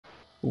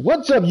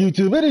What's up,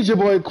 YouTube? It is your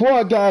boy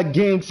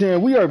QUADGODGamez here.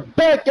 We are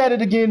back at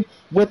it again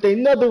with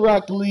another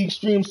Rocket League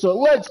stream. So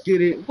let's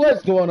get it.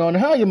 What's going on?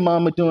 How your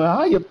mama doing?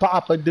 How your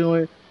papa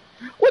doing?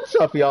 What's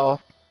up, y'all?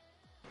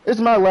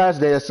 It's my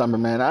last day of summer,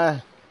 man.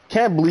 I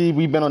can't believe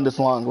we've been on this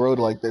long road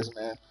like this,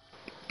 man.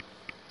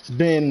 It's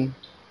been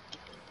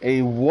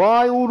a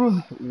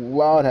wild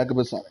heck of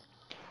a summer.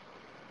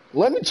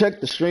 Let me check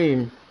the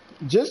stream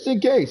just in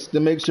case to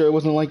make sure it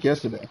wasn't like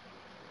yesterday.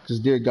 Because,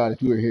 dear God,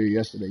 if you were here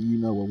yesterday, you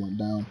know what went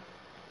down.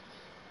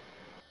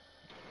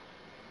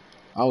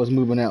 I was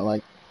moving at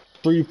like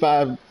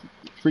 35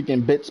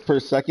 freaking bits per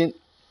second.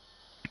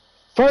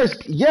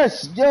 First,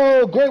 yes,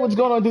 yo, great, what's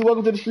going on, dude?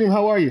 Welcome to the stream.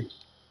 How are you?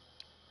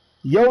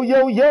 Yo,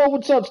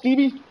 what's up,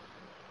 Stevie?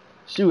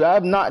 Shoot,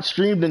 I've not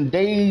streamed in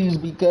days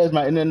because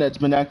my internet's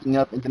been acting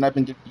up, and then I've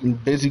been getting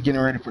busy getting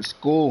ready for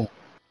school.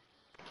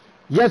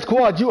 Yes,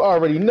 Quad, you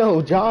already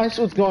know. Josh,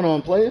 what's going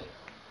on, player?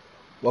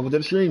 Welcome to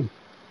the stream.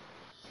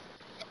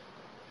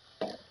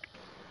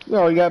 We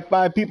already got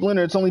 5 people in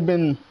there. It's only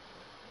been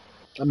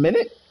a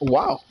minute?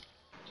 Wow.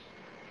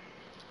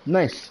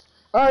 Nice.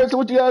 Alright, so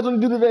what you guys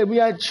want to do today? We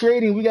got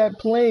trading, we got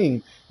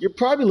playing. You're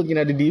probably looking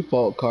at the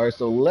default card,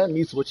 so let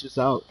me switch this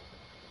out.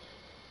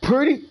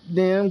 Pretty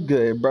damn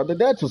good, brother.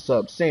 That's what's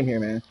up. Same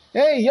here, man.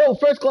 Hey, yo,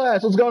 first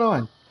class, what's going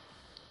on?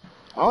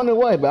 I don't know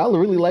why, but I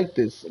really like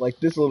this. Like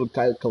this little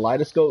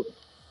kaleidoscope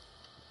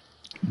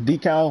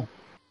decal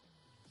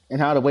and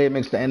how the way it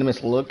makes the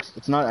animus looks.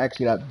 It's not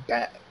actually that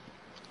bad.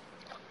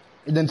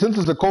 And then since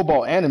it's a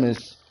cobalt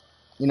animus,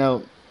 you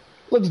know,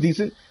 looks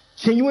decent.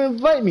 Can you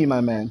invite me,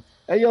 my man?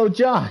 Hey, yo,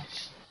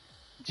 Josh.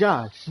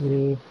 I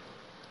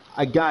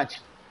got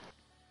you.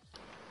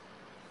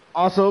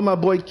 Also, my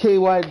boy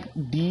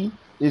KYD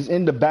is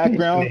in the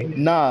background.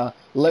 Nah,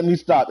 let me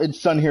stop. It's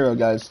Sun Hero,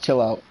 guys.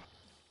 Chill out.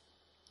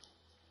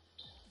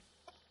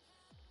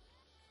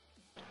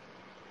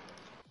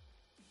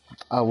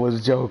 I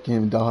was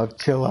joking, dog.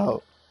 Chill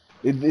out.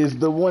 It is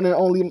the one and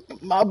only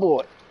my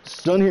boy,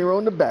 Sun Hero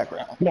in the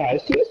background. Nah,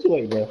 it's too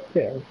late, bro.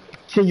 Yeah.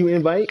 Can you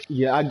invite?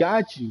 Yeah, I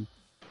got you.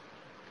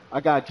 I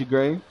got you,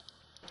 Gray.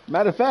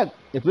 Matter of fact,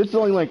 if it's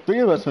only like 3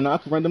 of us for now, I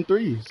can run them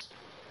 3s.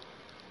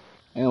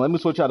 And let me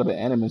switch out of the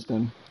animus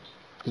then.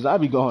 Because I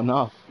be going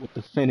off with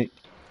the Finnick.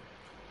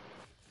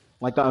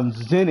 Like I'm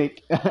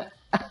Zinnick.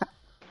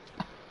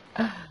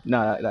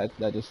 Nah,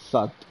 that just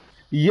sucked.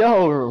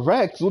 Yo,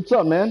 Rex, what's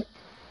up, man?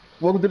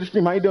 Welcome to the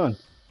stream. How you doing?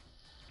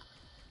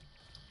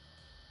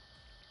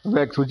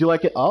 Rex, would you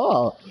like it?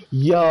 Oh,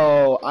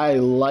 yo, I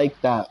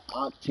like that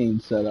Octane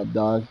setup,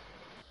 dog.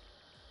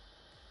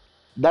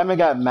 That man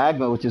got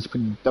Magma, which is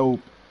pretty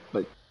dope.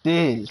 But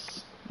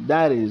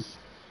that is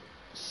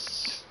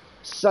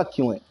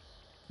succulent.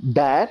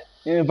 Dad,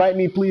 invite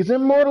me, please.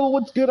 Immortal,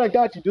 what's good? I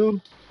got you,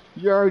 dude.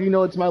 You already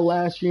know it's my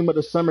last stream of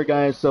the summer,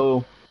 guys,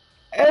 so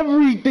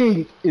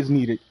everything is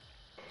needed.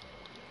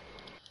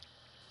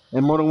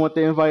 Immortal, want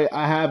the invite?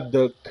 I have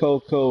the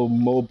Coco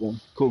mobile.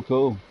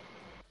 Coco.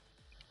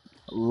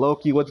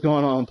 Loki, what's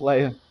going on,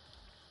 player?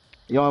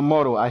 Yo,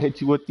 Immortal, I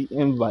hit you with the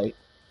invite.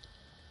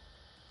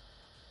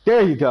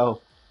 There you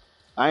go.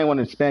 I ain't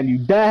want to spam you.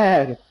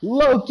 Dad!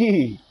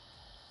 Loki!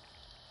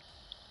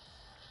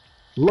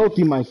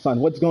 Loki, my son,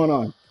 what's going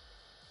on?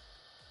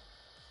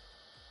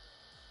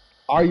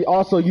 Are you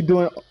also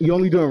you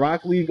only doing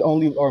Rocket League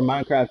or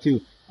Minecraft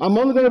too? I'm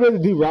only gonna be able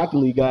to do Rocket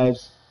League,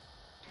 guys.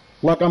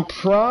 Like I'm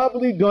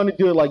probably gonna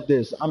do it like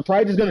this. I'm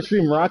probably just gonna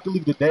stream Rocket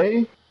League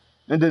today,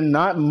 and then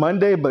not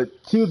Monday,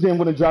 but Tuesday I'm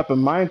gonna drop a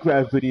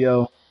Minecraft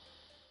video.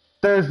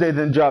 Thursday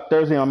I'm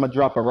gonna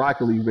drop a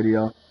Rocket League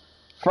video.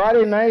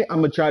 Friday night I'm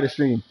gonna try to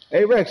stream.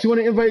 Hey Rex, you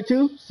wanna invite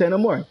too? Say no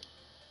more.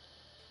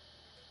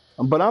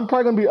 But I'm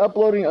probably gonna be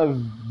uploading a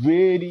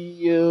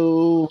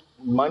video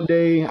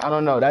Monday. I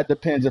don't know. That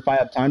depends if I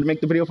have time to make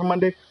the video for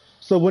Monday.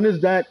 So when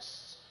is that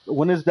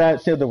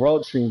Save the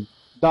World stream?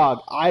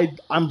 Dog,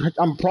 I'm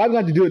probably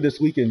going to do it this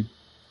weekend.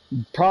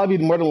 Probably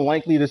more than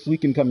likely this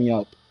weekend coming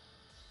up.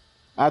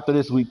 After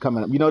this week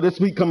coming up. You know, this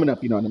week coming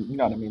up, you know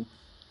what I mean.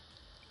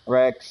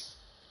 Rex.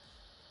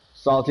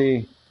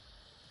 Salty,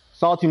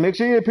 make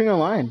sure you ping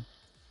online.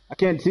 I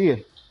can't see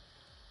you.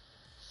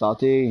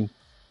 Salty.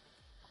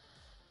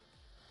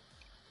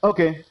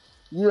 Okay,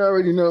 you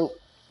already know.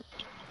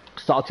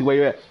 Salty, where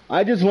you at?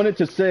 I just wanted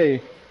to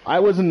say, I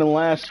was in the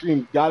last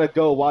stream. Gotta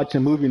go watch a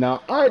movie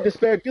now. Alright,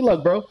 Despair, good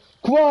luck, bro.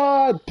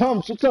 Quad,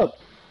 Pumps, what's up?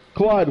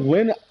 Quad,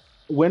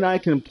 when I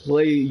can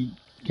play,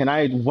 can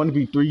I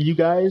 1v3 you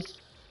guys?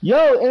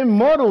 Yo,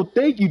 Immortal,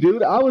 thank you,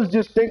 dude. I was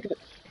just thinking,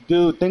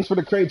 dude, thanks for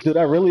the crates, dude.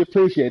 I really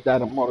appreciate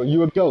that, Immortal.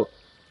 You a goat.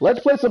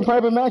 Let's play some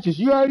private matches.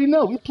 You already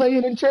know. We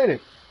playing and trading.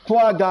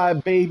 Quad guy,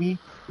 baby.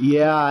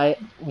 Yeah, I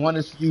want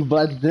to see you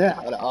buzz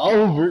down.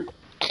 Over.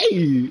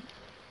 Hey,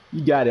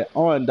 you got it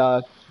on,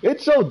 dog.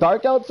 It's so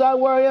dark outside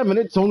where I am, and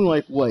it's only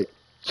like, what,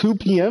 2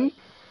 p.m.?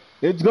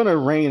 It's gonna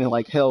rain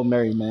like Hail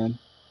Mary, man.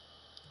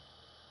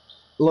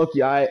 Look,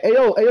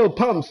 Ayo,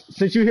 Pumps,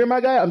 since you hear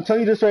my guy, I'm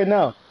telling you this right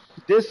now.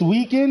 This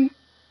weekend,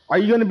 are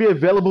you gonna be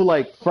available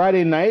like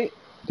Friday night?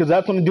 Because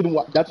that's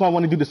why I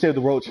want to do the Save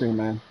the World stream,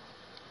 man.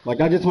 Like,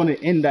 I just want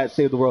to end that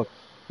Save the World.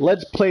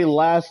 Let's play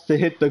last to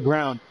hit the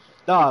ground.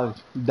 Dog,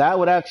 that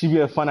would actually be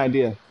a fun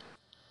idea.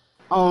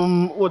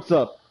 What's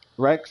up,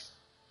 Rex?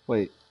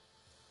 Wait.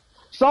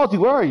 Salty,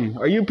 where are you?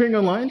 Are you appearing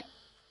online?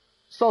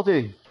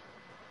 Salty.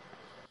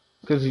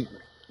 Because you're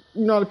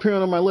not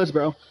appearing on my list,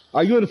 bro.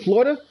 Are you in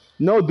Florida?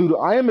 No, dude,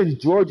 I am in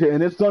Georgia,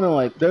 and it's gonna,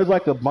 like, there's,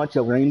 like, a bunch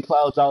of rain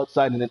clouds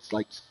outside, and it's,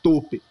 like,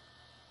 stupid.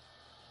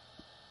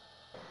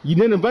 You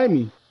didn't invite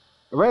me.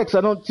 Rex, I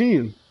don't see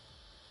you.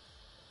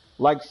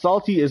 Like,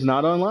 Salty is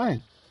not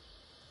online.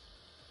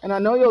 And I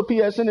know your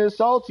PSN is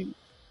Salty,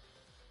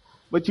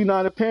 but you're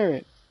not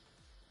appearing.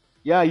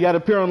 Yeah, you gotta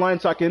appear online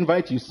so I can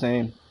invite you,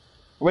 same.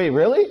 Wait,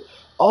 really?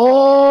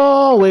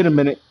 Oh, wait a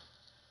minute.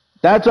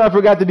 That's what I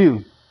forgot to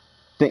do.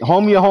 Think,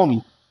 homie or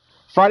homie.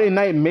 Friday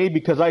night maybe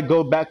because I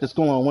go back to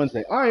school on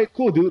Wednesday. All right,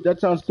 cool, dude. That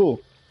sounds cool.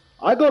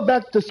 I go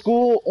back to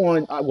school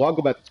on. Well, I'll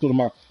go back to school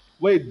tomorrow.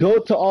 Wait, go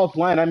to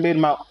offline. I made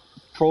my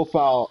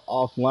profile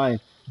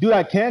offline, dude.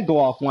 I can't go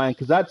offline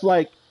because that's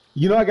like,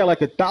 I got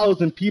like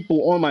 1,000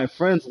 people on my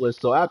friends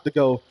list, so I have to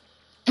go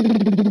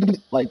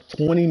like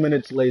 20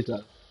 minutes later.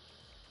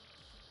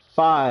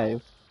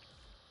 5,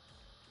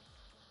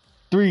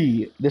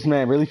 3. This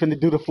man really finna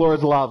do the floor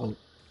is lava.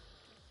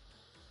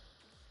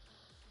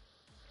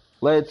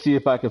 Let's see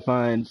if I can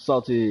find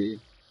Salty.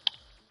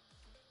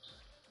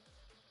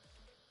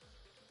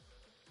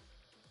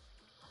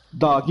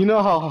 Dog, you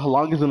know how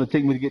long it's gonna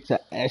take me to get to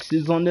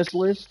S's on this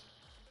list?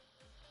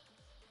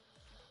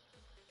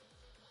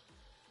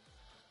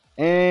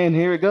 And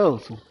here it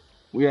goes.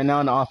 We are now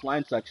in the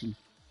offline section.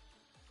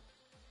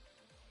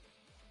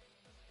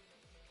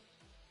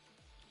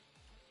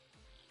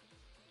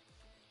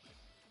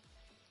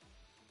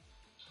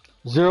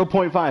 Zero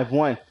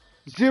 0.51.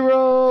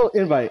 0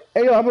 invite.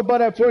 Hey yo, I'm about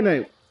that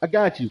Fortnite. I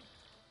got you.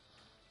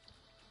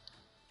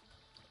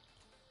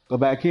 Go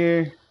back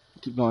here.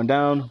 Keep going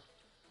down.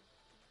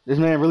 This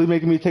man really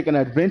making me take an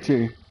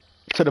adventure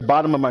to the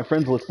bottom of my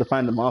friends list to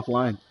find them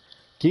offline.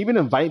 Can you even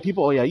invite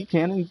people? Oh yeah, you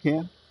can. You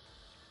can.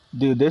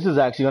 Dude, this is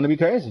actually gonna be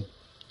crazy.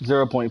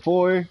 0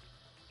 0.4.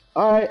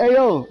 Alright, hey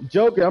yo,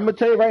 Joker, I'm gonna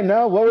tell you right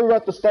now, what we're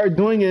about to start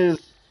doing is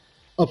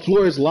when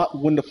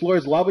the floor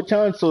is lava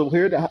challenge. So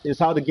here is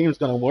how the game is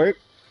gonna work.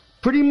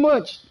 Pretty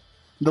much,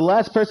 the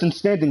last person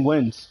standing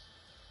wins.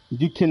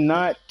 You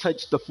cannot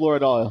touch the floor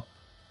at all,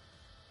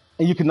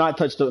 and you cannot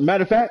touch the.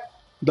 Matter of fact,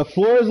 the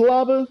floor is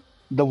lava,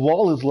 the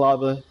wall is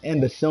lava,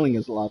 and the ceiling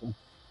is lava.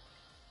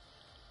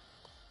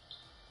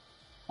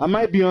 I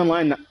might be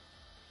online now.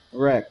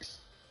 Rex,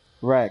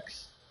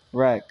 Rex,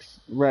 Rex.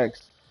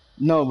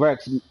 No,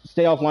 Rex,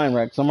 stay offline,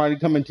 Rex. I'm already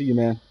coming to you,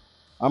 man.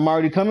 I'm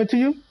already coming to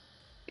you.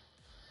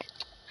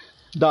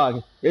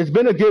 Dog, it's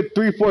been a good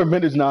 3-4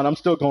 minutes now, and I'm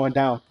still going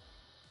down.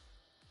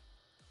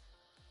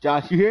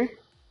 Josh, you here?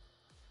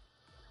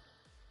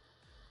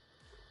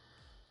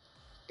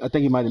 I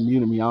think he might have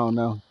muted me. I don't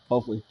know.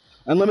 Hopefully.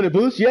 Unlimited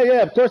boost? Yeah,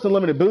 of course,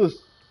 unlimited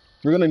boost.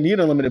 We're going to need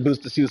unlimited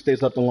boost to see who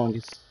stays up the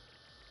longest.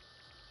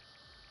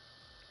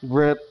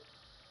 Rip.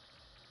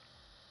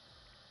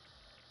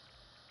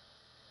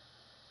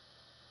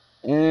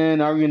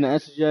 And are we in the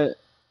S yet?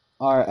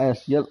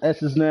 RS. Yep,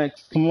 S is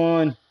next. Come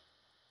on.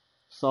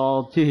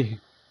 Salty.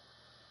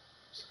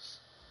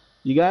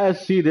 You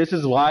guys see, this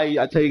is why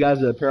I tell you guys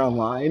to appear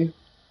online.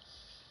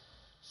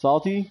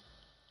 Salty?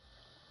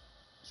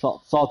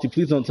 Salty,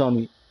 please don't tell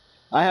me.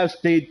 I have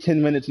stayed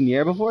 10 minutes in the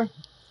air before?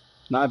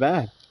 Not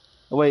bad.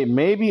 Wait,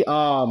 maybe?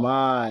 Oh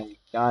my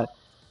god.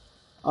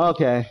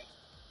 Okay.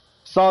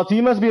 Salty,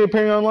 you must be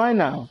appearing online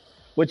now.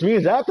 Which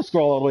means I have to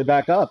scroll all the way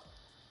back up.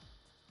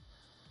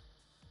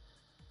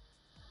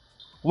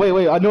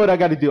 Wait, I know what I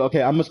gotta do.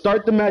 Okay, I'm gonna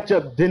start the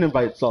matchup, then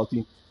invite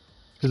Salty.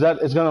 Because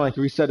that is gonna like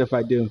reset if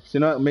I do.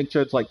 So make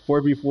sure it's like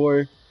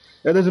 4v4.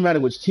 It doesn't matter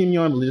which team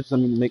you're on, but just let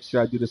me make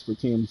sure I do this for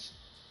teams.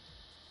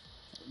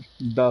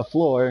 The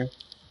floor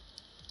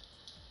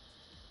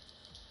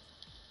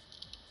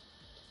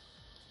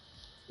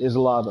is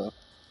lava.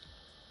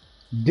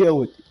 Deal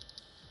with it.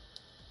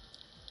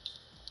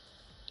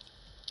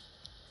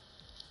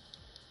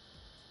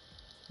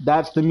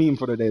 That's the meme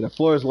for today. The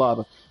floor is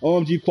lava.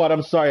 OMG Quad,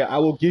 I'm sorry. I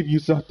will give you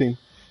something.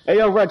 Hey,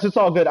 yo, Rex, it's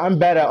all good. I'm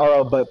bad at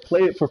RL, but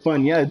play it for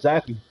fun. Yeah,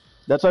 exactly.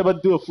 That's why I'm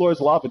about to do a floor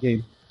is lava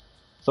game.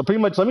 So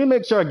pretty much, let me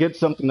make sure I get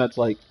something that's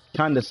like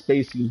kind of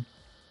spacey.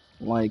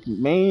 Like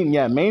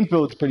main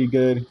field's pretty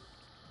good.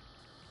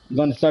 I'm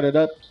gonna start it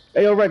up.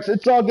 Hey, yo, Rex,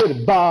 it's all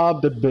good.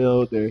 Bob the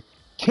Builder.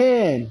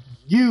 Can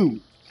you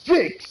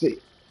fix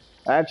it?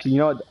 Actually, you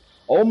know what?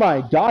 Oh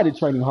my god,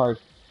 it's raining hard.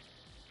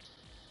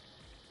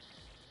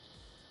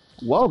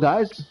 Well,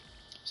 guys,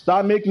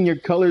 stop making your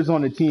colors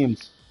on the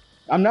teams.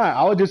 I'm not.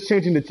 I was just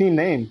changing the team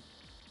name.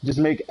 Just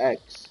make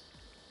X.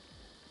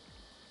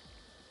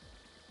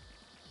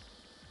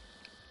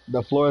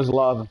 The floor is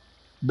lava.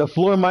 The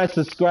floor my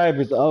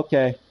subscribers.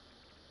 Okay.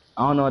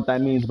 I don't know what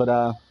that means,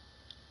 but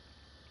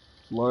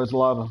floor is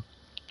lava.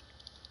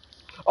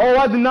 Oh,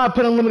 I did not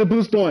put unlimited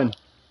boost on.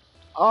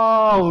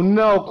 Oh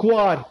no,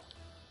 Quad.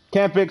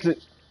 Can't fix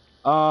it.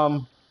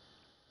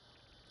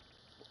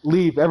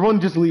 Leave.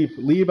 Everyone just leave.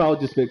 Leave, I'll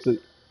just fix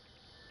it.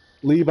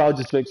 Leave, I'll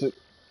just fix it.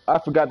 I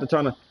forgot to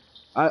turn on.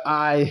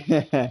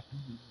 I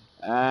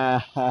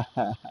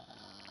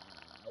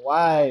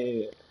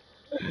why?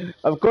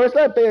 Of course,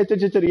 I pay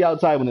attention to the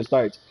outside when it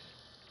starts.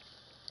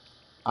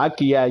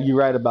 Yeah, you're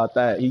right about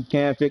that. He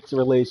can't fix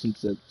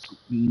relationships.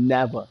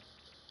 Never.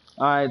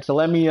 All right, so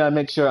let me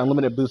make sure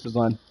unlimited boost is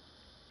on.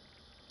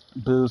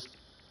 Boost.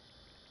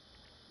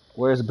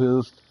 Where's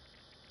boost?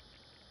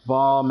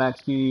 Ball, max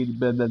speed.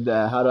 Blah, blah,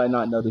 blah. How do I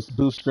not know this?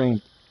 Boost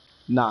strength.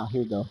 Nah,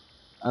 here we go.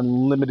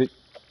 Unlimited.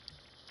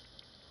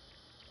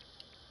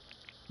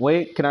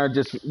 Wait, can I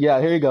just?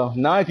 Yeah, here you go.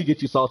 Now I can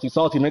get you salty.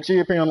 Salty, make sure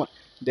you're paying on.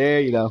 There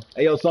you go.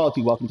 Hey, yo,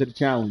 salty, welcome to the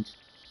challenge.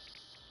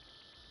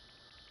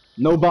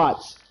 No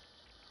bots.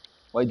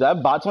 Wait, do I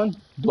have bots on?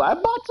 Do I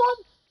have bots on?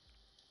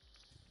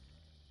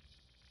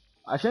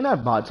 I shouldn't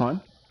have bots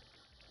on.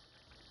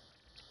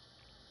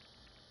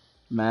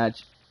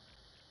 Match.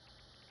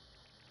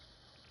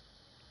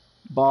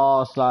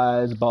 Ball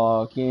size,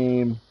 ball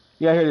game.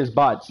 Yeah, here it is.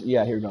 Bots.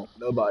 Yeah, here we go.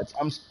 No bots.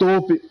 I'm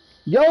stupid.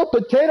 Yo,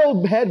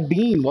 potato head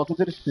bean. Welcome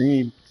to the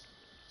stream.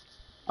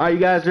 Are you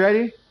guys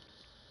ready?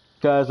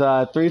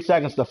 Because 3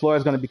 seconds, the floor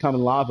is gonna become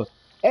lava.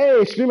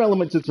 Hey, stream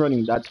elements is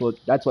running. That's what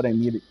I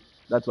needed.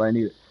 That's what I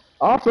needed.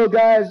 Also,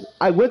 guys,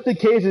 I went to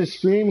Cage's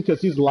stream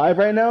because he's live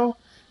right now,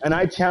 and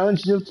I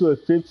challenged him to a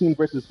 15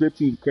 versus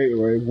 15 crate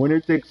where winner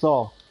takes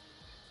all.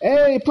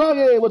 Hey,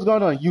 Pluggy, what's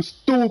going on? You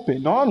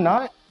stupid. No, I'm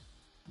not.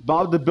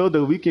 Bob the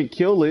Builder, we can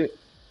kill it.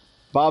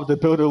 Bob the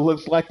Builder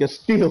looks like a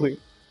stealing.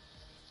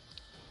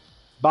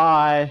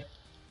 Bye.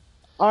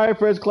 Alright,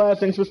 first class,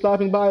 thanks for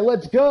stopping by.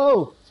 Let's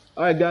go.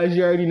 Alright, guys,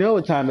 you already know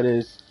what time it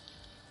is.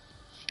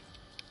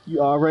 You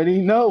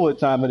already know what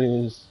time it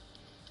is.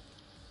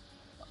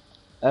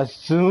 As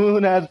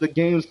soon as the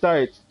game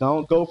starts,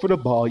 don't go for the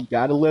ball. You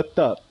gotta lift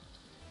up.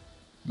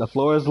 The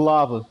floor is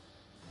lava.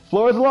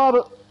 Floor is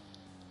lava.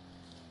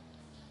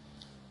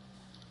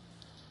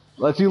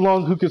 Let's see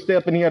who can stay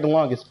up in here the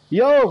longest.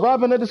 Yo,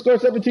 Robin underscore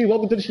 17,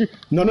 welcome to the stream.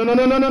 No.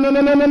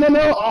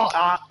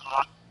 Oh.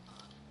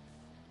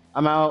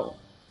 I'm out.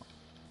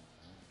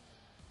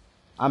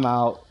 I'm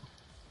out.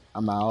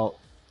 I'm out.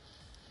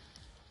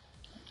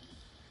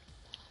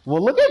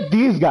 Well, look at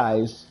these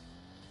guys.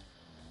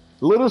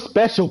 Little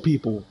special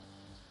people.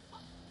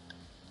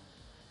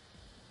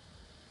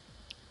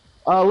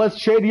 Let's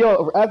trade.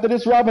 Yo, after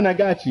this, Robin, I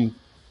got you.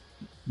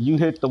 You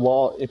hit the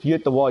wall. If you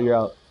hit the wall, you're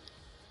out.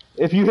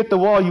 If you hit the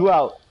wall, you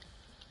out.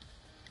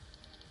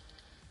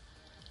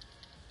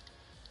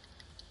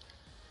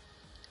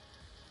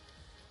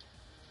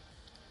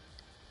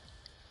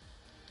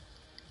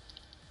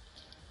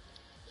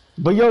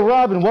 But yo,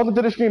 Robin, welcome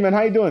to the stream, man.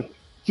 How you doing?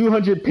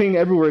 200 ping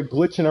everywhere,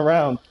 glitching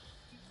around.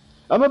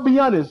 I'm gonna be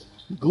honest.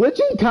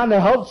 Glitching kind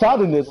of helps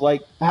out in this,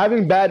 like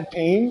having bad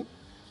ping,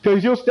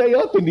 because you'll stay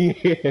up in the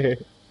air.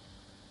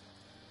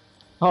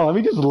 Oh, let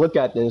me just look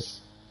at this.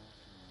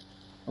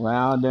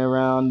 Round and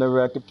round the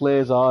record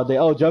plays all day.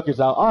 Oh, Joker's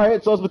out. All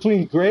right, so it's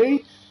between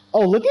Gray.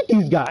 Oh, look at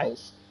these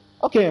guys.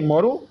 Okay,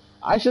 Immortal.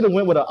 I should have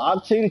went with an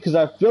Octane because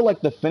I feel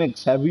like the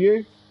Phoenix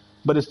heavier,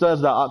 but it still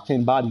has the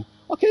Octane body.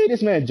 Okay,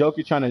 this man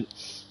Joker trying to.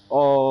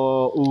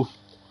 Oh, oof.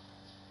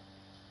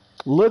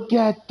 Look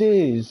at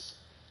this.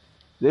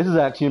 This is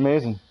actually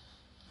amazing.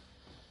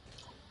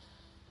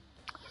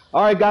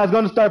 All right, guys,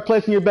 going to start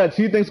placing your bets.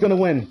 Who do you think's going to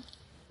win?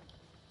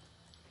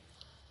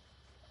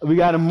 We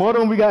got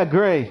Immortal and we got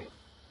Gray.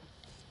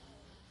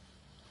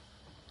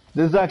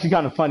 This is actually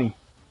kind of funny.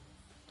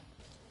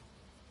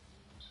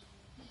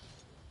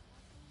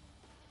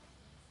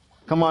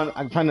 Come on,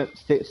 I'm trying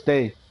to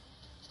stay.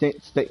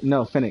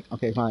 No, Finnick.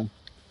 Okay, fine.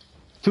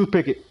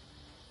 Toothpick it.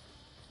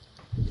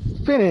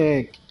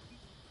 Finnick.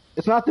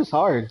 It's not this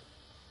hard.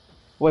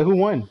 Wait, who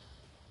won?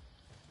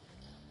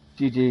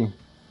 GG.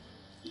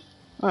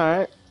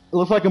 Alright. It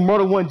looks like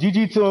Immortal won.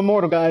 GG to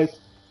Immortal, guys.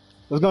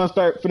 Let's go and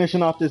start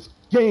finishing off this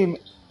game.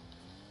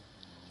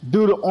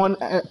 Dude, on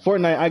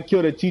Fortnite, I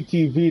killed a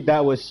TTV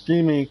that was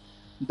streaming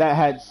that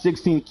had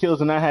 16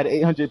 kills and I had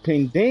 800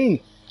 ping.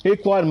 Dang. Hey,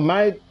 Quad,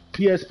 my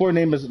PS4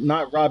 name is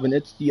not Robin.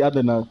 It's the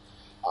other name.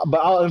 But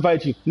I'll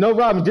invite you. No,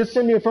 Robin, just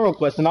send me a friend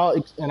request and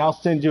I'll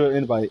send you an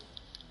invite.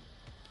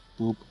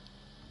 Boop.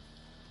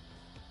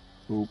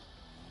 Boop.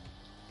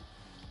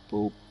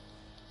 Boop.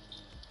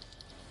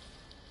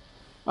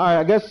 Alright,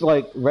 I guess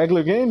like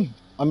regular game.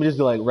 I'm just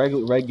do like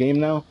reg game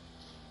now.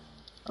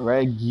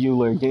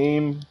 Regular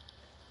game.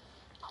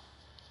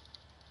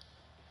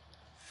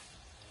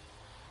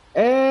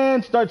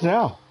 And starts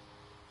now.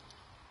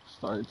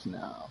 Starts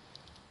now.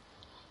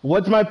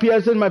 What's my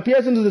PSN? My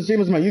PSN is the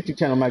same as my YouTube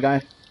channel, my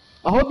guy.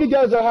 I hope you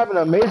guys are having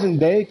an amazing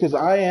day, because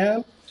I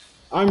am.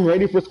 I'm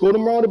ready for school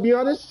tomorrow, to be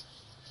honest.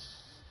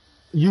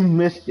 You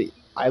missed it.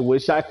 I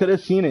wish I could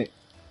have seen it.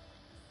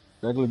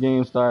 Regular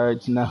game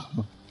starts now.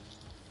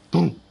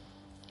 Boom.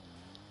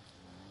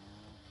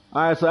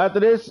 Alright, so after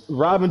this,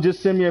 Robin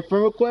just sent me a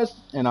friend request,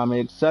 and I'm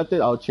going to accept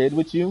it. I'll trade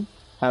with you.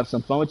 Have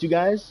some fun with you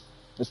guys.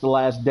 It's the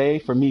last day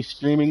for me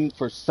streaming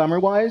for summer.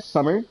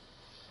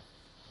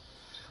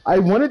 I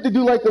wanted to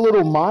do like a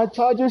little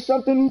montage or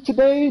something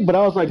today, but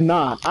I was like,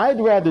 nah, I'd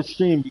rather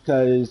stream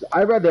because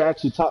I'd rather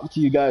actually talk to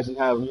you guys and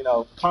have,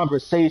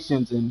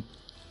 conversations and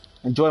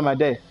enjoy my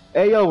day.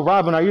 Hey, yo,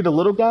 Robin, are you the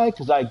little guy?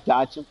 Because I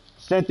got you.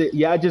 Sent it.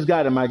 Yeah, I just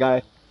got it, my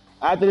guy.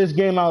 After this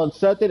game, I'll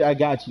accept it. I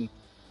got you.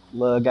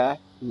 Little guy.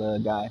 Little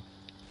guy.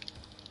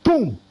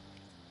 Boom!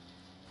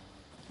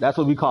 That's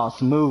what we call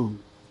smooth.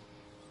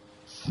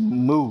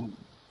 Smooth.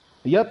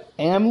 Yep,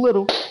 am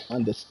little.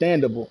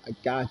 Understandable. I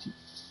got you.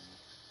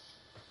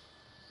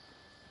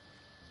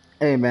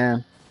 Hey,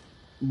 man.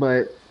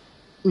 But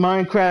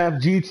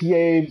Minecraft,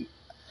 GTA,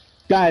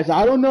 guys,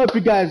 I don't know if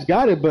you guys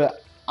got it,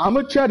 but I'm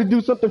gonna try to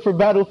do something for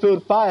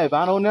Battlefield 5.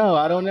 I don't know.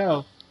 I don't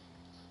know.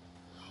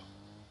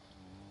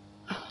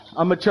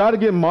 I'm gonna try to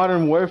get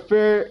Modern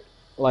Warfare.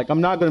 Like,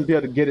 I'm not gonna be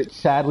able to get it,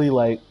 sadly,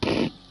 like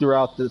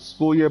throughout the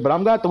school year. But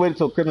I'm gonna have to wait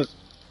until Christmas.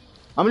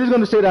 I'm just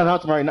gonna say that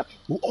announcement right now.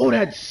 Oh,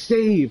 that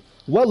save!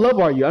 What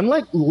level are you? I'm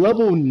like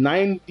level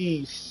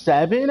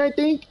 97, I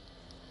think.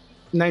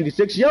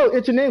 96. Yo,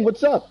 it's your name.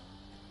 What's up?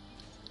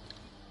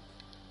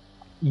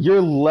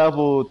 You're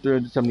level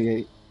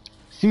 378.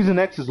 Season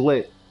X is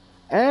lit.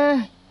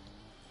 I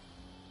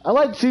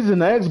like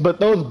Season X, but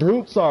those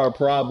brutes are a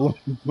problem.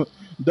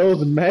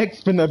 Those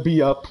mechs finna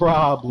be a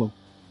problem.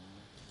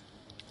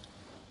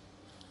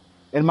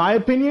 In my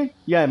opinion,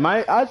 yeah,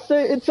 I'd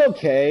say it's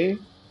okay.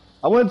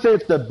 I wouldn't say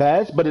it's the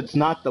best, but it's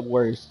not the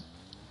worst.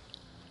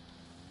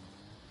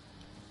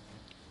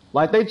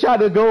 Like, they tried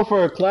to go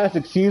for a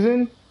classic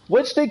season,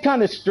 which they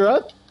kind of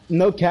struck,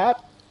 no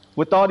cap,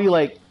 with all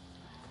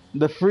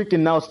the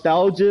freaking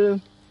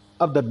nostalgia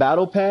of the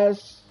battle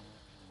pass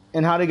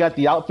and how they got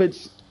the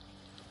outfits.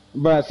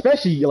 But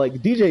especially like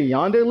DJ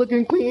Yonder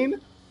looking clean.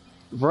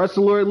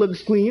 Versalord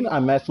looks clean. I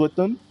mess with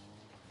them.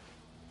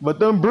 But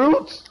them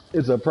brutes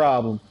is a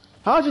problem.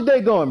 How's your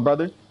day going,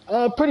 brother?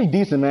 Pretty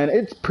decent, man.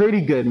 It's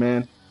pretty good,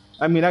 man.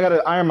 I mean, I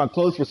gotta iron my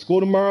clothes for school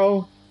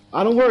tomorrow.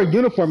 I don't wear a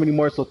uniform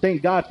anymore, so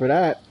thank God for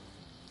that.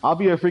 I'll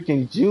be a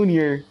freaking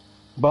junior,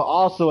 but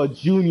also a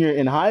junior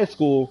in high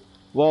school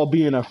while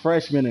being a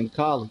freshman in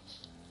college.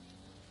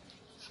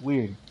 It's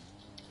weird.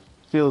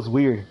 Feels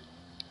weird.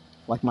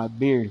 Like my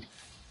beard,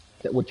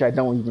 which I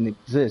don't even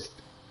exist.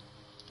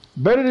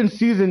 Better than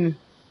season.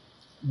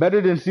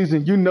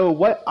 You know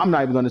what? I'm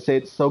not even gonna say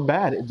it's so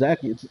bad.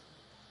 Exactly.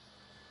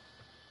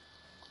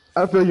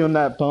 I feel you on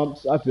that,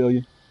 Pumps. I feel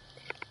you.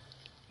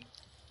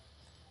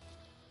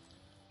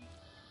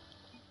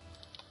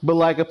 But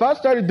like, if I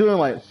started doing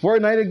like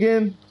Fortnite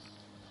again,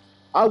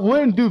 I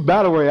wouldn't do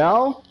Battle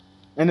Royale.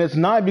 And it's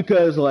not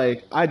because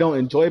like I don't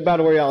enjoy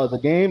Battle Royale as a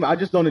game. I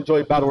just don't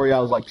enjoy Battle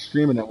Royale as like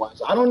streaming it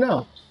once. I don't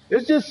know.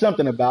 It's just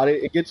something about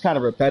it. It gets kind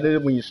of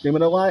repetitive when you're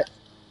streaming a lot.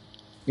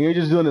 And you're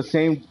just doing the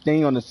same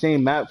thing on the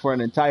same map for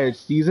an entire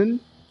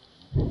season.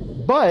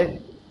 But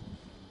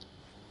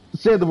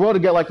say the world to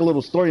get like a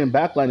little story and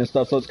backline and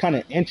stuff, so it's kind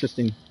of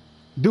interesting.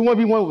 Do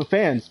 1v1 with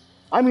fans.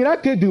 I mean, I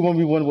could do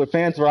 1v1 with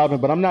fans, Robin,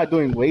 but I'm not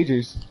doing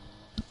wagers.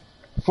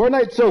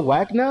 Fortnite's so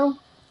whack now.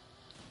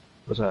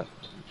 What's up?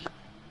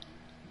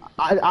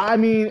 I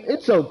mean,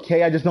 it's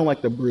okay. I just don't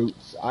like the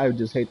brutes. I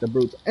just hate the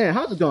brutes. And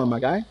how's it going, my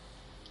guy?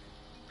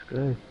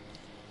 Good.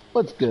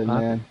 What's good,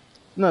 man?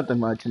 Nothing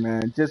much,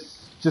 man.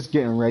 Just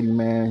getting ready,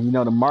 man. You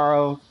know,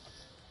 tomorrow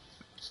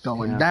it's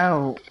going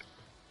down.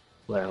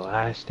 Well,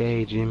 last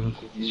day, Jimmy.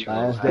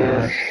 Last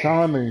day of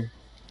summer.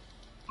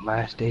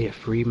 Last day of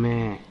free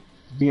man.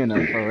 Being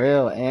a for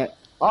real ant.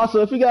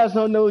 Also, if you guys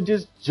don't know,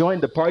 just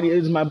join the party. It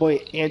is my boy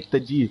Ant the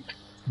G.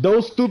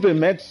 Those stupid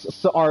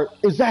mechs are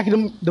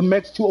exactly the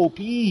mechs too OP.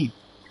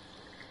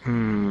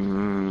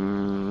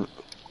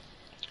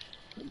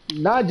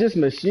 Not just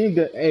machine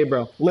gun. Hey,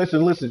 bro,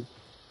 listen.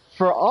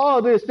 For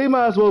all this, they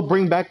might as well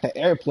bring back the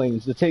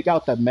airplanes to take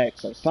out the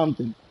mechs or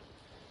something.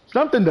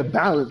 Something to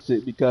balance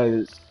it,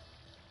 because...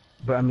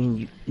 But, I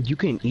mean, you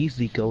can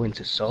easily go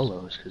into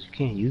solos, because you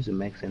can't use the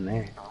mechs in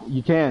there.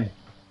 You can.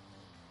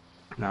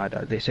 Nah,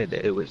 they said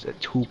that it was a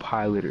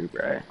two-piloter,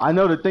 bruh. I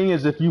know. The thing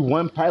is, if you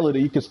one pilot it,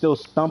 you can still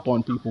stump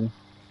on people.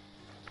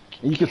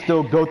 And you can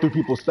still go through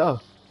people's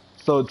stuff.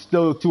 So it's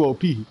still too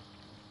OP.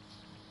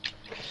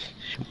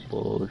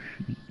 Bullshit.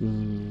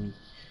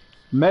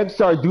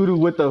 Megstar Doodoo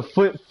with a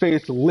foot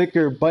face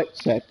liquor butt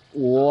check.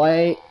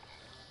 What?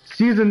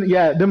 Season,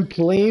 yeah, them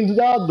planes,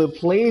 dog. The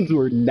planes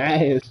were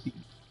nasty.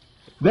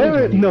 They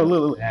were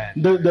look.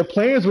 The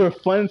planes were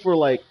fun for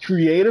like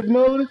creative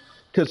mode,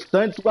 cause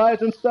stunts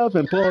wise and stuff,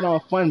 and pulling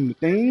off fun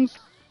things.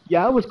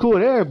 Yeah, it was cool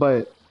there,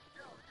 but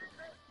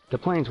the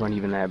planes weren't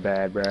even that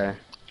bad, bruh.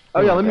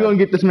 Oh yeah, let me go and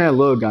get this man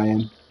little guy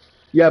in.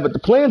 Yeah, but the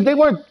planes, they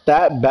weren't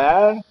that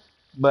bad,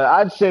 but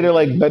I'd say they're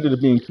like better to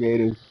being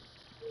creative.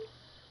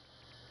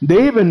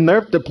 They even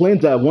nerfed the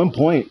planes at one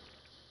point.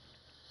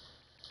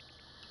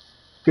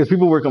 Because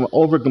people were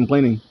over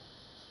complaining.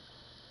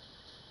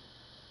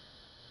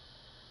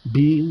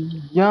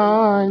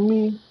 Beyond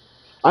me.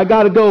 I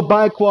gotta go,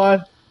 bye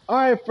quad.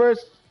 Alright,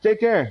 first, take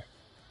care.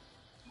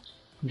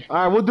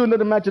 Alright, we'll do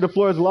another match of the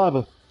floor is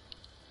lava.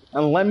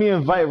 And let me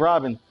invite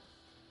Robin.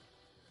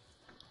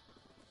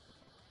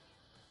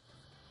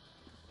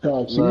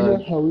 Dog, so you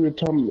know how we were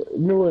talking,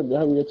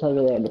 how we were talking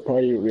about the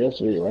party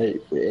yesterday,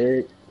 right? With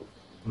Eric?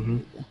 Mm-hmm.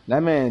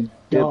 That man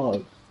dipped.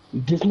 Dog,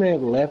 this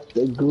man left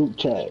the group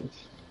chats.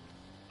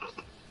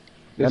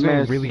 This That man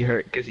man's. really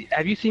hurt.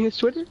 Have you seen his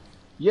Twitter?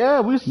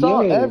 Yeah, we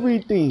saw Yes,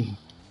 everything.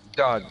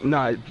 Dog,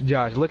 nah,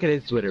 Josh, look at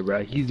his Twitter,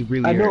 bro. He's I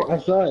really know, hurt. I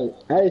saw it.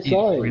 I He's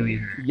saw it. really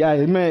hurt. Yeah,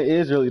 his man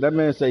is really. That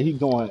man said he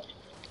going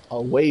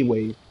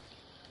way.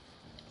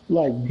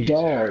 Like, He's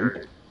dog.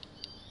 hurt.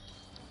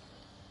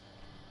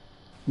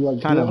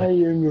 Like, Kind why of are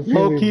your low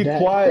feelings key that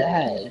quiet.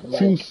 bad?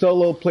 Two Like,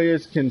 solo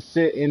players can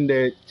sit in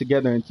there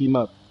together and team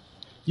up.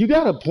 You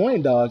got a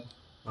point, dog.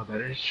 Oh,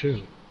 that is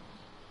true.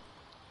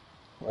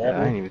 Yeah, I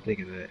whatever, didn't even think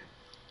of that.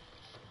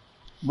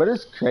 But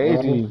it's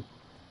whatever. crazy.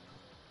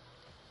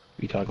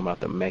 We talking about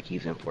the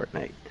Meckies in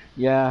Fortnite.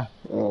 Yeah.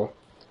 Uh,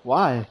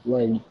 Why?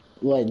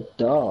 like,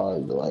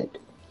 dog, like,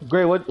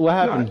 Great. What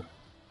happened?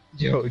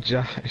 Yo,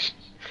 Josh.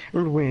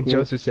 Remember when yeah,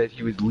 Joseph said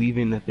he was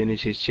leaving to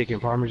finish his chicken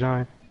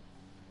parmesan?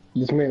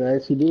 this man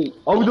actually did.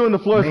 Oh, we're doing the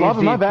floor is Man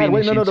lava. My didn't bad.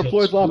 Wait, finish no, the until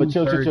floor is lava.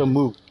 Chill. 2:30.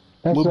 Move.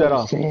 That's Move what that I'm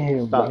off.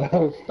 saying, Stop.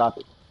 bro. Stop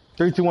it.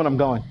 3, 2, 1. I'm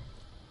going.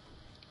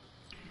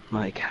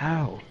 Like,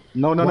 how?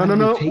 No. Why did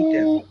it take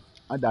that Ooh.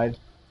 long?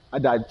 I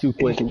died too It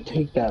quick. can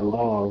take that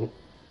long.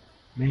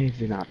 Man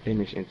did not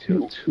finish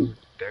until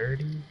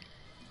 2:30.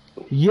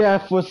 Yeah,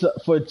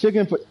 for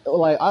chicken,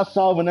 like I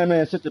saw when that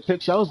man sent the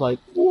picture, I was like,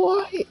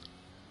 what?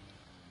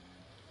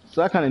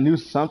 So I kind of knew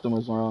something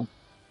was wrong.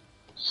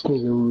 This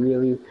nigga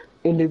really.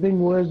 And the thing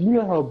was, you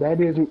know how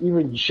bad it is.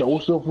 Even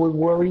Joseph was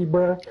worried,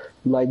 bro.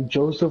 Like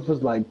Joseph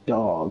was like,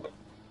 "Dog,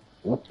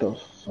 what the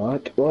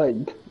fuck?"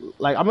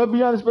 Like I'm gonna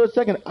be honest for a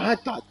second, I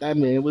thought that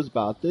man was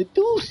about to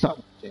do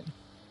something.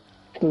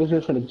 he was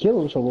just gonna kill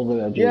himself over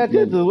that. Yeah, cause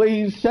Like, the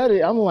way he said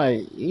it, I'm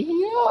like,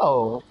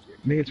 yo.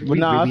 Niggas But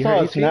nah, I really saw hurt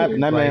a his snap, and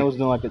feelings. that man Like, was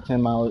doing like a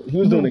 10 mile. He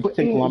was no, doing a but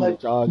 10 kilometer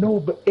jog. no,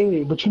 but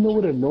but you know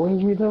what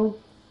annoys me though?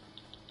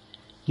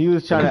 He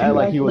was trying to act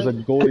like he was a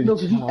golden no,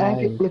 'cause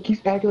child.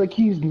 he's acting like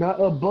he's not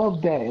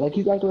above that. Like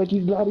he's acting like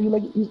he's not.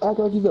 He's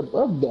acting like he's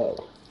above that.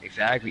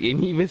 exactly. And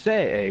he even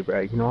said, hey,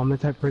 bro, you know, I'm the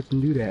type of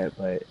person to do that,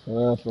 but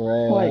For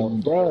real.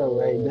 Like, bro,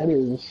 like that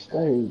is,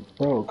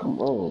 bro, come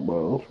on,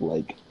 bro.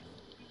 Like,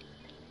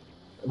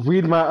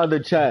 Read my other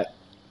chat.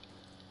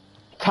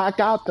 Talk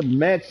out the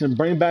Mets and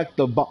bring back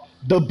the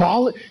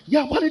baller.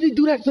 Yeah, why did he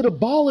do that to the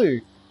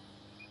baller?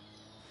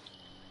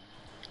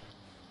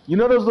 You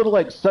know those little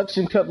like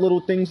suction cup little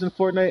things in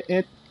Fortnite?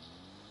 And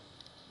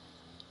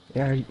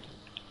yeah,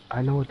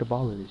 I know what the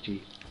ball is,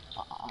 G.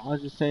 I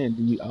was just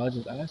saying, I was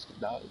just asking,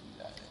 dog.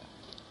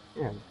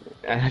 Yeah,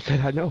 and I said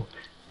I know.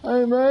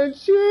 Hey man,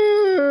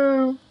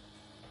 chill.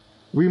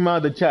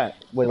 Read the chat.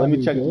 Wait, let are me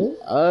you check good?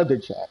 the other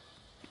chat.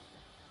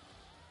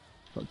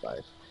 Okay.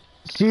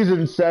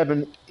 Season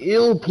 7,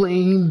 Ill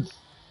Planes.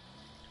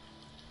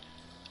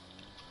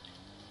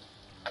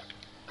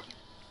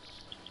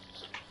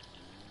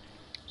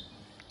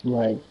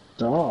 Like,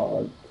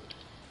 dog.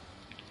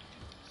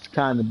 It's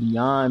kind of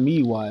beyond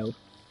me wild.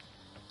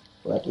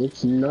 Like,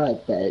 it's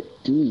not that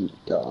deep,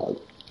 dog.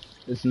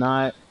 It's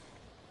not.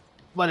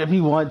 But if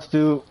he wants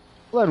to,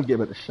 let him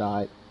give it a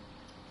shot.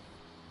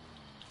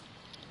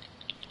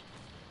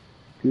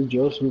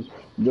 Joseph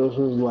was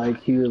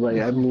like, he was like,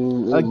 I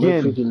mean, what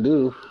Again. we can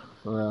do.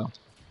 For real.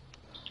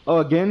 Oh,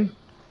 again?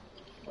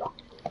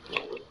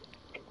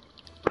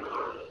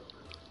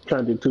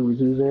 Trying to do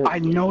 2v2 there. I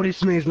know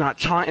this man's not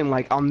taunting,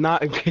 like, I'm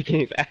not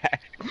kicking his ass.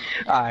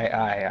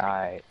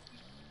 Alright.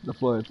 The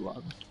floor is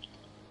lava.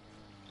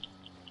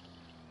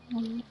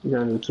 You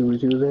trying to do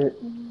 2v2 there?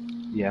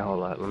 Yeah,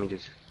 hold up, let me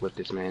just flip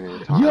this man in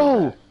the taunt.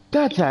 Yo,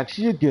 that's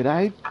actually a good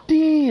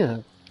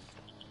idea.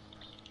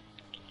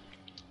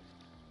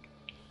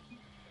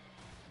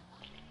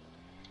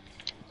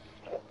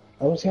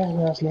 I was having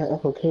last night. I'm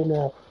okay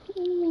now.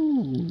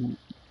 Ooh.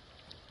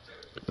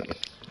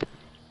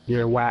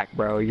 You're whack,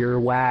 bro. You're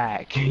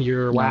whack.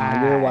 You're Nah,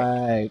 whack. you're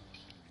whack.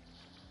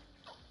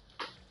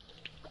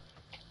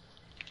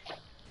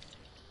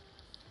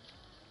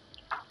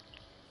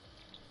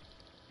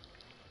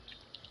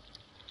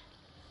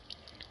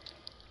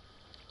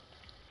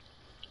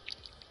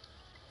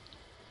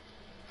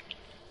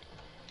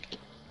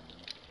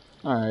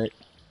 Alright.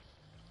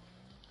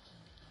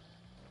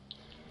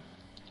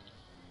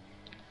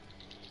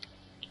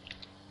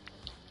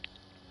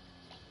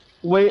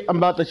 Wait, I'm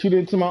about to shoot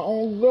into my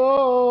own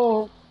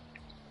goal.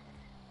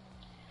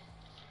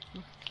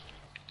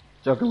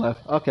 Joker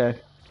left. Okay.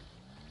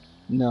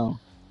 No.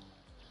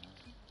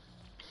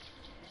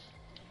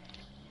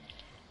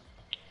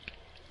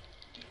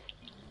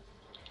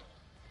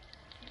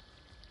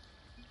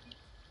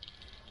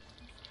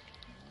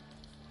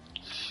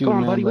 Shoot, Come on,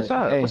 man, buddy. but, What's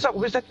up? hey. What's up?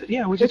 Where's that?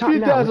 Yeah, we're just If talking you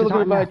now. guys We're are just looking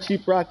to talking buy now.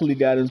 cheap Rocket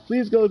League items,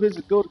 please go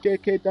visit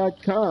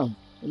GoToKK.com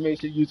and make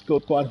sure you use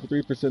code QUAD for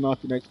 3% off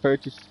your next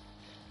purchase.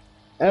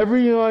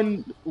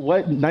 Everyone,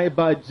 what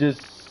Nightbot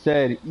just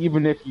said,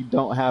 even if you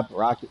don't have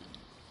Rocket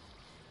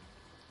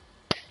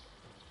League.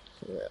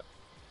 Yeah.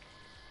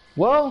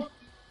 Well,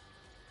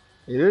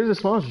 it is a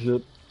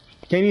sponsorship.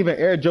 Can't even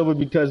air dribble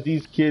because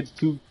these kids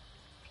too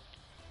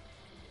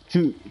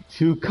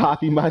to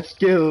copy my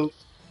skills.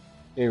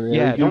 It really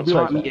Yeah, do don't be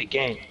like taunt me that.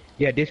 again.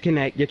 Yeah,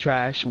 disconnect, you're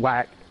trash,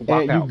 whack,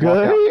 walk And you out, walk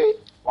out, good?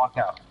 walk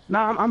out.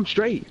 Nah, I'm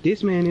straight.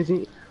 This man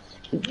isn't.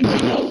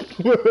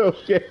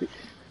 Okay.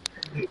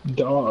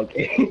 Dog.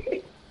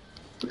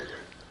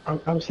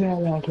 I'm sad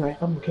last night.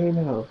 I'm okay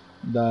now.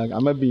 Dog,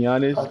 I'm gonna be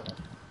honest.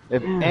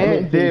 If Yeah.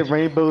 Ant did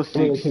Rainbow I'm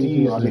gonna Six take you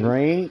Siege on it.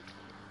 rank,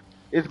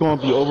 it's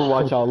gonna be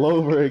Overwatch all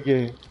over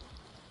again.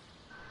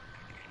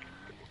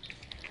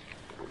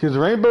 Cause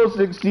Rainbow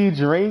Six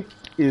Siege rank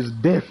is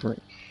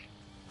different.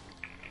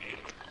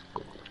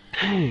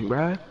 Dang,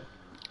 bruh.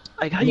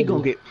 Like, how you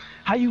gonna get?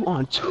 How you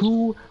on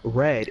 2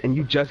 red and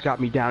you just got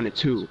me down to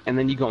 2, and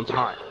then you gonna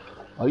taunt?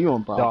 Oh, you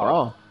on bro,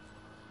 Dog.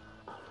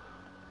 bro.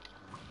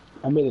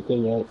 I made a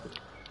thing yet.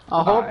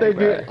 I hope they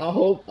Alright, get.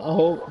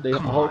 bruh.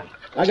 Come on.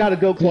 I gotta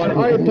go, Quad. All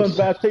right, Pun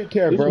Fast, take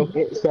care, This bro.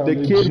 is The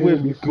sounding kid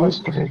genuinely with Goop is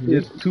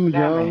frustrated. too That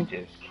man young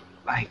just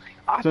like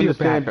I to feel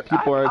bad understand for.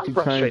 people are I'm actually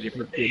trying frustrated to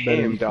for get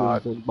better him, in school dog.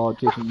 instead of ball I'm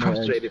chasing more eggs.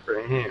 frustrated for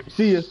him.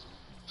 See ya.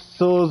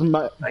 So is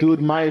my Like,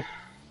 dude. My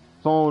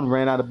phone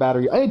ran out of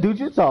battery. Hey,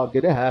 dude, it's all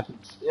good. It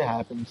happens. It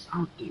happens. I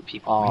don't think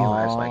people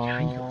realize like how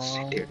you gonna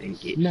sit Oh, there and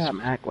get snap.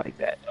 smacked like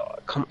that,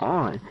 dog. Come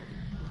on.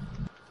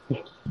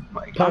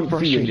 Like, I'm Pun,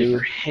 see you, frustrated for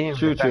dude. him. The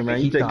True, fact that man.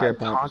 You he take care, thought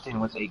Pun. taunting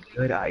was a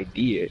good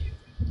idea,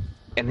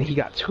 and then he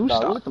got 2 Dog,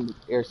 stop. look at the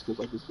air skills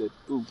like this good.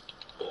 Ooh.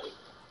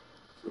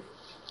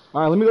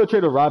 All right, let me go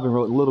trade a Robin,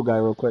 little guy,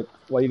 real quick,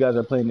 while you guys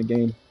are playing the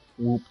game.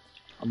 Whoop.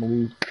 I'm gonna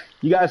leave.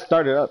 You guys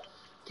start it up.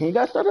 Can you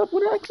guys start it up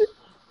with an exit?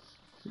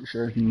 You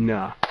sure?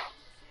 Nah.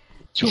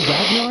 2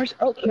 Ragnars?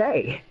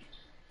 Okay.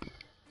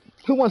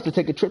 Who wants to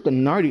take a trip to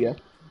Narnia?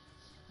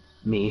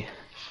 Me.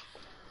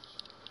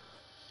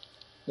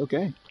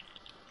 Okay.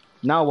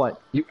 Now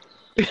what? You.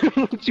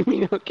 What you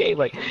mean? Okay,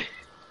 like.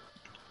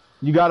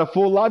 You got a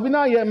full lobby?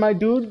 Not yet, my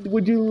dude.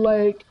 Would you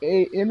like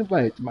a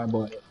invite, my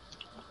boy?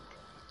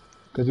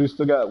 Because we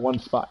still got 1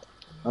 spot.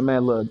 My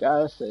man, look,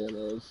 guys, say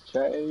let's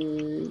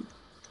trade.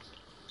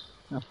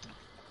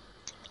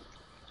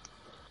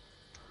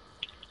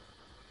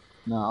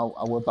 No,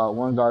 I'll whip out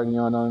 1 Guardian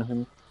on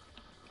him.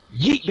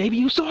 Yeet, baby,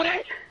 you saw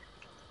that?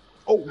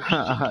 Oh,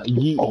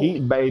 Yeet, oh,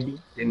 heat, baby.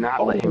 Did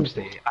not let him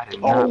stay. I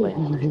did not let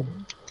him stay.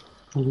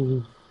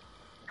 oh.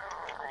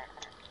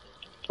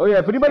 Oh yeah,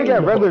 if anybody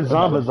got regular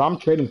zombies, I'm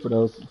trading for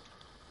those.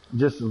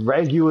 Just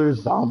regular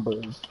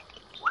zombies.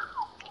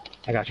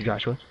 I got you,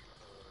 Joshua.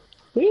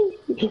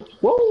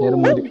 Whoa. Hit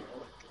him with it.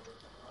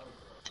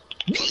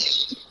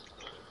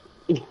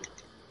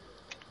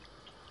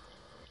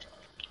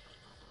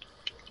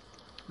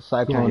 You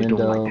Cyclone had to and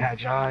do him like that,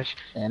 Josh.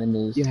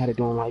 enemies. You had to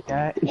do him like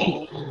that.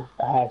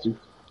 I had to.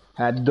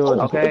 Had to do it.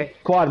 Okay.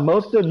 Quad,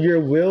 most of your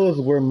wills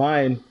were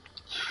mine.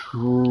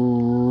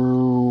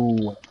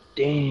 True.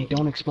 Dang,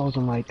 don't expose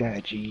him like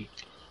that, G.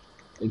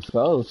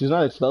 Exposed. She's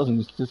not exposing.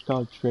 It's just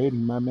called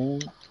trading, my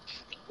man.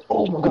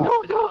 Oh my god.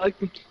 No, no, like,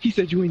 he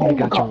said you ain't even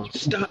got your own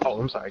stuff.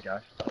 Oh, I'm sorry,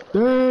 Josh.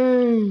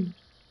 Dang.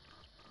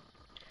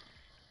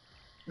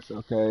 It's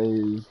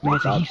okay. Man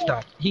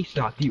said he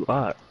stocked you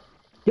up.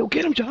 Yo,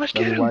 get him, Josh,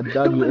 get him. W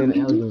Don't let him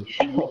N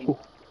get you.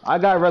 I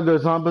got regular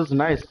zombies.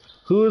 Nice.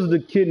 Who is the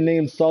kid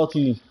named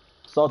Salty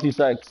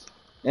Sex?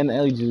 And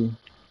LG.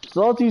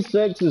 Salty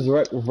Sex is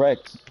Rex.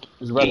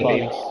 Is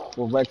Redbox.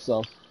 Or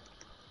Rexoff.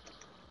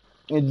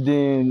 And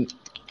then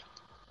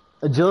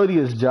Agility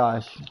is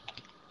Josh.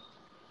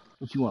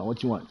 What you want?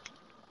 What you want?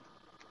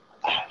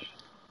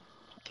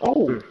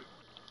 Oh.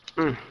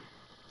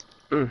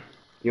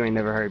 You ain't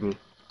never heard me.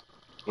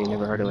 You ain't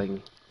never heard it like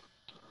me.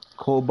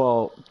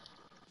 Cobalt.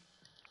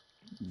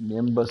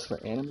 Nimbus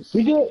for animals.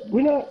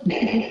 We're not.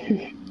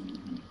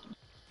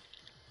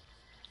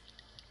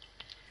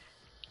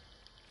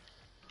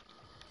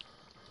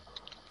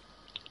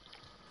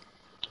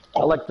 I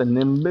like the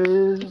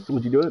Nimbus.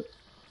 Would you do it?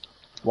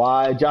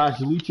 Why, Josh?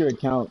 Delete your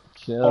account.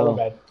 Chill. Oh,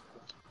 my bad.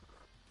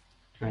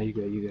 Nah, you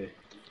good, you good.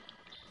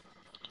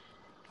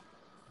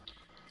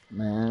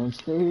 Man,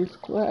 stays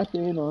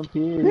clapping on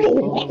people.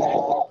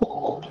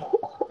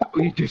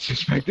 You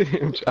disrespected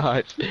him,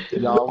 Josh.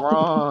 Y'all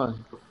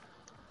wrong.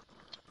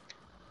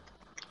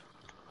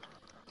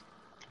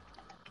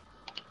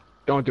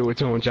 Don't do it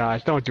to him,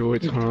 Josh. Don't do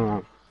it to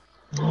him.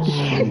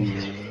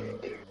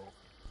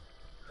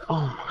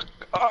 Oh my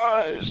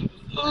gosh.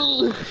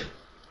 Ugh.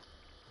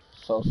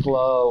 So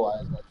slow. Why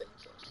is that thing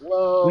so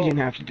slow? We didn't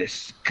have to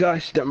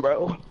disgust him,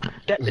 bro.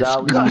 That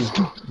Zali, disgusts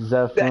me.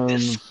 That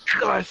Zephyrins.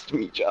 disgusts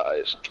me,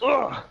 Josh.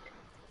 Ugh.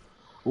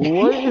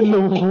 What in the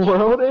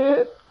world,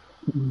 Ed?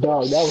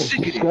 Dog, that was Sick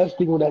of it.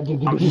 disgusting when I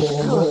did I'm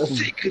so this.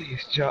 sick of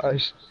this,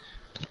 Josh.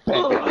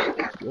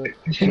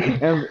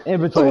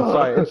 Inventory,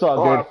 sorry, it's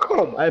all good.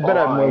 Come I bet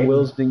I have more on.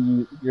 wills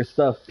than your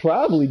stuff.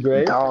 Probably,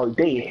 Gray. Dog,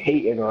 they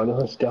hating on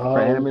us, dog.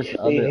 Animus, They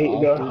other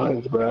hating authors. on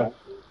us, bro.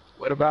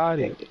 What about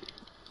it?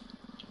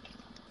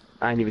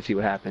 I didn't even see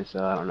what happened,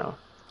 so I don't know.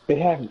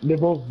 They're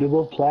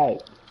both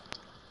plat.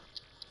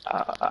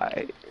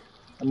 I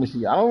Let me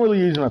see. I don't really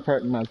use my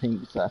pink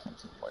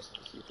assassins anymore. So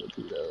let's see if I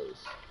do those.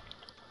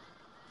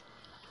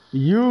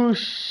 You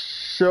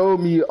show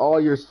me all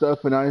your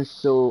stuff, and I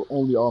show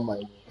only all my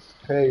wills.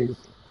 Crazy.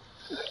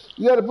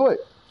 You got a point.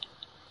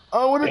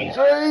 I want to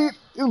trade.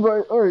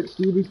 Invite. All right,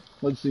 Stevie.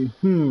 Let's see.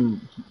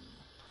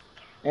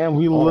 And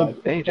we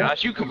look. Hey,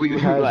 Josh, you completely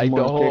Has like the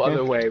more whole kicking.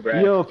 other way, bro.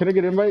 Yo, can I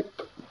get an invite?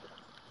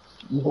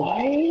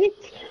 What?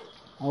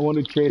 I want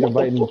to trade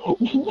inviting.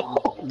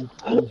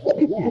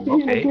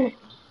 Okay.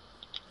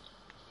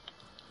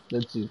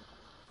 Let's see.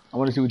 I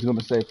want to see what you're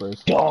gonna say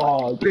first.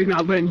 Dog. They're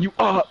not letting you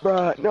up,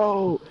 bro.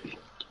 No.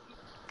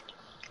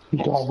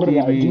 Dog, what did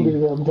I do to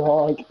them,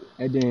 dog?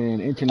 And then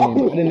internet.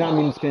 I did not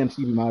mean to spam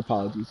Stevie. My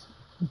apologies.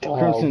 Dog,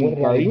 Crimson what did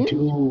Guardian? I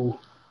do?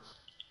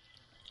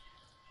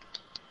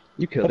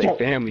 You killed their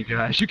family,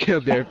 Josh. You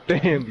killed their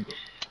family.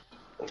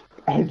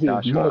 I did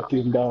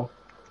nothing, dog.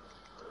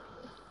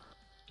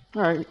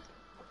 Alright.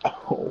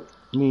 Oh.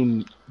 I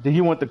mean, did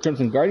you want the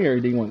Crimson Guardian or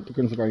did you want the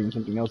Crimson Guardian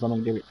something else? I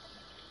don't get it.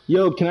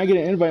 Yo, can I get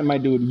an invite, my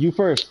dude? You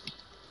first.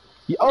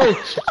 Oh,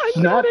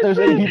 snap, there's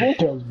 8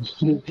 people?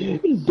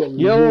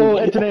 Yo,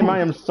 internet, I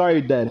am sorry,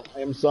 Dad.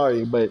 I am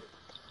sorry, but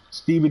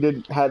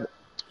Stevie had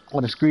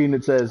on the screen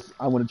that says,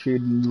 I want to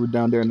trade, and you were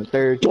down there in the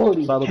third. So I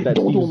looked at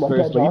Stevie's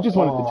first, but you just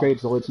wanted to trade,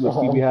 so let's see what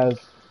Stevie has.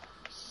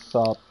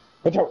 Sup.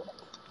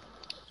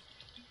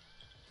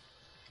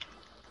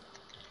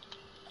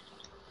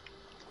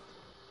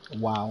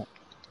 Wow.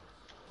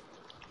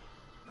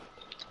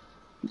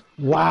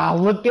 Wow,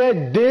 look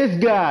at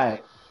this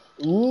guy.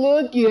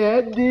 Look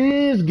at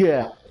this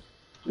guy.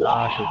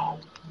 Wow.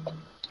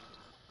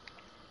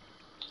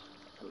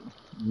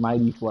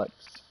 Mighty Flex.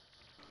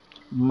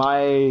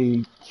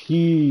 Mighty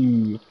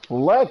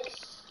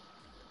Flex.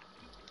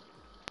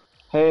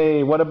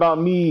 Hey, what about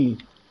me?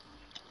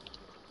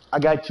 I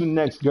got you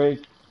next, Greg.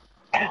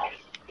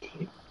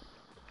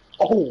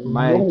 Oh,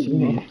 Mighty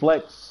no.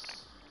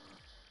 Flex.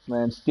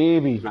 Man,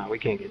 Stevie. Nah, we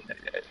can't get that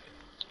yet.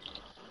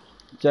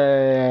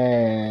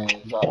 James.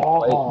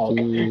 Dog.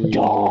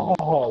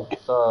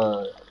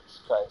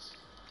 Christ.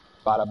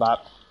 Bada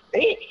bop.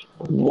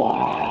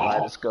 Wow.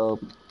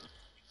 Kaleidoscope.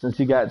 Since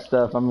he got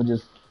stuff, I'm gonna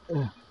just.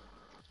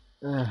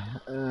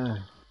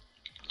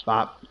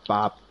 Bop,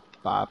 bop,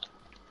 bop.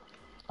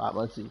 Bop,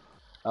 let's see.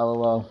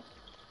 LOL.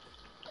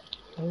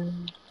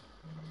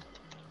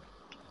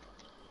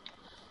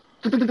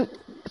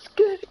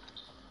 Skitty.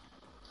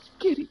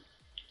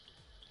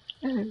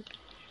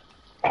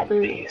 I'm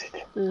pissed.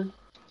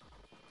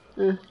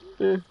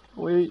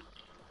 Wait.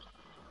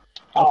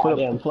 Oh, Put up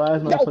the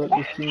plasma, no. put up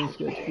this team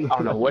sketch. I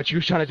don't know what you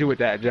was trying to do with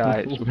that,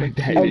 Josh. That I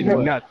did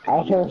was nothing.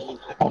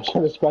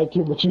 trying to spike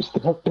you, but you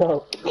stepped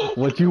up.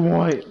 What you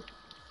want?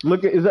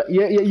 Look at, is that,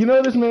 yeah, you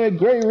know this man,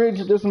 Great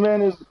Rich, this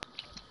man is,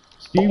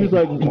 Steve is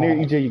like near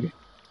EJ.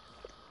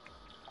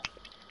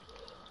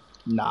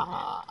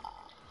 Nah.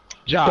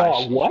 Josh.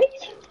 Dog, what?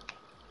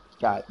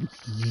 Got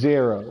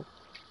 0.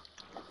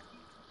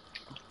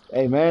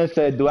 Hey, man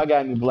said, do I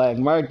got any black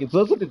markets?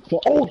 Let's look at,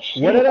 Oh,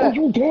 shit. what did Are that?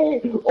 you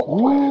dead?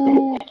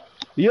 Ooh.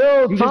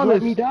 Yo, You just Thomas.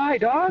 let me die,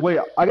 dog. Wait,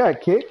 I got a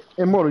kick?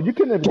 Immortal, you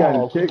couldn't have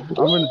gotten a kick.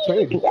 I'm in the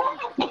trade.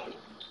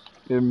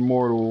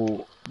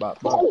 Immortal. Bop,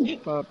 bop,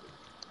 bop.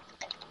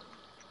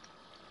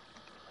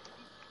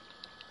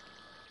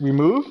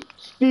 Remove?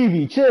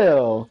 Stevie,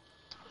 chill.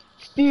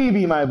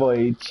 Stevie, my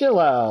boy, chill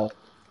out.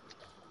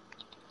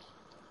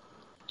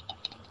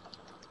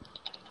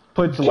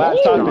 Puts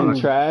laptop in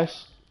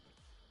trash.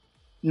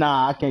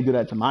 Nah, I can't do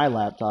that to my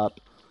laptop.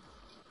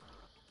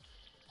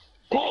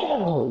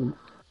 Damn.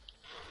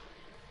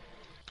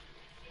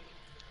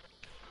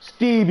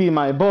 Stevie,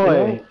 my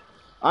boy. Yeah.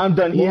 I'm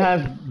done. He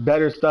has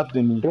better stuff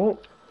than me. Don't.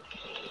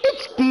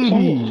 It's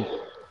Stevie.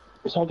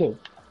 It's all good.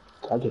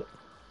 It's all good.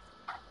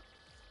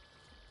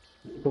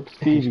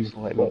 Stevie. Just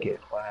let me get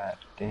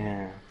clapped.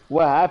 Damn.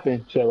 What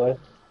happened? Say what?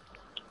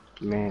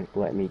 Man,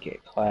 let me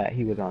get clapped.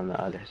 He was on the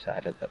other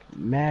side of the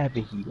map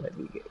and he let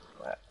me get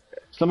clapped.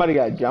 Somebody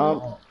got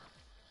jumped.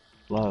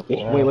 Love.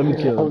 Wait, let me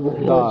chill.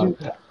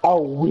 I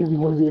really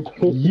want to be a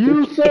patient.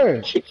 You,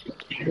 sir.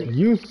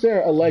 You,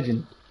 sir, a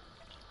legend.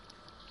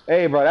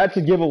 Hey, bro, that's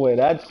a giveaway.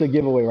 That's a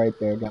giveaway right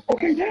there, guys.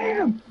 Okay,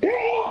 damn.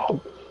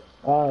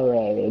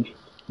 Alright.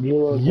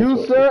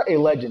 You, sir, a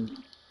legend.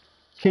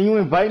 Can you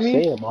invite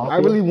me? I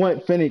really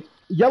want Finnick.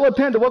 Yellow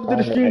Panda, welcome to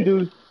the stream,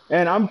 dude.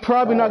 And I'm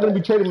probably not going to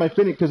be trading my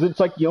Finnick because it's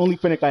like the only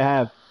Finnick I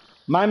have.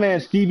 My man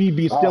Stevie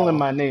be stealing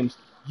my names.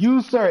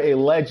 You, sir, a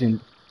legend.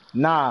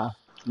 Nah.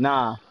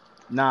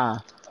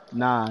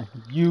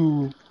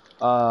 You,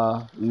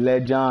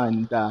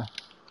 legend. A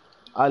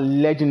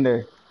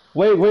legendary.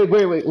 Wait.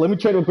 Let me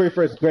trade with Gray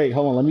first. Gray,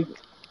 hold on.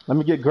 Let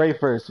me get Gray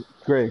first.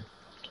 Gray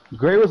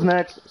was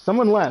next.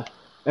 Someone left.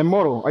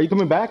 Immortal, are you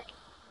coming back?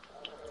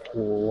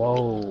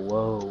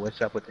 Whoa. What's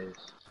up with this?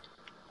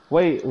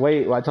 Wait.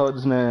 I told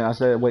this man, I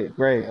said, wait,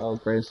 Gray. Oh,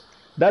 Grace.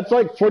 That's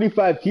like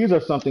 45 keys or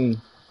something.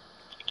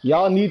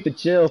 Y'all need to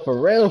chill for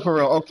real.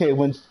 Okay,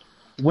 when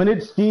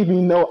it's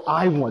Stevie, no,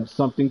 I want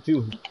something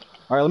too.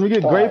 All right, let me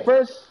get Gray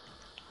first.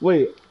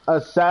 Wait,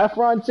 a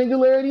Saffron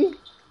Singularity?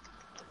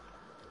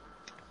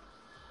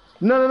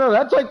 No,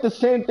 that's like the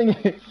same thing.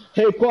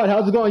 Hey, Quad,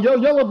 how's it going? Yo,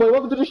 Yellow Boy,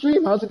 welcome to the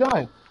stream. How's it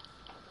going?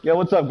 Yo,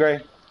 what's up, Gray?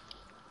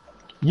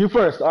 You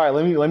first. All right,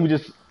 let me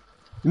just.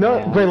 No,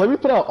 Yeah. great. Let me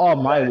put out all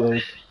my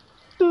wills.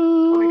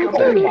 Let me come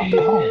back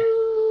here.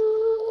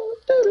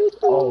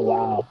 Oh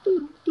wow.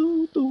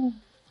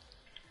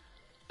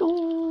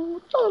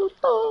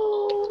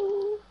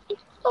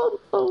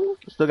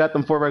 Still got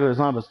them 4 regular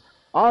zombies.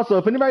 Also,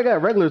 if anybody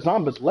got regular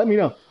zombies, let me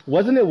know.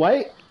 Wasn't it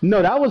white?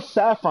 No, that was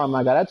saffron,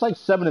 my guy. That's like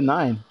 7 to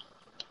 9.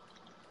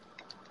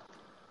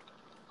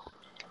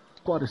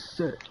 Quad a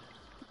set.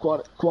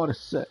 Quad a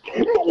set.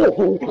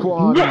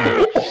 Quad.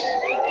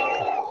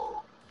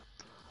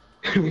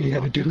 We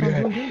gotta do What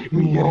that. I'm doing?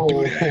 We gotta do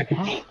No. that.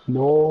 Huh?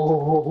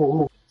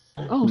 No.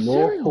 Oh,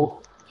 cereal.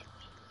 No.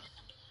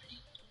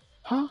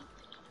 Huh?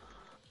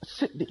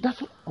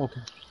 That's what.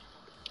 Okay.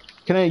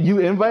 Can you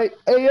invite?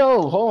 Hey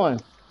yo, hold on.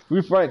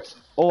 Reflex.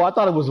 Oh, I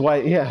thought it was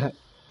white. Yeah.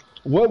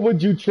 What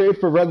would you trade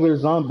for regular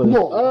zombies?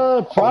 No.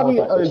 Oh, Probably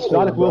but it's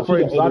exotic will bro. for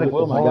He got ended exotic with the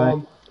will, my guy.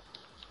 bomb.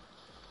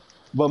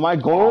 But my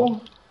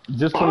goal,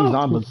 just 20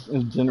 zombies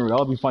in general.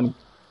 That'll be funny.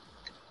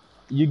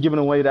 You giving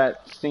away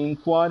that same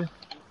quad?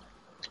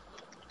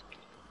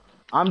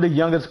 I'm the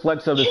youngest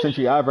flex of the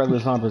century. I have regular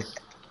zombies.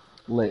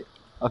 Lit.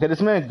 Okay,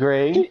 this man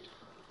Gray.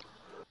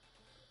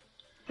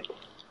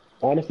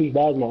 Honestly, that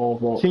was my own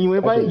fault. Can you I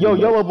invite? should've Yo,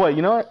 did that. Yellow Boy,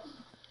 you know what?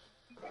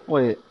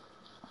 Wait.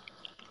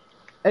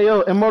 Hey,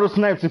 yo, Immortal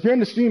Snipes, if you're in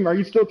the stream, are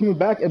you still coming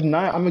back? If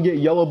not, I'm gonna get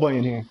Yellow Boy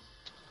in here.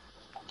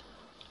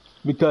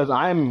 Because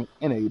I'm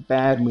in a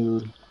bad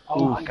mood.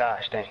 Oh Oof. my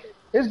gosh, dang.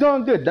 It's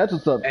going good. That's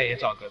what's up. Hey,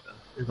 it's all good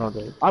though. It's all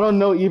good. I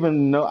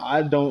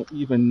don't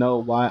even know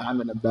why I'm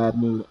in a bad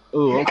mood.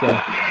 Ooh, okay.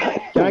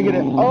 Can I get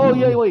it? Oh,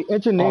 yeah, wait.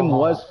 Enter name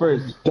was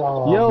first.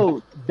 Dog.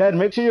 Yo, Dad,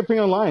 make sure you're ping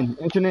online.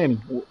 Enter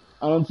name.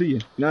 I don't see you.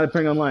 You're not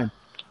ping online.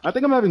 I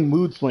think I'm having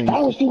mood swings.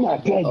 How is he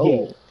not dead Oh,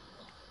 yet?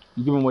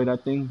 you giving away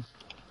that thing?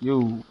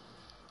 Yo,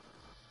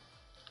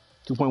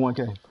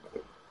 2.1K.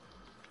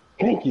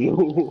 Thank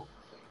you.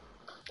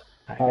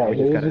 Alright,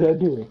 just here's gotta. what I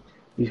do.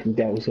 You can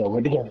that was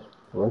work together.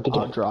 Work I'll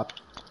together. drop.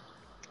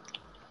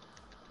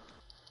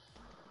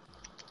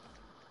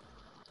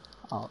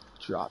 I'll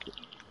drop it.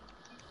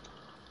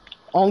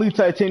 Only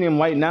titanium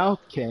white now?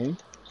 Okay.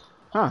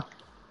 Huh.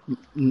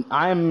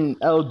 I'm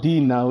LD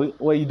now.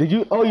 Wait, did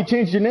you? Oh, you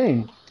changed your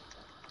name.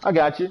 I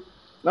got you.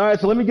 Alright,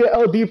 so let me get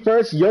LD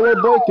first. Yellow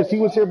Boy, because he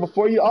was here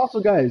before you. Also,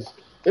 guys,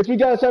 if you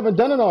guys haven't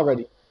done it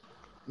already,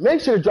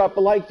 make sure to drop a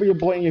like for your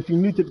boy. And if you're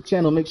new to the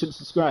channel, make sure to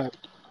subscribe.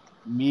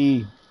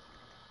 Me,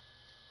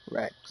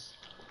 Rex.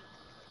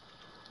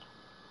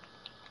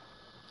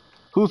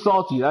 Who's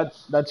salty?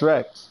 That's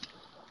Rex.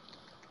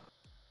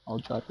 I'll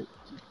drop it.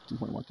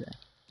 2.1K.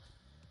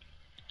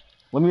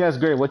 Let me ask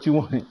Gray, what you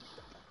want?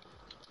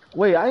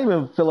 Wait, I didn't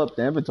even fill up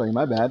the inventory.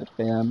 My bad.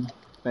 Bam.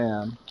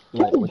 Bam.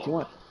 Like, what you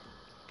want?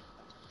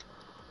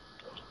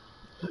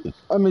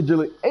 I'm in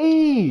Julie.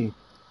 Hey!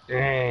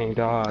 Dang,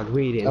 dog,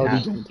 we didn't LD.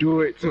 have to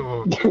do it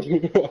to him.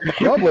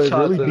 Y'all boys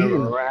really Tossing him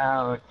beating.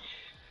 around.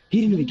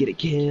 He didn't even get a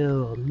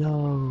kill.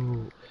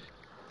 No.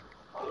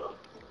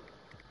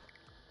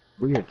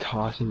 We are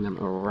tossing them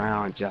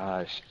around,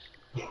 Josh.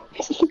 Hey,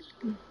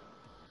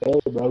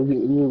 bro, we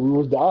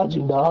was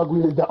dodging, dog.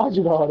 We was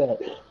dodging all that.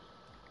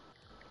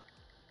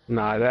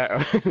 Nah,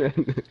 that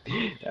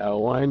that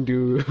one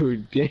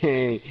dude,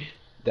 dang,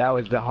 that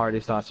was the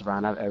hardest toss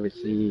around I've ever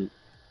seen.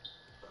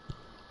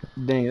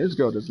 Dang, this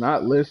girl does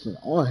not listen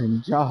on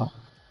him, job.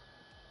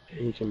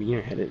 Dang, Jimmy, you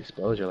ain't had an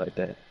exposure like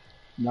that.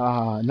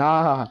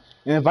 Nah.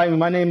 Invite me.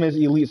 My name is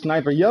Elite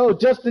Sniper. Yo,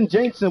 Justin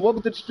Jameson,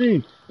 welcome to the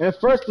stream. And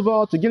first of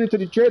all, to get into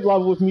the trade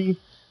lobby with me,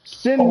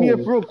 send me a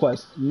friend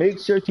request. Make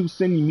sure to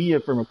send me a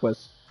friend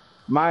request.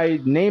 My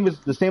name is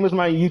the same as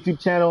my YouTube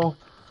channel,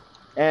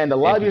 and the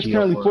lobby is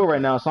currently full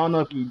right now, so I don't know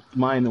if you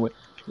mind the way.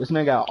 This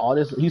man got all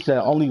this. He said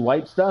only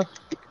white stuff.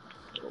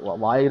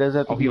 Why does that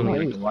have to be you only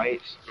white? like the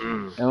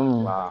whites?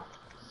 Wow.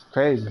 It's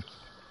crazy.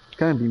 It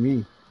can't be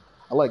me.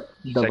 I like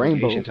the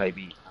rainbow. Segregation type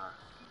beat.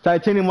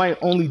 Titanium white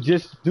only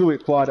just do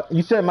it, Quad.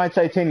 You said my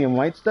titanium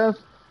white stuff?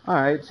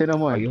 Alright, say no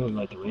more. Oh, you don't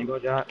like the rainbow,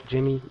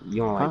 Jimmy?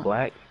 You don't like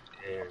black?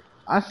 Yeah.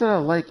 I said I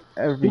like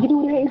every You can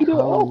do it. You can do it.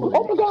 color.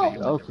 Oh my god.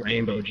 Okay.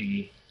 Rainbow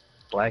G.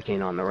 Black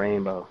ain't on the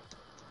rainbow.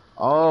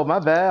 Oh, my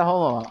bad.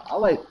 Hold on. I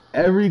like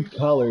every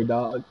color,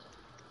 dog.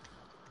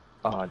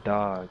 Oh,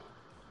 dog.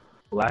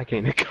 Black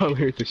ain't the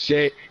color, it's a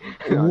shade.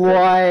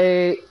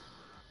 White.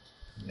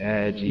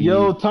 Yeah, G.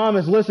 Yo,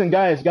 Thomas, listen,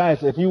 guys,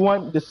 if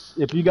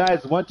you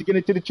guys want to get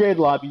into the trade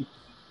lobby,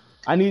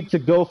 I need to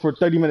go for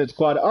 30 minutes,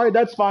 Quad. Alright,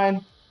 that's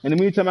fine. In the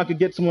meantime, I could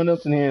get someone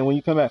else in here when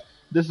you come back.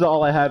 This is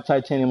all I have,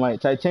 titanium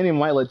white. Titanium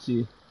white, let's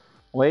see.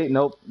 Wait,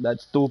 nope,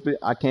 that's stupid.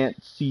 I can't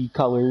see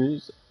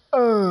colors.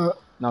 No,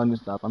 let me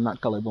stop. I'm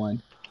not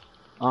colorblind.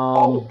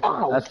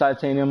 That's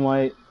titanium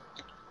white.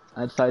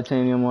 That's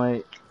titanium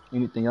white.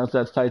 Anything else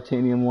that's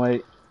titanium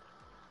white?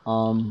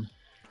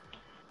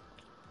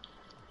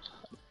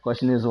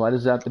 Question is, why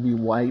does it have to be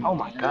white? Oh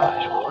my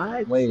gosh,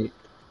 what? Wait.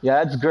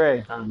 Yeah, that's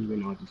gray. I don't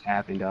even know what just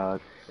happened, dog.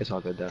 It's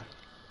all good, though.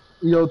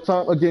 Yo,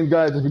 Tom, again,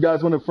 guys, if you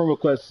guys want a friend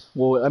request,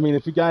 well, I mean,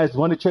 if you guys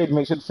want to trade,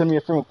 make sure to send me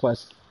a friend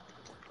request.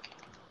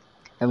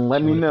 And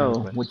let me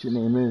know what your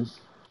name is.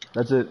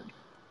 That's it.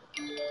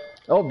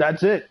 Oh,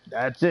 that's it.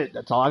 That's it.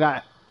 That's all I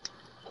got.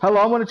 Hello,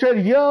 I want to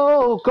trade.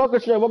 Yo, Coco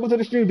Shred, welcome to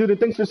the stream, dude. And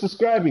thanks for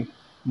subscribing.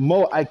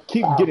 Mo, I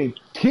keep getting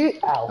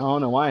kicked. I Ow.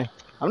 don't know why.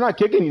 I'm not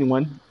kicking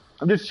anyone.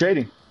 I'm just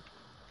trading.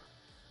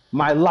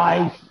 My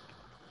life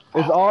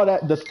is all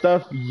that the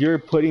stuff you're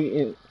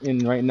putting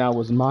in right now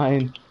was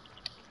mine.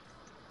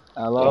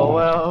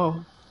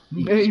 LOL.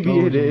 Maybe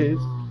it is.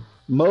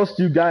 Most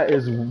you got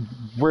is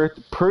worth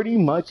pretty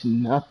much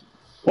nothing.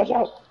 Watch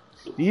out.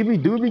 Stevie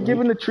do be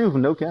giving the truth,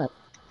 no cap.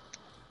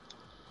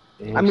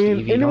 Damn, I mean,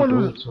 Stevie, anyone don't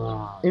do who's it to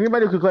him.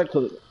 anybody who could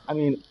collect. I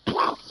mean,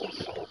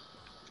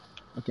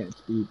 I can't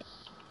speak.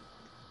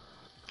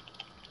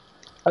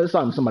 I just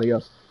saw somebody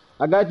else.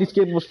 I got these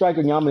capable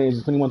striker Yamanes.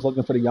 If anyone's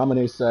looking for the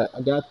Yamane set,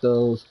 I got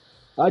those.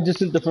 I just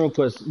sent the friend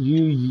request.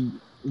 You,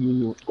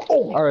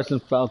 RS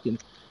and Falcon.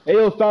 Hey,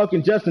 yo,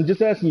 Falcon, Justin,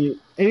 just asking you.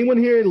 Anyone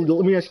here?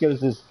 Let me ask you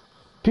this: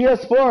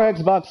 PS4,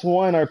 Xbox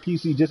One, or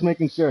PC? Just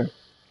making sure.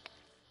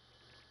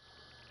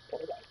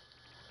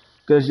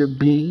 Cause you're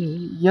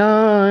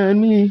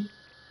beyond me.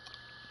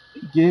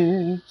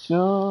 Get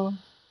your.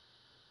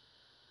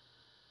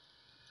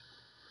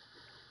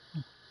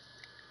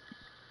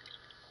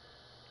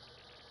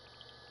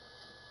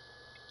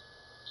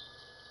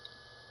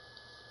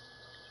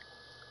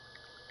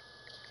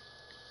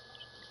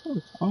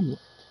 Oh,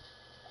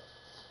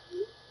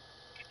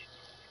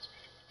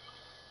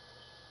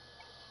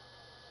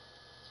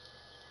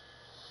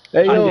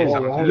 hey I did yo,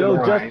 something to yo,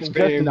 the Lions,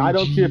 Justin, I baby.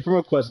 don't see a friend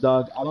request,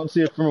 dog. I don't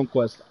see a friend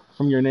request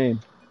from your name.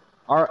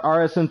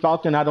 RSN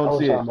Falcon, I I don't was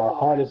see trying it. my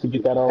hardest to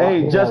get that on.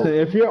 Hey, Justin,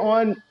 if you're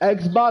on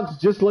Xbox,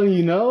 just letting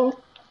you know,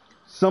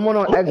 someone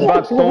on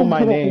Xbox stole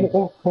my name.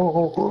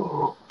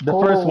 The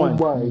first Oh one,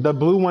 my. the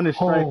blue one is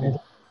striker.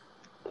 Oh.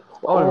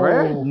 Oh,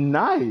 rare? Oh.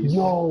 Nice.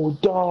 Yo,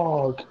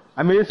 dog.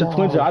 I mean, it's a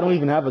twinser. Dog. I don't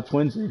even have a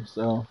twinser,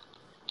 so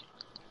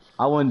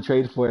I wouldn't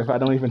trade for it if I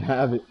don't even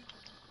have it.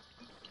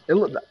 It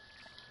look,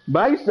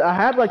 but I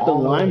had like the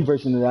lime Oh.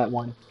 version of that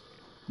one.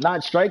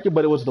 Not striker,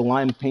 but it was the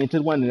lime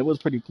painted one, and it was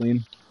pretty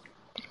clean.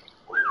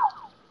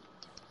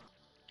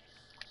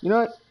 You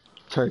know what?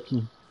 Turkey.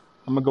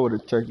 I'm gonna go with a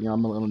turkey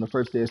on the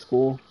first day of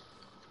school.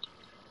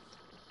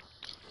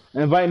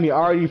 Invite me.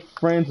 Already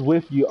friends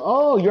with you.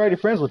 Oh, you're already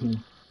friends with me.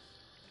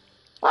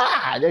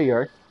 Ah, there you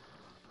are.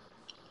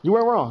 You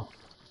weren't wrong.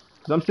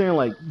 Cause I'm saying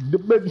like,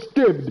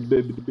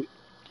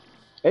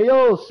 hey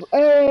yo,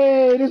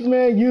 hey, this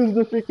man used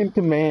the freaking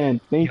command.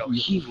 Thank Yo,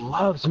 you. he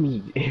loves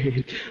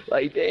me.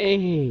 Like,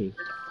 dang.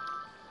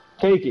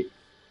 Take it.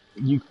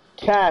 You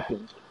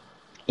capping.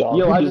 Dog,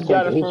 Yo, you I just just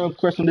got taking a his. friend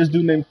request from this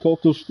dude named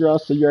Coco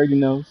Strauss, so you already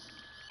know.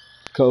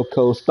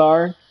 Coco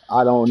Star.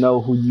 I don't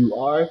know who you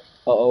are.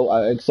 Uh-oh,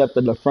 I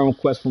accepted a friend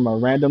request from a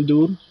random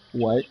dude.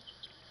 What?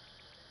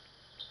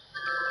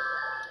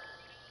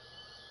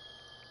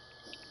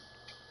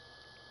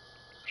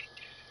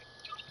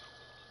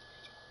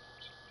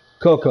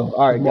 Coco. His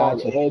Alright, mom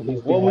got you. and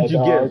his What would dad, you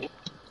give dog.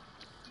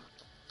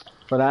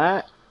 for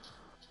that?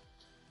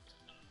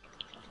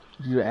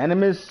 You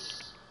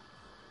animus?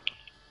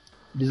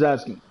 Just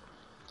asking.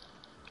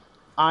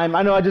 I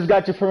know I just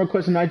got your friend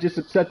request and I just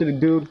accepted it,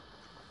 dude.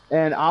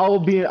 And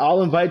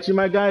I'll invite you,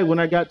 my guy, when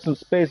I got some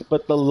space,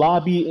 but the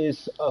lobby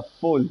is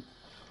full.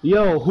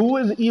 Yo, who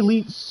is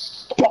Elite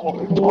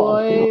Dog, dog,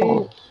 Boy?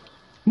 dog.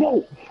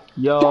 No, die.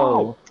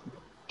 Yo.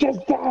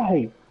 Just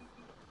die.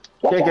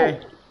 Watch out.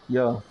 KK.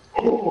 Yo.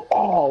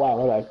 Oh, wow,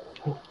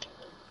 okay.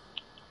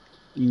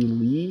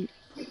 Elite.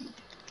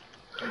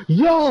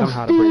 Yo,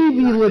 Somehow the break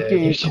Stevie not dead.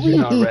 looking He's just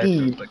been on red for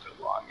clean. like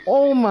the longest.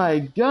 Oh my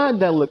god,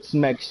 that looks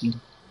smexy.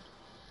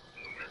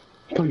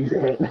 Please,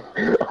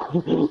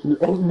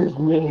 end this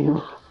name.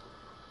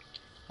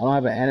 I don't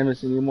have an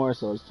animus anymore,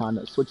 so it's time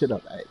to switch it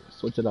up. Hey,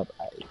 switch it up.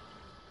 Hey,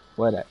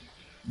 what that?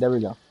 There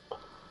we go.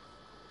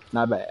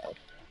 Not bad.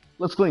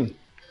 Let's clean.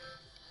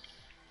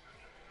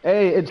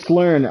 Hey, it's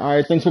Learn. All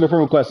right, thanks for the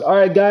friend request. All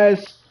right,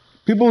 guys.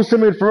 People who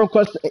submitted friend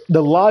requests,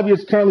 the lobby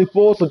is currently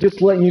full, so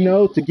just letting you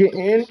know to get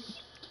in,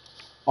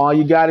 all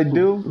you gotta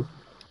do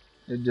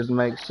is just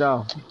make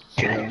sure.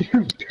 So,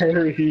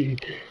 Terry.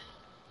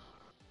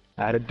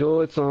 How to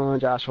do it, son,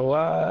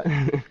 Joshua.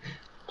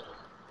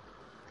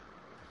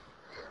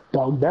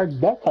 Dog,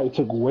 that fight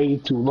took way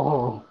too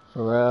long.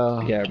 for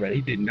real. Yeah, but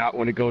he did not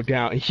want to go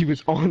down. He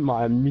was on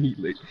my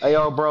immediately. Hey,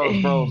 yo,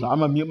 bros. I'm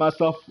gonna mute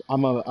myself.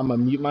 I'm gonna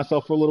mute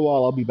myself for a little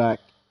while. I'll be back.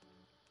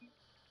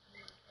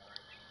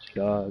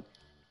 Dog.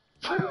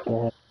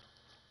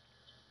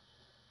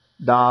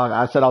 Dog,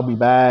 I said I'll be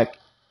back.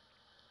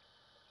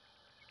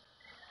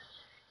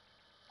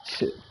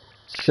 Shit.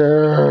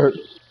 Sure.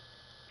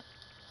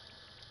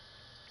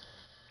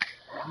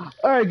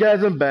 All right,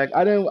 guys, I'm back.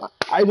 I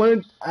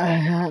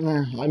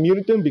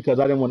muted them because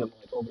I didn't want to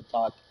like over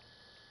talk.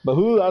 But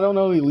who I don't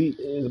know who Elite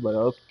is, but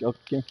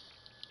okay.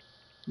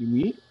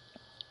 Elite?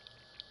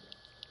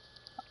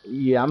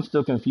 Yeah, I'm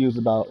still confused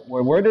about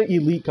where did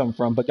Elite come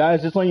from. But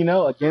guys, just letting you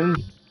know again.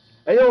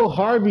 Hey yo,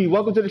 Harvey,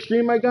 welcome to the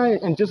stream, my guy.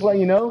 And just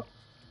letting you know,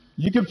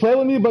 you can play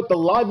with me, but the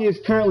lobby is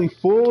currently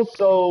full.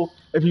 So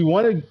if you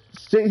want to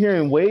sit here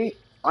and wait,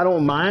 I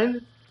don't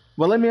mind.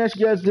 But let me ask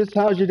you guys this: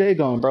 how's your day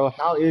going, bro?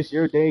 How is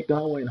your day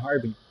going,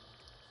 Harvey?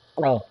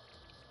 Oh.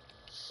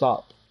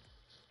 Sup.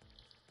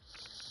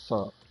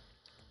 Sup.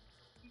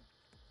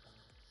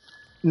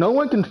 No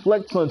one can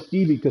flex on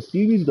Stevie because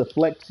Stevie's the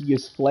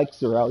flexiest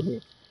flexer out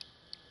here.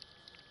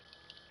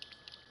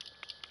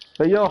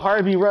 But yo,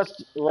 Harvey Rush,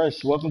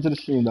 welcome to the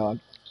stream, dog.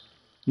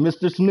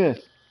 Mr. Smith.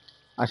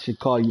 I should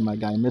call you my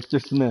guy,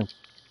 Mr. Smith.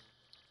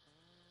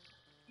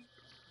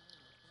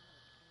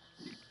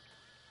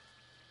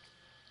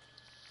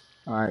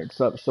 Alright,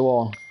 sup, show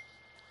all.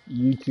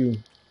 You too.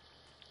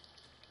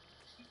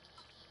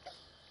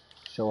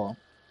 Show all.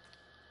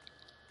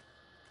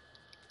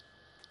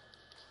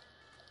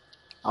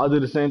 I'll do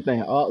the same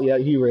thing. Oh, yeah,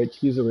 he rich.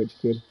 He's a rich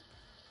kid.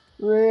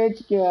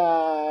 Rich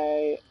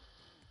guy.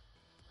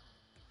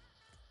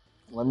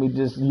 Let me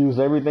just use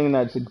everything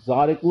that's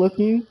exotic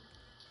looking.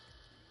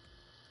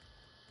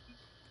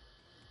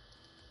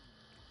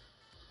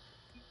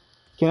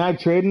 Can I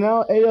trade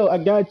now? Hey, yo, I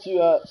got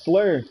you,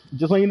 Slur.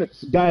 Just let you know,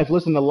 guys,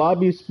 listen, the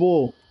lobby's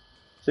full.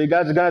 So you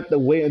guys are gonna have to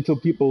wait until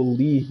people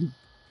leave.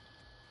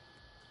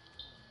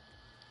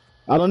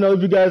 I don't know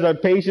if you guys are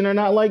patient or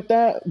not like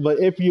that, but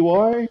if you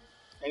are,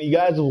 and you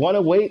guys want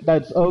to wait,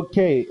 that's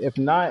okay. If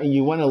not, and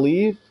you want to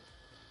leave,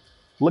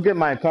 look at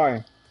my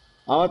car.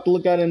 I'll have to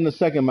look at it in a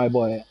second, my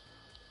boy.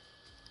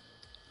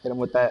 Hit him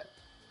with that.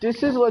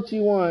 This is what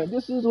you want.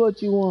 This is what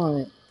you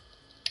want.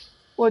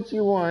 What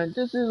you want.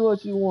 This is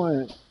what you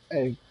want.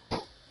 Hey.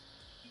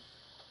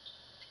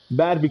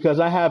 Bad because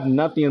I have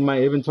nothing in my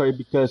inventory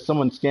because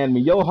someone scanned me.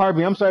 Yo,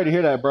 Harvey, I'm sorry to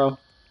hear that, bro.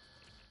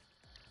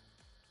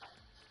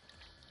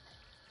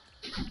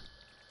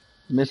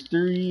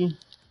 Mystery.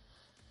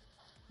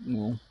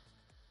 No.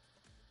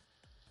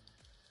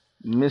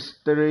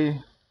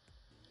 Mystery.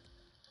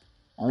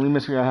 Only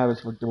mystery I have is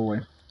for giveaway.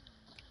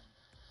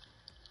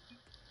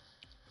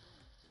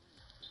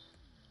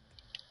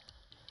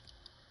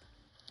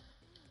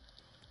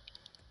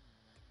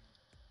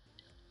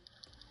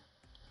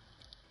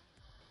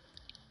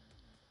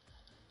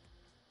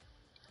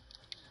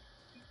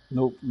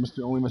 Nope,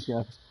 Mr. Only mystery I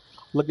have.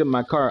 Look at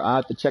my car. I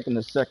have to check in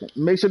a second.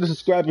 Make sure to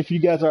subscribe if you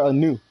guys are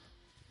new.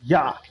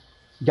 Yeah.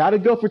 Gotta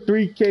go for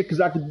 3K because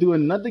I could do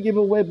another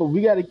giveaway, but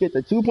we gotta get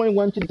the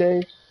 2.1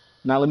 today.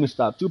 Now let me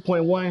stop.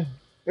 2.1.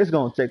 It's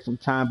gonna take some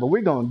time, but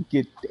we're gonna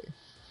get there.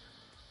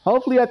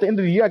 Hopefully at the end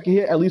of the year I can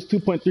hit at least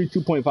 2.3,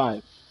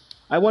 2.5.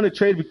 I want to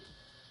trade,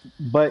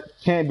 but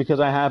can't because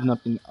I have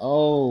nothing.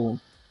 Oh,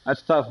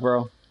 that's tough,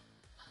 bro.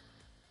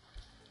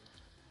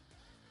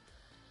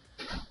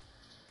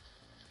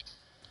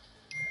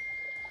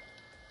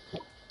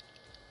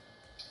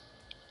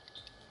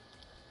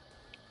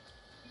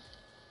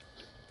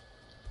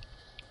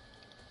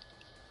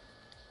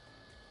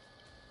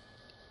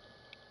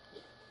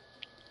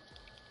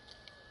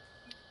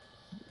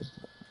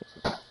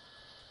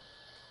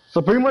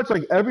 So pretty much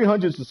like every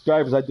 100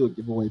 subscribers, I do a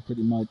giveaway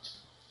pretty much.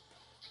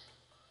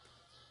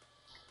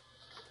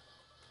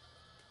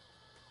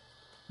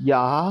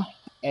 Yeah,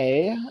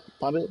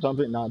 pump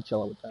it, nah,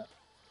 chill out with that.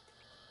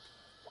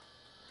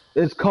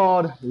 It's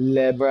called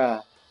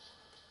Lebra.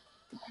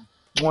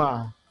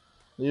 Mwah.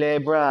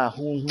 Lebra.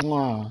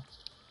 Mwah.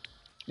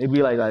 It'd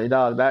be like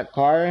dog, that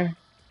car,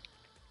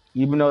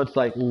 even though it's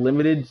like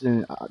limited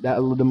and that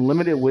the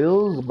limited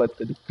wheels, but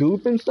the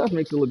coupe and stuff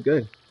makes it look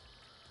good.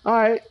 All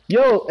right,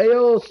 yo,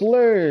 ayo,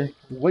 Slur,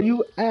 where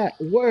you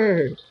at?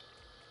 Word,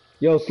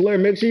 yo, Slur,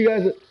 make sure you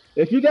guys,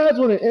 if you guys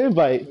want an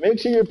invite, make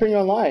sure you're paying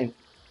online.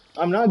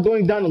 I'm not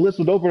going down the list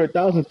with over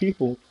 1,000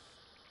 people.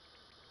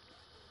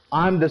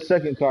 I'm the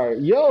second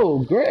card. Yo,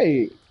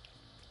 great.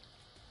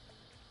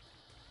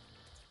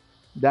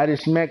 That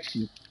is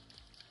Mexi.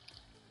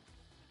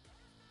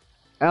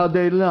 All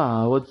day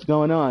long, what's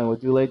going on?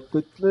 Would you like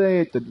to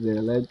play today?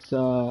 Let's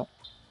go.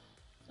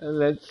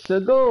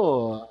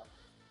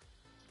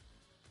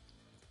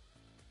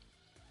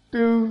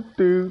 Do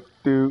do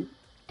do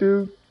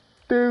do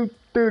do do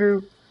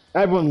do.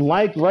 Everyone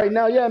like right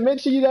now? Yeah, make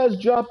sure you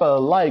guys drop a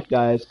like,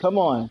 guys. Come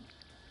on.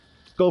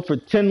 Let's go for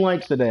 10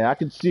 likes today. I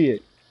can see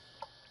it.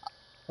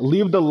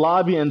 Leave the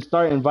lobby and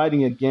start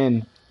inviting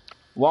again.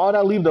 Why would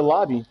I leave the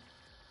lobby?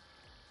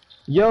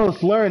 Yo,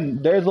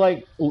 Slurn, there's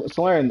like,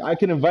 Slurn, I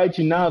can invite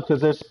you now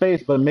because there's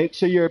space, but make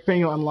sure you're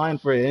appearing online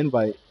for an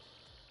invite.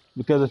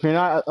 Because if you're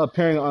not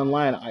appearing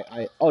online,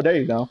 oh, there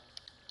you go.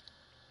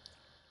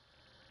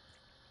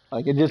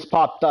 Like, it just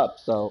popped up,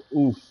 so,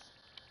 oof,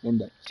 in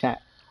the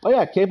chat. Oh,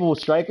 yeah, capable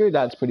striker,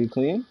 that's pretty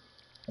clean.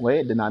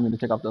 Wait, did not mean to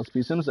take off those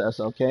pieces,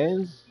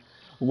 SLKs.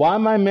 Why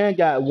my man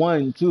got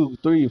 1, 2,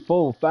 3,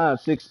 4, 5,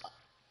 6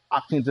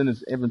 octanes in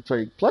his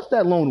inventory, plus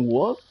that lone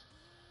wolf?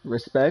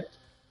 Respect.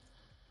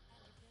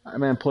 My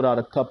man put out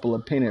a couple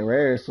of painted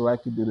rares so I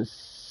could do the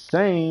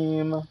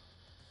same.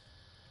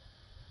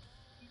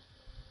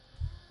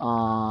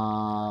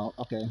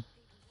 Okay.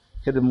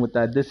 Hit him with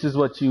that. This is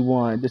what you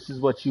want. This is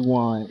what you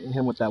want. Hit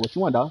him with that. What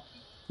you want, dog?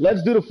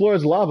 Let's do the floor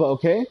is lava,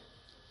 okay?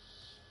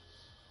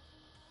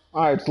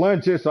 Alright,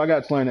 Slurn too, so I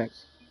got Slurn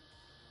next.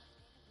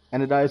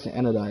 Anodized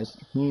and anodized.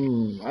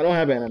 I don't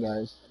have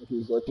anodized. If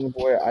he's looking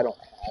for it, I don't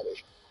have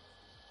it.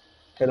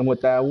 Hit him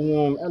with that.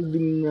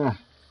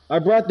 I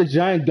brought the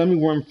giant gummy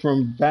worm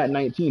from Bat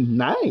 19.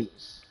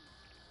 Nice.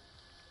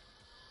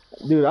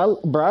 Dude,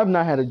 bro, I've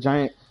not had a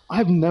giant.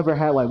 I've never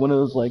had like one of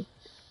those like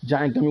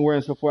giant gummy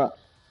worms before.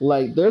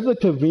 Like, there's a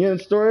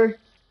convenience store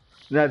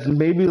that's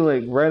maybe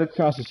like right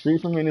across the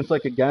street from me, and it's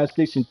like a gas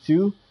station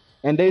too,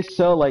 and they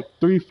sell like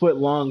 3 foot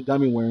long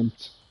gummy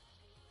worms.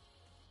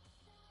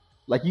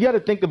 Like, you got to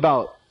think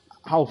about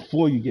how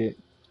full you get.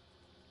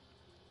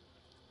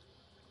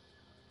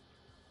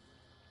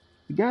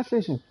 The gas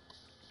station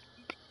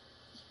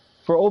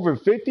for over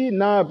 50?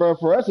 Nah, bro.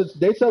 For us,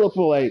 they sell it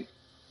for like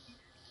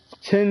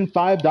 10,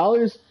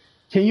 $5.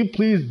 Can you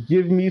please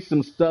give me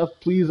some stuff,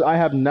 please? I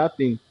have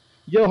nothing.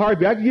 Yo,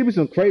 Harvey, I can give you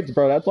some crates,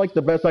 bro. That's like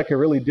the best I can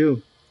really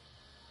do.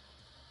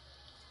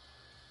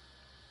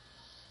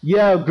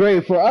 Yeah,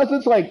 great. For us,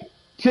 it's like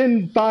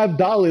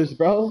 $5,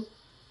 bro.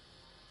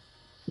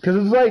 Because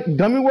it's like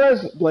gummy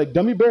bears, like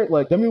gummy bear,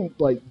 like gummy,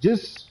 like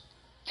just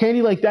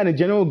candy like that in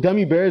general.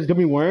 Gummy bears,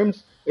 gummy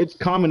worms. It's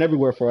common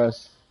everywhere for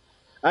us.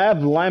 I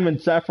have lime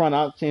and saffron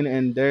octane,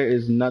 and there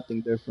is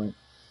nothing different.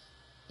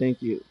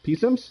 Thank you.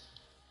 Peasums?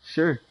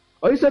 Sure.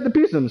 Oh, you said the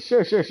peasums.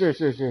 Sure, sure, sure,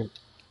 sure, sure.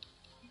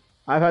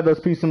 I've had those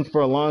peasums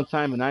for a long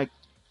time, and I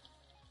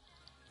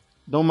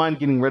don't mind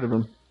getting rid of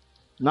them.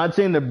 Not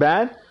saying they're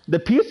bad. The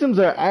peasums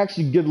are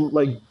actually good,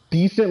 like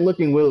decent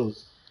looking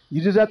wills.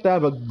 You just have to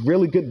have a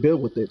really good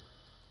build with it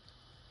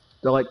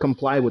to like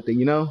comply with it,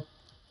 you know?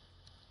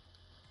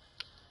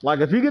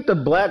 Like if you get the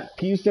black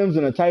peasums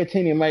and a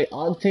titanium white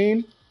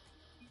octane,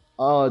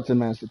 oh, it's a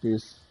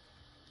masterpiece.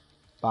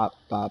 Pop,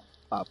 pop,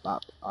 pop,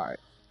 pop. All right.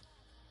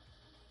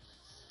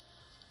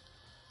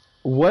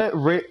 What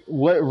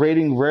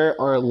rating, rare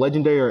or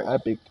legendary or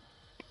epic?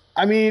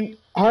 I mean,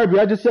 Harvey,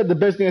 I just said the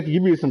best thing I could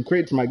give you is some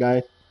crates, my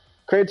guy.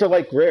 Crates are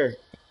like rare.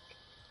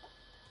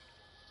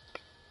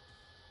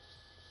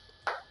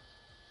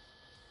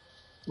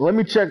 Let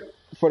me check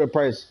for the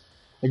price.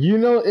 You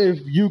know, if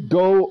you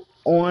go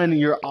on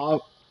your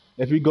offering,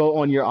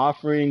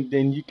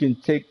 then you can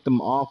take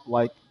them off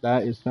like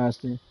that is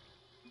faster.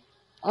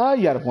 Ah,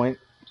 you got a point.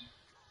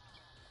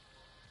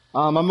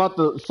 I'm about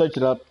to search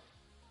it up,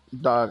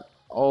 dog.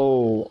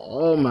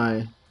 Oh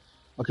my.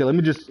 Okay, let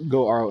me just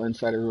go RO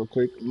Insider real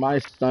quick. My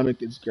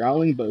stomach is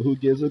growling, but who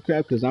gives a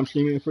crap? Because I'm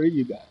streaming for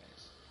you guys.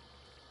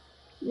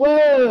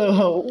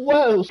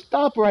 Whoa,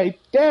 stop right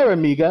there,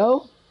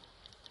 amigo.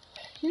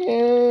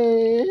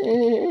 Hey,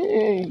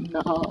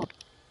 no.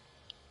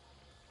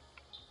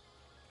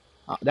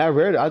 That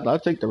rare, I'll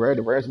take the rare.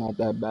 The rare's not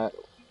that bad.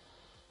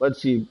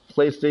 Let's see,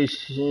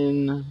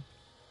 PlayStation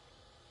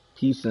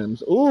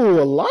P-Sims. Ooh,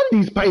 a lot of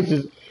these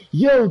prices.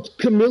 Yo,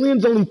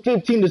 Chameleon's only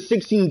 15 to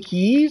 16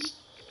 keys?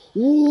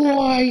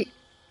 What?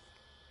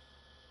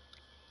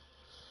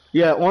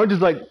 Yeah, orange is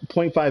like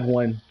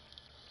 0.51.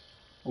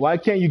 Why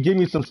can't you give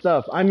me some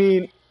stuff? I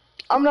mean,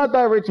 I'm not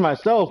that rich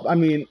myself. I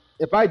mean,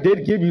 if I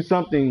did give you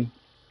something,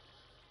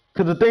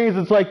 because the thing is,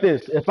 it's like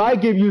this. If I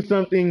give you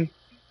something,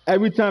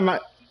 every time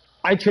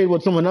I trade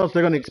with someone else,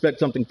 they're going to expect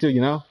something too,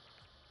 you know?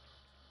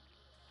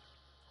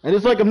 And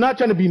it's like, I'm not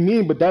trying to be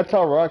mean, but that's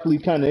how Rock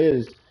League kind of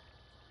is.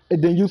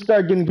 And then you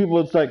start getting people,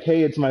 it's like,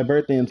 hey, it's my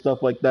birthday and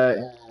stuff like that.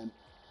 And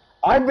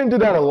I've been through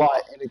that a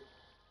lot. And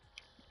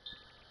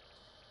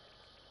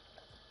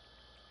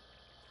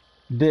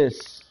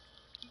this.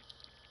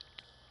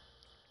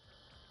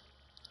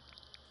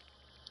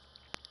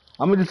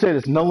 I'm going to just say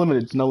this. No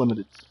limiteds, no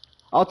limiteds.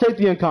 I'll take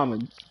the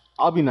uncommons.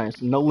 I'll be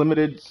nice. No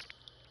limiteds.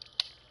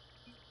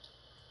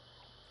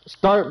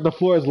 Start the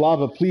floor is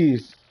lava,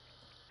 please.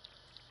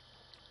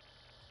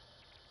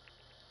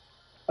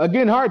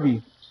 Again,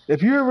 Harvey,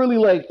 if you're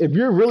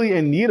really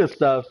in need of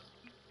stuff,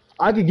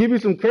 I could give you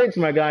some crates,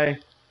 my guy,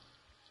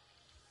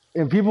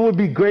 and people would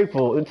be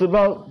grateful.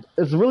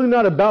 It's really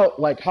not about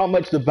like how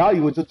much the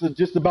value is. It's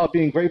just about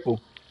being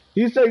grateful.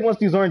 He said he wants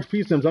these orange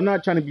P-Sims. I'm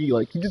not trying to be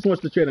like, he just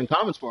wants to trade in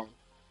comments for them.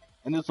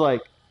 And it's like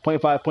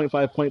 0.5, 0.5,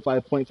 0.5,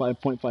 0.5, 0.5,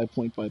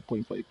 0.5,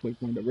 0.5,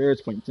 0.5, the rare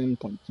is 0.10,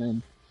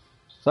 0.10.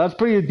 So that's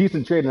pretty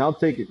decent trade, and I'll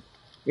take it.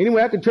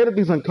 Anyway, I could trade up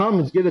these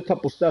uncommons, get a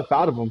couple stuff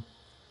out of them.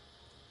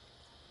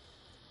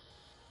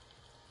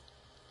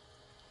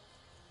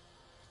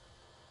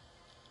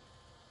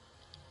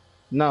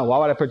 No, why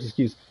would I purchase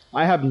keys?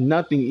 I have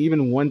nothing,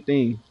 even one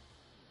thing.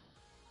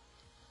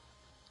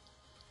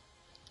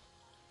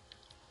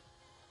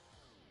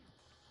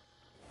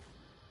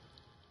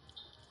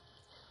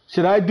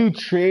 Should I do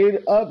trade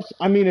ups?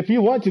 I mean, if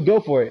you want to, go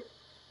for it.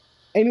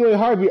 Anyway,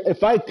 Harvey,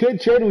 if I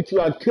could trade with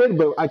you, I could,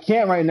 but I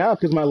can't right now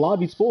because my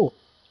lobby's full.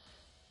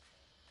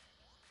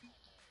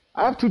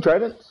 I have 2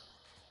 tridents.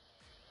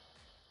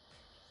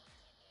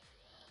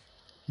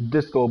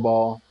 Disco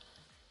ball.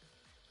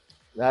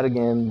 That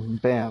again.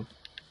 Bam.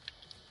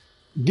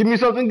 Give me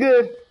something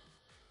good.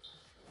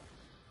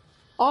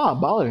 Ah,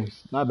 ballers.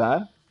 Not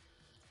bad.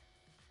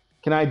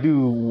 Can I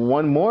do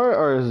one more,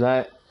 or is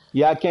that...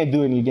 Yeah, I can't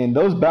do it again.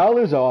 Those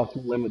ballers are off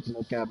limits,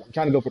 no cap. I'm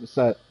trying to go for the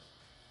set.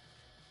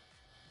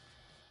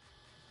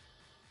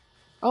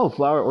 Oh,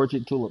 flower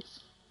orchid tulips.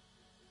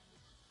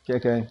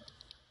 Okay.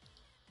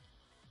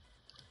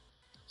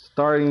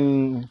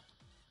 Starting...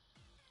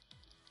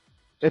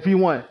 If you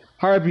want.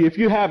 Harvey, if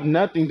you have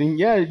nothing, then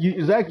yeah,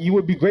 Zach, you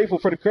would be grateful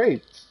for the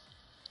crates.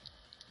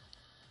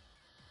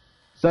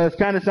 So it's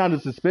kind of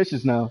sounded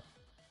suspicious now.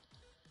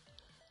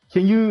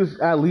 Can you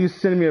at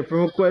least send me a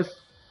friend request?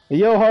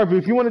 Yo, Harvey,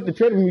 if you wanted to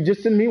trade with me,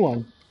 just send me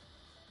one.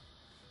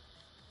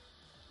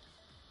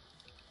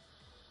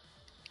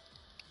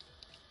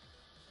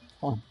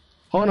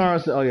 Hold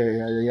on. Oh,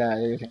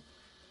 yeah.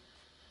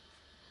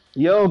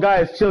 Yo,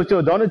 guys, chill.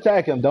 Don't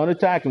attack him.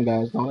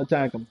 Guys. Don't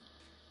attack him.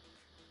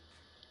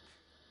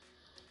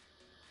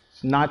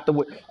 It's not the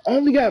way. I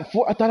only got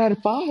 4. I thought I had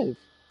 5.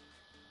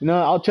 You know,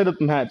 I'll trade up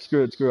them hats.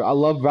 Screw it. I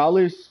love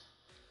Valors.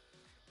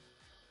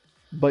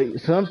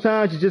 But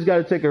sometimes you just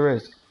gotta take a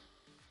risk.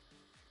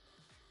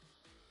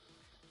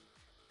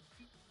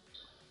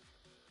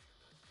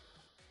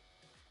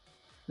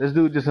 This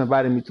dude just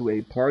invited me to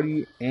a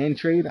party and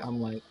trade. I'm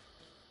like,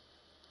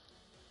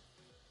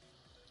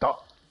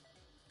 stop.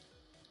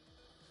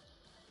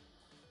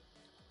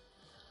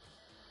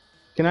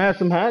 Can I have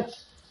some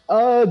hats?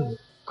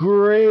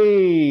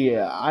 Great.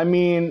 I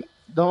mean,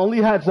 the only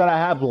hats that I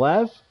have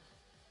left.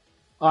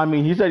 I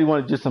mean, he said he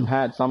wanted just some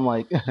hats. I'm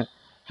like,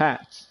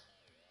 hats.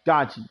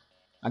 Got you.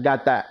 I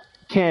got that.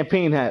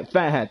 Campaign hat,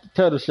 fat hat, the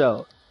turtle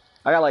shell.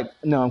 I got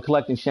I'm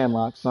collecting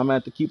shamrocks, so I'm gonna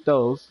have to keep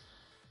those.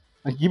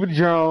 I keep it a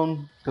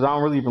drone, because I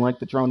don't really even like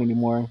the drone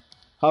anymore.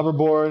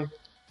 Hoverboard,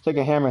 take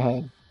a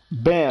hammerhead.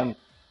 Bam.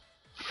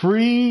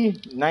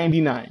 Free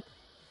 99.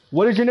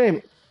 What is your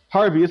name?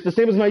 Harvey. It's the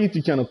same as my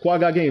YouTube channel,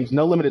 QUADGOGamez.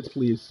 No limiteds,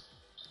 please.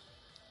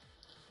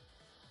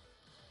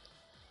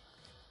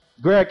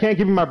 Greg, I can't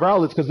give you my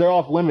browlers because they're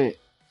off limit.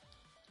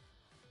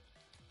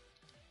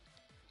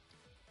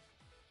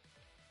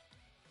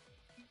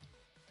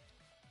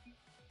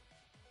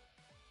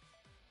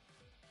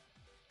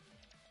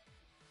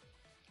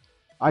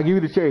 I give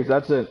you the chase.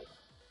 That's it.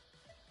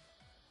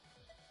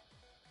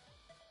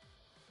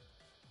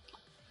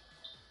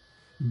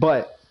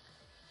 But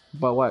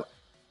what?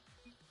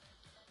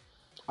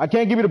 I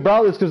can't give you the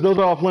brawlers because those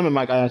are off limit,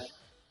 my guys.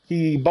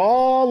 He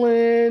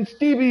ballin'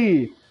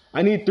 Stevie.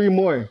 I need 3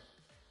 more.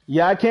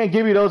 Yeah, I can't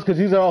give you those because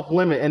these are off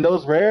limit. And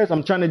those rares,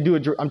 I'm trying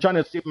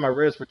to save my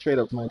rares for trade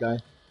ups, my guy.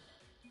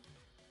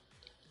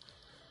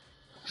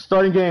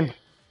 Starting game.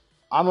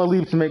 I'm gonna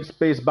leave to make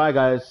space. Bye,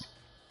 guys.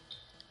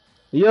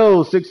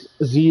 Yo,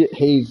 6Z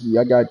Hazy.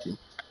 I got you.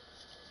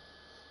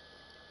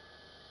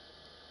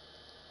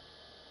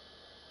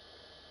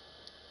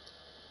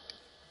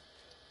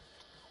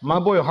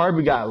 My boy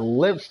Harvey got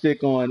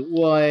lipstick on.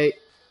 What?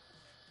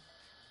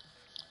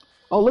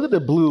 Oh, look at the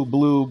blue,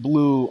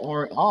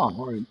 orange. Oh,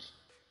 orange.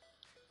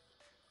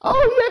 Oh,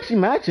 he actually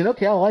matching.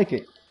 Okay, I like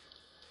it.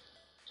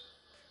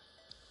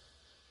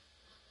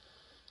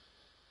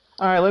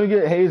 All right, let me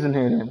get Hayes in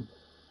here then.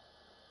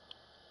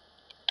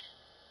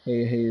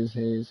 Hey, Hayes.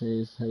 You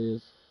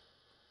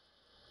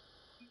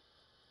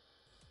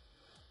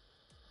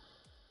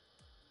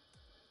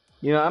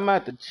know, I'm gonna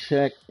have to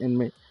check and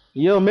make.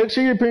 Yo, make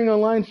sure you're appearing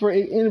online for an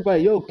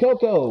invite. Yo,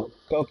 Coco.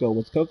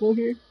 Was Coco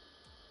here?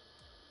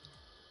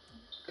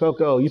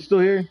 Coco, you still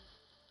here?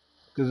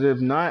 Because if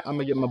not, I'm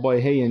gonna get my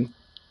boy Hay in.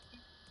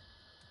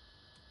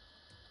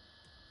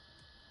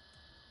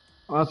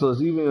 Also,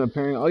 it's even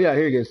appearing. Oh yeah,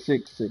 here you go.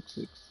 6.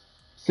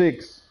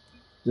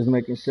 Just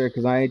making sure,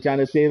 because I ain't trying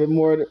to save it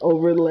more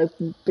over less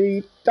than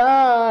 3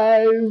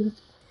 times.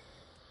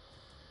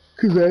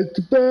 Because that's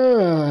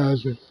bad.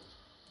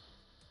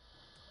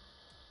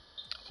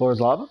 Floor is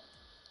lava?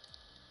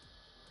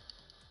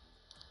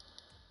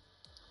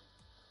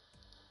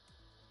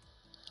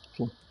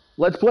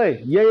 Let's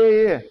play.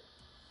 Yeah.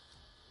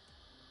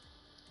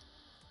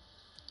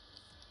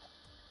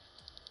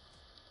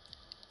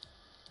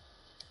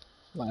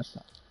 Last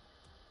time.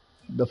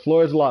 The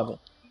floor is lava.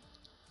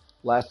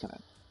 Last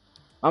time.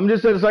 I'm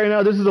just saying right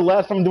now, this is the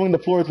last time I'm doing the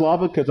floor is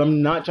lava because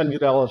I'm not trying to do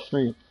that all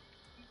stream.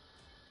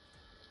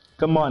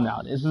 Come on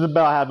now. This is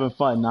about having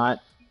fun, not.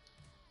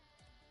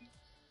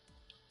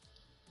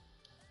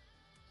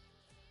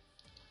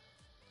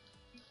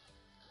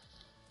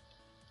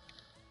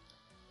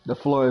 The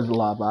floor is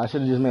lava. I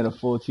should have just made a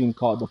full team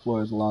called the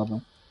floor is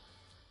lava.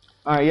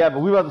 Alright, yeah, but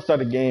we about to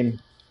start a game.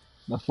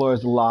 The floor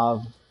is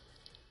lava.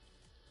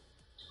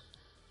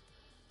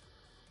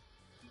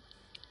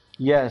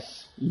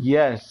 Yes.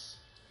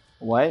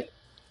 What?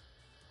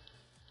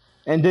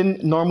 And then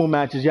normal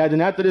matches. Yeah,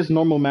 then after this,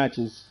 normal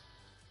matches.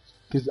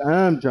 Because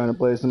I'm trying to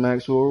play some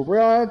actual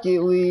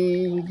Rocket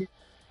League.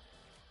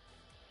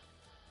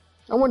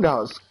 I wonder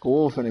how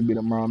school finna be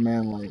tomorrow,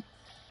 man. Like,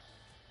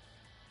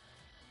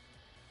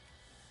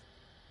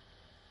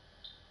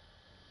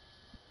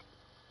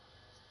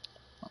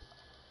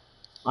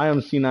 I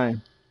am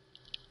C9.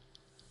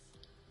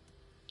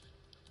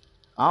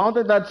 I don't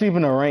think that's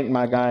even a rank,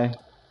 my guy.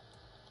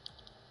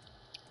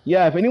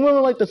 Yeah, if anyone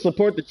would like to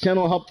support the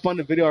channel, help fund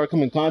a video or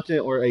upcoming content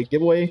or a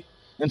giveaway,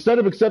 instead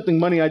of accepting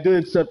money, I do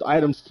accept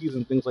items, keys,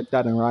 and things like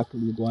that in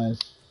Rocket League wise.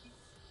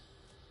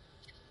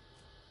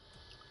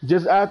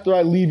 Just after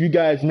I leave, you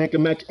guys make a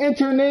match.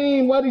 Enter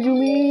name. Why did you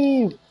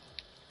leave?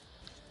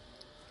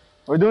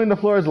 We're doing the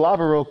floor is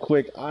lava real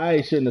quick.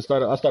 I shouldn't have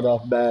started. I started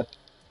off bad.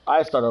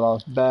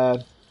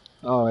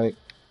 All right.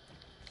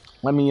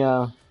 Let me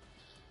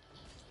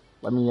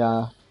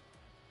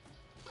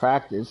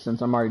practice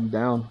since I'm already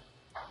down.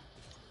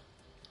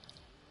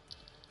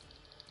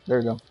 There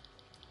we go.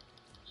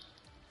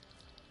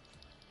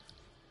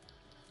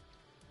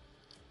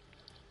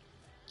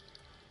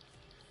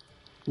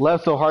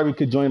 Left so Harvey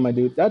could join my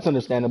dude. That's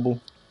understandable.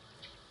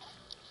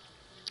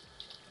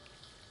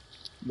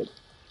 But,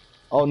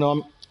 oh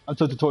no, I'm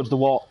tilted towards the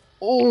wall.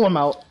 Oh, I'm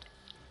out.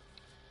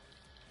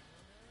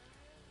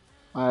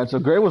 Alright, so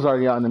Gray was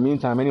already out in the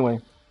meantime anyway.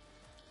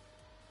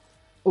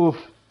 Oof.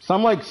 So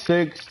I'm like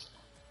 6.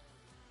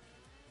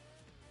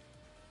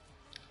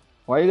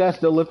 Why are you guys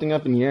still lifting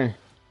up in the air?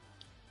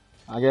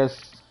 I guess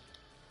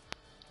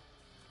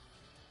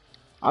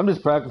I'm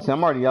just practicing.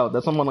 I'm already out.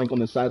 That's someone like on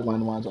the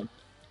sideline lines.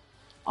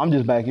 I'm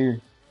just back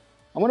here.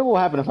 I wonder what would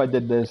happen if I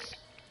did this.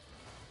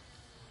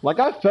 Like,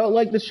 I felt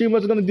like the stream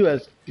wasn't gonna do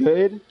as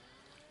good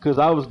because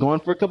I was gone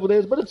for a couple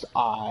days, but it's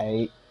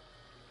alright.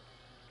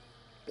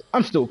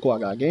 I'm still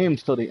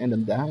QUADGODGamez till they end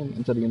them down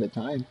until the end of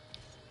time.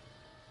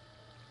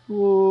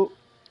 Ooh.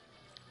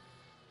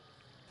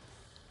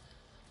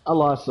 I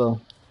lost, so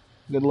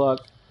good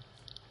luck.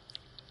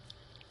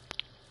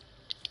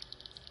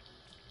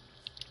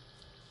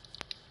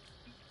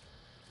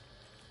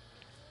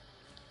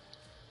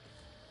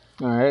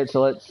 Alright,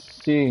 so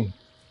let's see.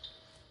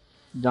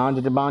 If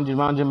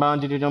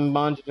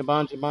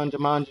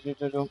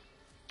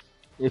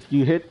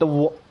you hit the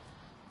wall,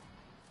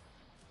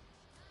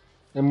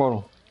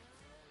 Immortal.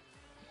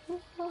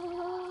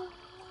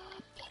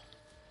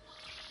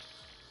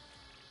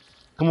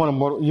 Come on,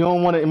 Immortal. You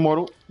don't want it,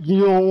 Immortal.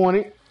 You don't want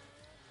it.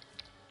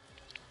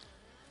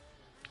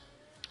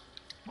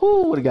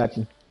 Who would have got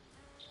you?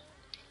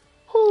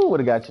 Who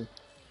would have got you?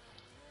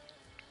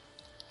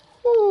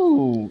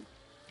 Who?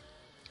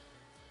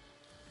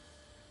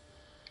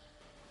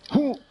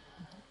 Who?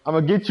 I'm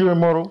gonna get you,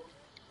 Immortal.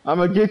 I'm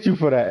gonna get you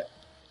for that.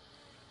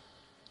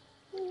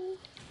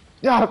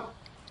 Yeah.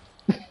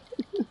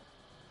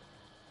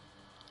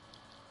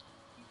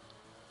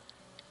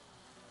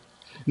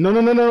 No,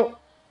 no, no, no.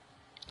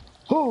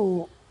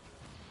 Who?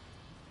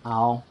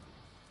 Ow.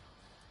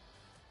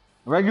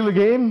 Regular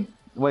game?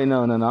 Wait,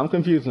 no, no, no. I'm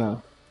confused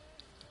now.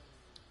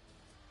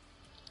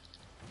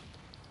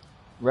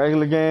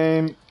 Regular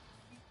game.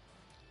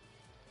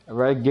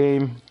 Reg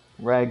game.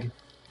 Reg.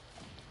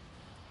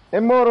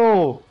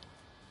 Immortal!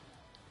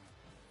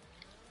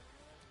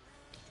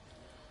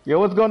 Yo,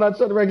 what's going on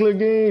outside the regular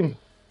game?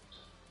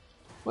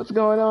 What's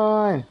going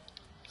on?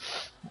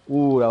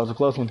 Ooh, that was a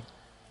close one.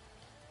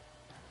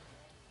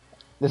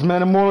 This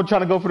man Immortal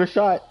trying to go for the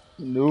shot.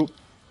 Nope.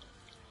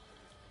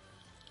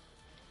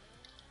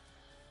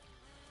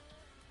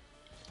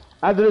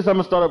 After this, I'm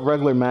going to start up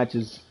regular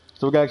matches.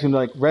 So we got actually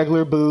like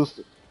regular boost,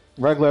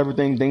 regular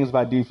everything, things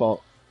by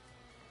default.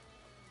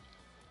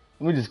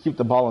 Let me just keep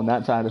the ball on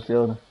that side of the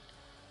field.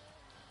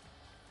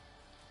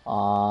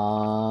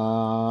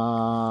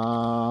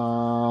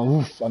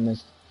 Oof, I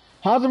missed.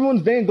 How's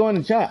everyone's day going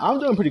in chat? I'm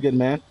doing pretty good,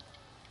 man.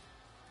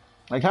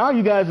 Like, how are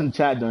you guys in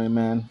chat doing,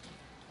 man?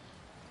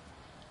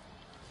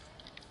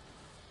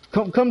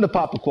 Come to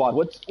Papa Quad.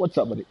 What's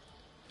up with it?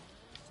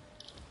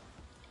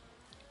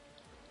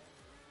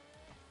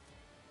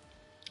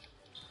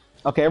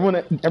 Okay,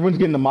 everyone's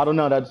getting the model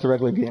now. That's the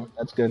regular game.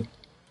 That's good.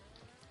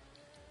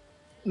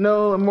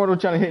 No, Immortal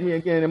trying to hit me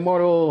again.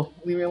 Immortal,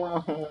 leave me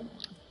alone.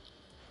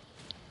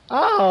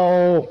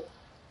 Ow!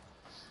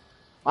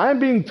 I am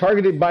being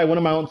targeted by one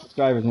of my own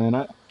subscribers, man.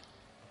 It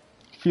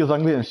feels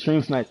like I'm getting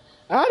stream sniped.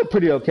 I had a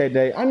pretty okay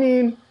day. I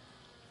mean,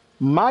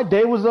 my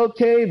day was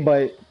okay,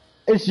 but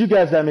it's you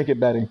guys that make it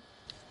better.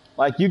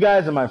 Like, you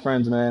guys are my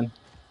friends, man.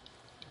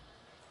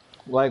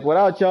 Like,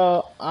 without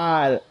y'all,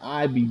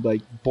 I'd be,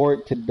 like,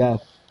 bored to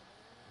death.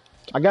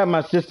 I got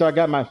my sister, I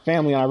got my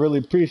family, and I really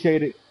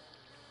appreciate it.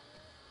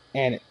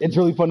 And it's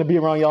really fun to be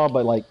around y'all,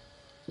 but, like,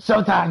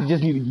 sometimes you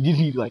just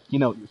need, like, you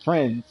know, your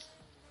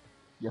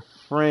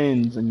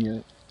friends and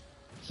your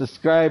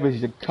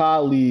subscribers, your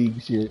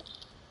colleagues, your...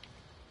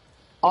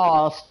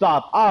 Oh,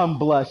 stop. I'm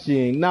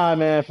blushing. Nah,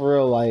 man, for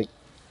real, like,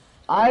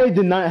 I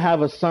did not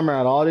have a summer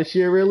at all this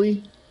year,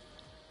 really.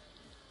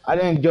 I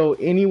didn't go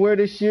anywhere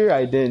this year.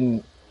 I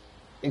didn't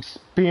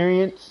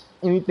experience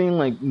anything,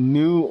 like,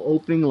 new,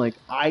 opening, like,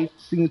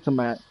 eye-seeing to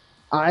my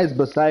eyes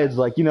besides,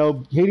 like, you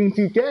know, hitting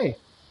 2K.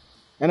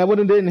 And I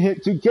wouldn't didn't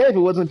hit 2K if it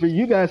wasn't for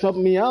you guys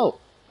helping me out.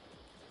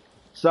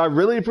 So I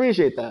really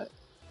appreciate that.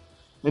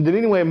 And then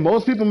anyway,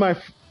 most people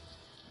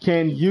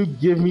can you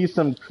give me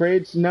some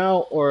crates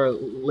now or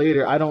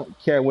later? I don't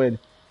care when.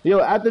 Yo,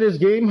 after this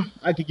game,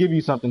 I could give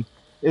you something.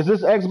 Is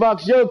this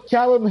Xbox? Yo,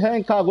 Callum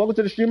Hancock, welcome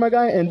to the stream, my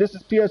guy. And this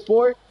is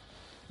PS4.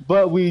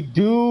 But we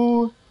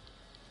do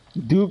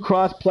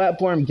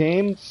cross-platform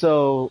games.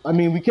 So, I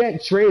mean, we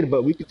can't trade,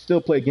 but we can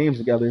still play games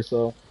together.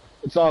 So,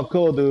 it's all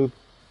cool, dude.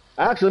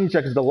 Actually, let me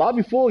check. Is the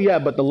lobby full? Yeah,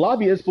 but the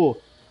lobby is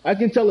full. I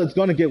can tell it's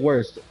going to get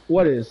worse.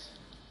 What is?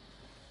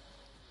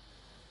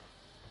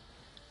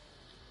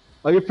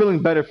 Oh, you're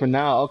feeling better for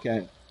now?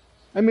 Okay.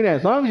 I mean,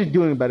 as long as you're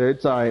doing better,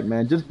 it's alright,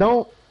 man. Just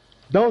don't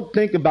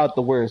think about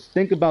the worst.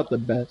 Think about the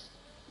best.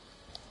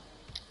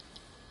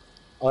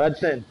 Oh,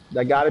 that's in.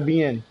 That gotta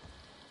be in.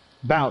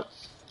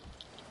 Bounce.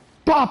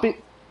 Pop it.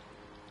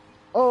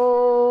 Oh,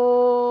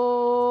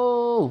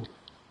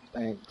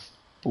 thanks.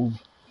 Oof.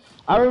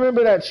 I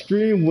remember that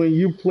stream when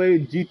you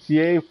played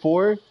GTA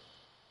 4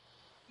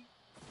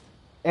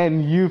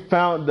 and you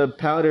found the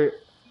powder.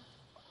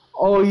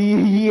 Oh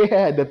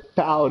yeah, the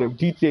powder.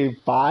 GTA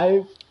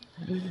 5.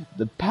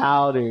 The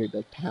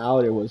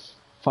powder was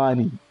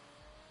funny.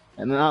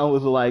 And then I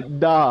was like,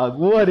 dog,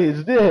 what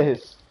is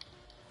this?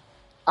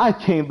 I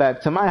came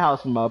back to my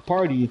house from a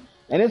party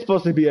and it's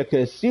supposed to be a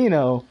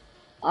casino.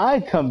 I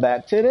come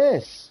back to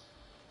this.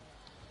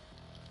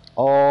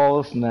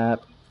 Oh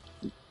snap.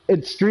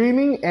 It's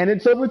streaming and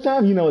it's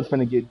overtime. You know it's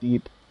gonna get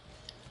deep.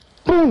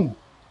 Boom!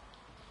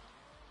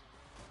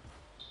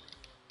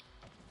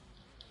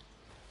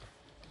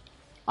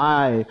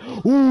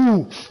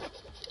 Ooh!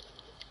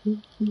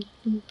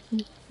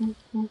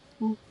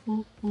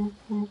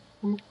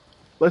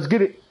 Let's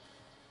get it.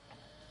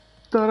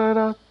 Da da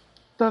da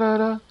da da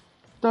da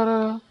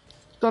da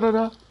da da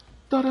da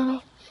da da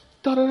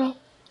da da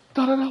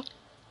da da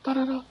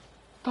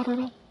da da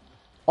da.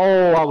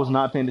 Oh, I was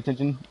not paying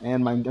attention,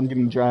 and I'm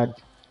getting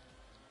dragged.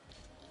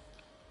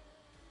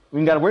 We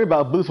ain't gotta worry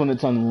about boost when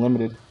it's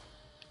unlimited.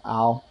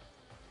 Ow.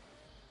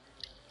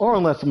 Or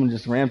unless someone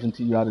just rams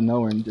into you out of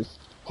nowhere and just,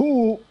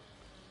 whoo,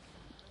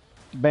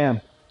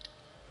 bam.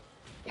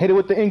 Hit it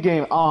with the in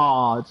game.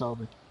 Aw, it's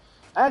over.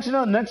 Actually,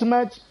 no, next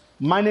match,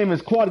 my name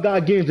is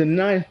QUADGODGamez,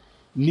 and I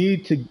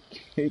need to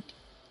kick.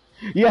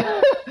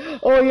 Yeah.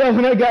 Oh, yeah,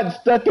 when I got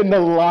stuck in the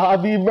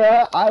lobby,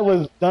 bruh, I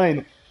was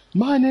done.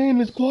 My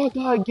name is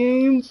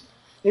QUADGODGamez.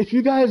 If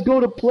you guys go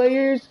to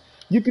players,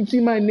 you can see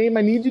my name.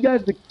 I need you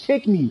guys to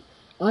kick me.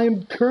 I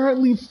am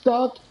currently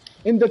stuck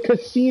in the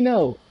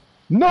casino.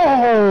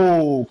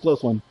 No!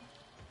 Close one.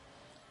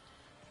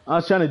 I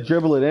was trying to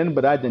dribble it in,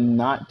 but I did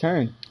not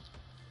turn.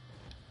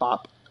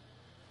 Bop.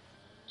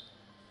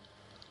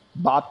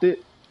 Bopped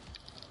it.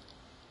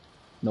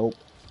 Nope.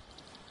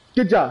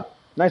 Good job.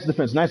 Nice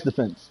defense. Nice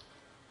defense.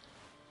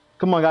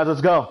 Come on, guys.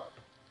 Let's go.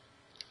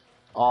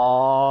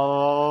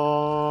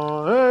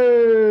 Oh,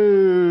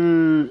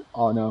 hey.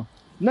 Oh, no.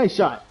 Nice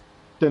shot.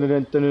 Hey,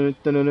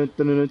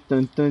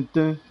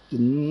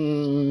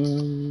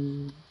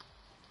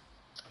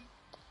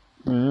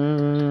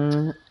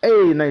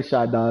 nice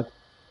shot, dog.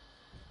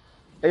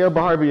 Hey, yo,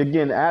 Harvey,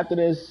 again, after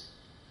this,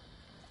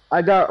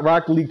 I got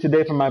Rocket League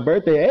today for my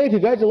birthday. Hey,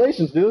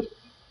 congratulations, dude.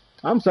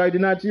 I'm sorry I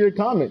did not see your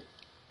comment.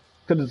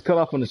 Because it's cut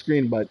off on the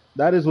screen, but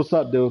that is what's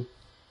up, dude.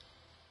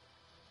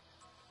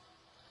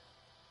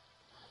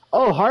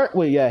 Oh,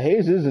 wait, yeah,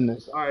 Hayes is in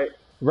this. Alright.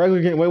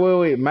 Regular game.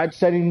 Wait. Match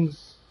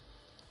settings.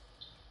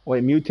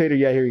 Wait, mutator.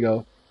 Yeah, here we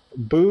go.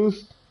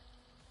 Boost.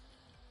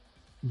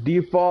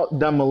 Default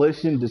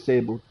demolition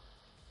disabled.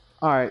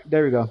 Alright,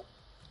 there we go.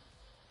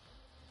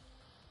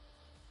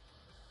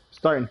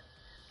 Starting.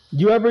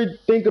 You ever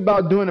think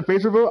about doing a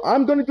face reveal?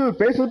 I'm gonna do a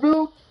face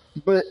reveal,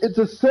 but it's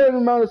a certain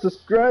amount of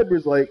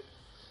subscribers. Like,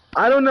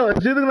 I don't know.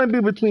 It's either gonna be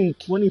between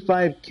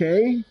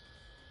 25K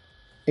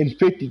and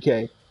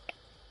 50K.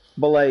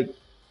 But like,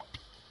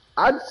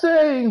 I'd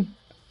say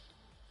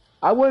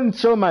I wouldn't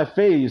show my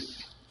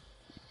face.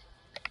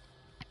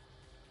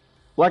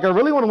 Like, I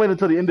really want to wait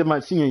until the end of my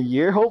senior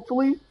year,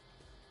 hopefully.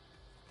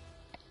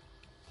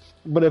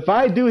 But if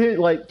I do hit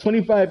like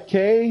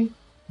 25K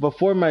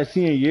before my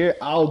senior year,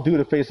 I'll do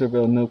the face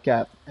reveal, no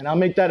cap. And I'll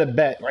make that a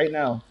bet right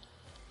now.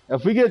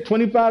 If we get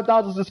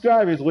 25,000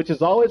 subscribers, which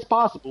is always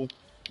possible,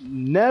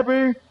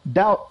 never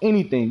doubt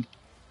anything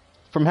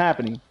from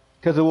happening,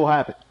 because it will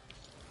happen.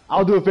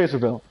 I'll do a face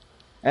reveal.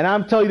 And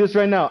I'm telling you this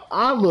right now,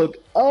 I look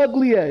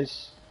ugly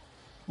as,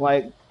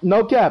 like,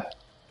 no cap.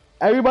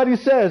 Everybody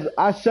says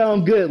I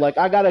sound good, like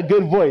I got a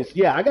good voice.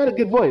 Yeah, I got a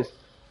good voice.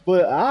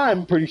 But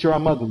I'm pretty sure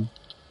I'm ugly.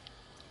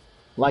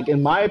 Like,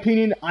 in my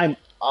opinion, I'm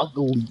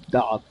ugly,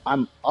 dog.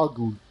 I'm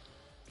ugly.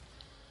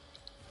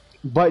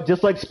 But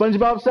just like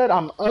SpongeBob said,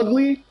 I'm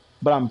ugly,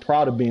 but I'm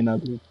proud of being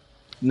ugly.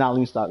 Nah, let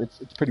me stop. It's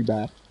pretty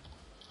bad.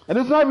 And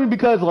it's not even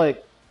because,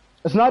 like,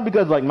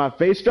 my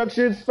face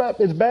structure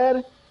is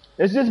bad.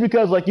 It's just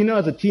because, like, you know,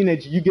 as a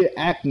teenager, you get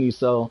acne,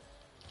 so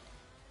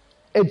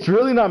it's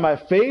really not my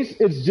face,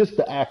 it's just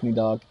the acne,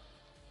 dog.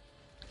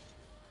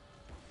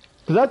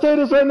 Because I'll tell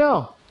you this right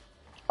now,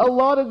 a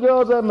lot of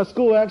girls at my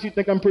school actually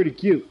think I'm pretty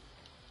cute.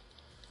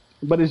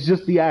 But it's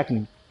just the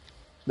acne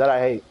that I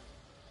hate.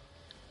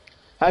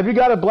 Have you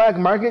got a black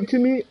market to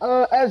me?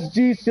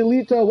 SG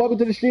Silita, welcome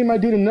to the stream. I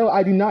do know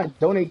I do not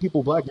donate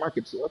people black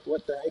markets.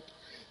 What the heck?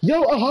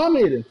 Yo,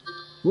 Ahmed!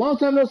 Long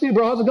time no see,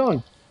 bro. How's it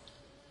going?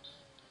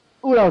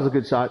 Ooh, that was a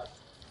good shot.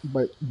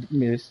 But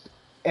missed.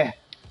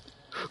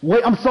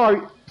 Wait, I'm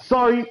sorry.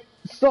 Sorry.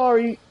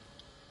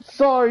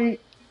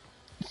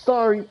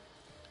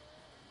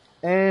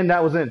 And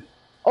that was in.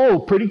 Oh,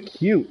 pretty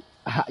cute.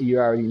 You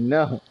already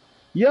know.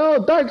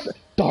 Yo,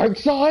 Dark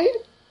Side?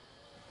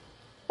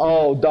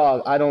 Oh,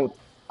 dog, I don't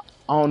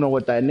know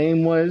what that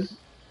name was.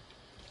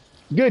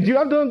 Good, dude,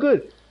 I'm doing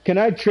good. Can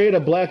I trade a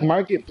black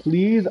market,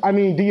 please? I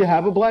mean, do you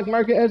have a black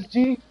market,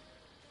 SG?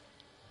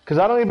 Because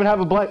I don't even have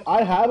a black...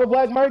 I have a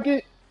black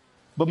market,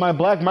 but my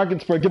black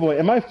market's for a giveaway.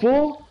 Am I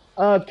full?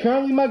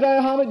 Currently, my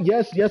guy Hamid,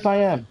 yes, I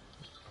am.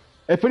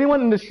 If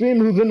anyone in the stream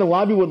who's in the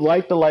lobby would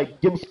like to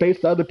like give space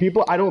to other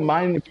people, I don't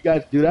mind if you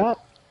guys do that.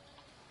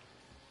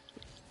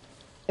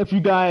 If you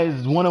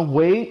guys want to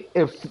wait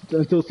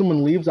until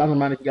someone leaves, I don't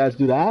mind if you guys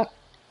do that.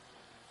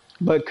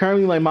 But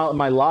currently, like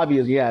my lobby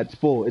is it's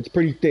full. It's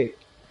pretty thick.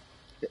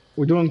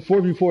 We're doing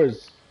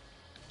 4v4s.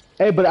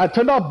 Hey, but I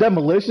turned off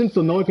demolition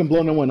so no one can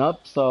blow no one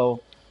up.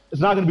 So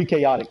it's not gonna be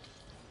chaotic.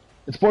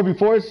 It's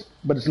 4v4s,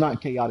 but it's not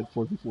chaotic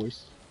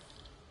 4v4s.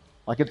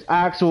 Like it's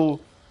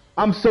actual.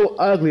 I'm so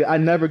ugly. I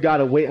never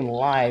gotta wait in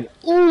line.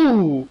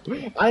 Ooh,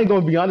 I ain't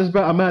gonna be honest,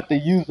 bro. I'm gonna have to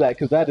use that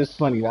because that is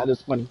funny. That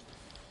is funny.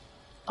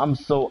 I'm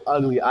so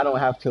ugly. I don't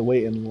have to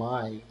wait in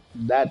line.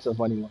 That's a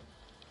funny one.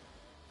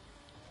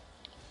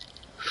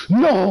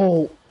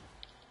 No,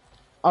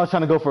 I was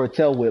trying to go for a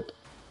tail whip,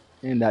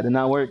 and that did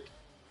not work.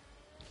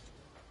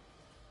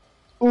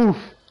 Oof,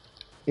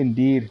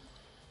 indeed.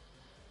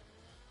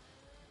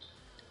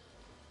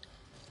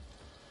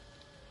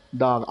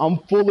 Dog, I'm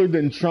fuller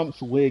than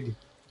Trump's wig.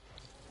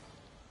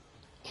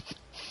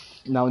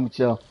 Now let me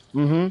chill.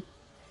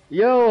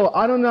 Yo,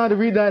 I don't know how to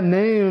read that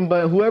name,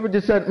 but whoever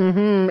just said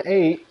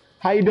 8,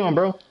 how you doing,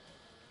 bro?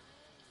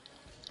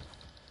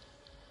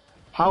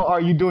 How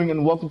are you doing,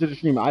 and welcome to the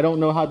stream. I don't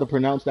know how to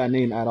pronounce that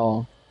name at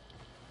all.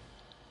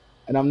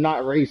 And I'm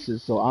not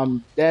racist, so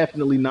I'm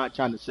definitely not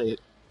trying to say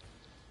it.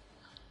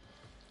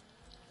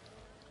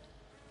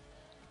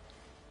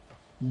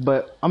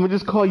 But I'm gonna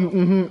just call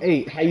you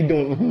 8. How you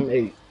doing,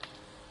 8?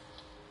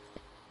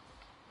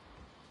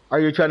 Are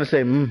you trying to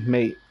say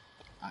mate?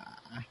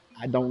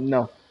 I don't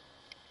know.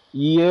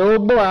 Yo,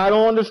 boy, I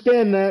don't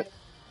understand that.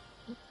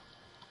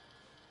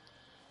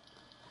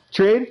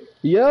 Trade?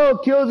 Yo,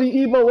 Killsy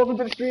Evo, welcome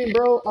to the stream,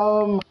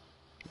 bro.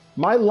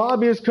 My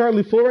lobby is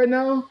currently full right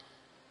now.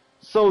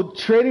 So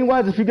trading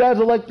wise, if you guys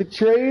would like to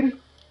trade,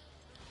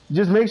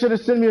 just make sure to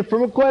send me a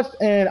friend request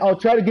and I'll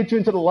try to get you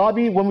into the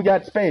lobby when we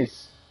got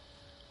space.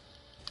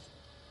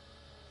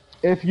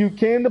 If you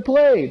came to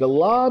play, the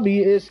lobby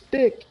is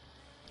thick.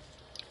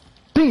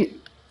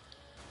 Beat.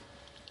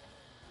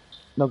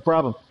 No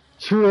problem.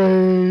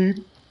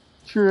 Trade.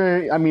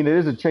 I mean, it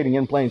is a trading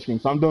and playing stream,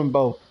 so I'm doing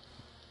both.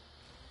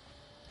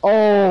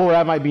 Oh,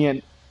 that might be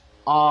in.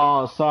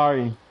 Oh,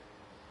 sorry.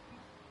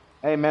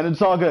 Hey, man,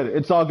 it's all good.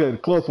 It's all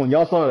good. Close one.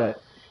 Y'all saw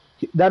that.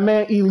 That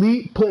man,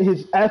 Elite, put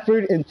his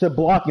effort into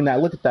blocking that.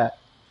 Look at that.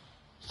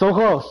 So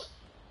close.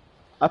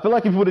 I feel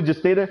like if you would have just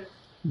stayed there,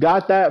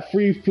 got that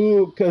free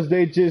food, because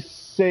they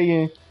just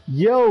saying,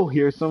 yo,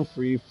 here's some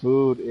free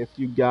food if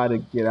you got to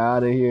get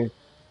out of here,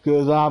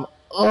 because I'm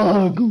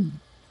ugly.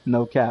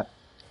 No cap.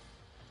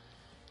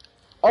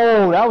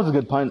 Oh, that was a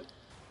good punt.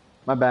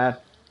 My bad.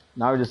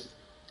 Now we're just...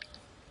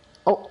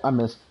 Oh, I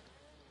missed.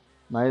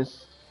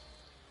 Nice.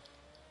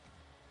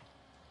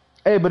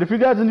 Hey, but if you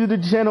guys are new to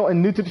the channel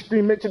and new to the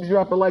stream, make sure to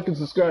drop a like and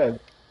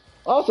subscribe.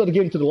 Also, to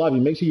get into the lobby,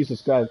 make sure you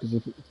subscribe, because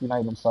if you're not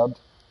even subbed,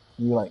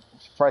 you like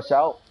fresh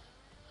out.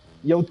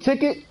 Your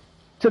ticket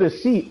to the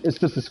seat is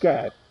to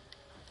subscribe.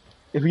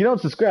 If you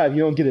don't subscribe, you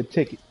don't get a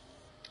ticket.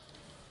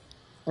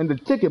 And the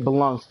ticket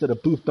belongs to the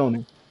booth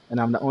owner. And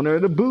I'm the owner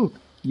of the booth.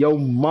 Yo,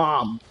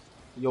 mom.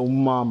 Yo,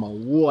 mama.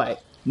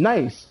 What?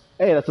 Nice.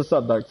 Hey, that's what's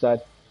up,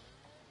 Darkside.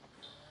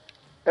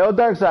 Yo,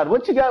 Darkside,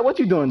 what you got? What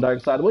you doing,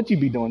 Darkside? What you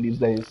be doing these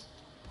days?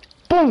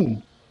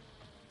 Boom!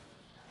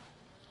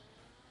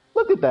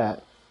 Look at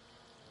that.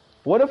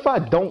 What if I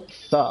don't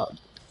sub?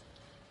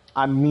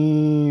 I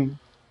mean,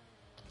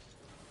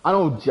 I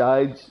don't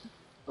judge,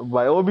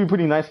 but it would be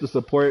pretty nice to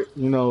support,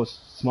 you know,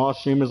 small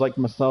streamers like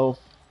myself.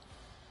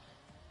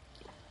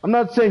 I'm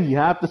not saying you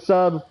have to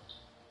sub,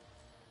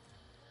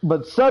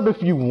 but sub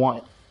if you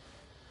want.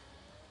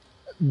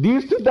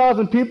 These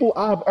 2,000 people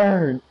I've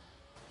earned.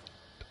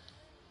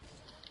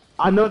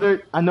 I know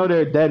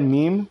they're a dead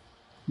meme,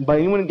 but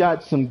anyone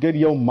got some good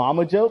yo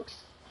mama jokes?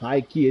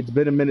 High key, it's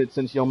been a minute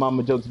since yo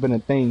mama jokes been a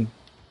thing.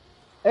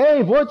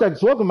 Hey,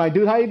 Vortex, welcome, my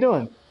dude. How you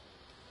doing?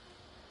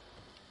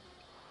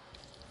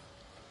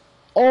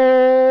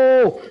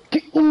 Oh,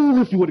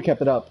 ooh, if you would have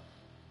kept it up.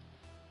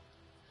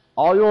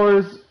 All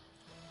yours,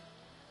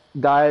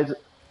 guys.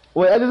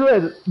 Wait, I just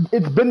realized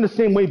it's been the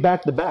same way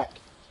back to back.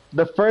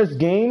 The first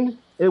game,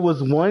 it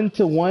was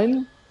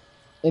 1-1,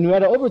 and we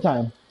had an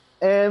overtime.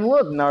 And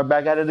look, now we're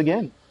back at it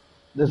again.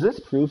 Does this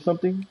prove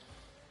something?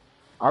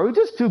 Are we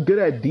just too good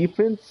at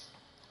defense?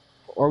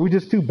 Or are we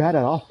just too bad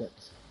at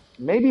offense?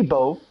 Maybe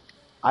both.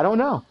 I don't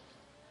know.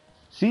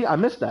 See, I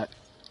missed that.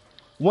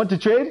 Want to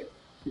trade?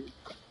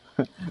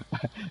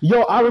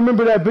 Yo, I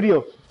remember that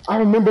video. I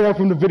remember that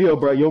from the video,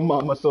 bro. Yo,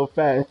 mama's so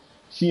fat.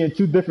 She in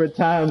 2 different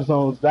time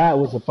zones. That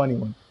was a funny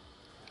one.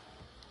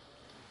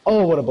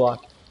 Oh, what a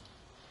block.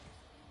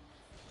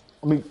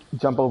 Let me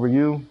jump over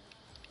you.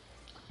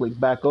 Flick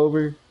back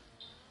over.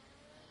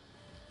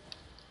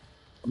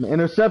 I'm gonna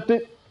intercept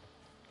it.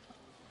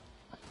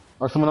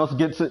 Or someone else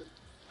gets it.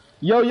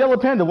 Yo, Yellow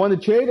Panda, want to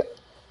trade?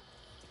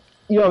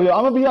 Yo, I'm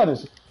gonna be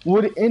honest.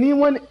 Would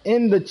anyone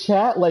in the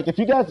chat, like, if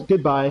you guys,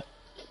 goodbye.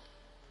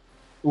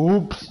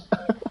 Oops.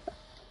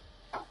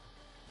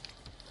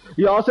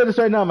 Yo, I'll say this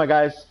right now, my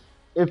guys.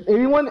 If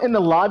anyone in the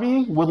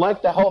lobby would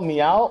like to help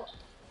me out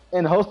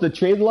and host the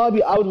trade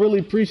lobby, I would really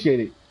appreciate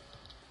it.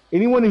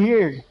 Anyone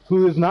here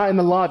who is not in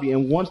the lobby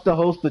and wants to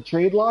host the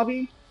trade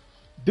lobby,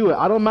 do it.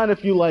 I don't mind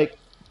if you like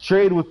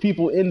trade with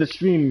people in the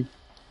stream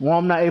while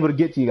I'm not able to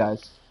get to you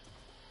guys.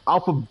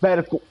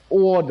 Alphabetical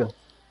order.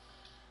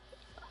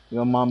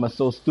 Your mama's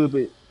so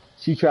stupid.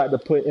 She tried to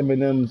put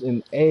M&M's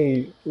in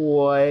A.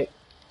 What?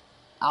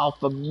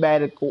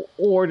 Alphabetical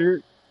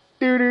order.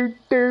 Bam.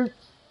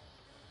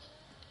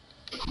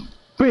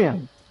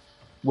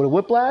 With a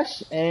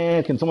whiplash.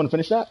 And can someone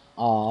finish that?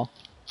 Aw.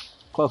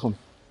 Close one.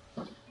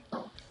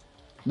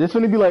 This is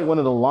going to be like one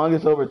of the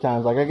longest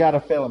overtimes. Like, I got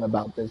a feeling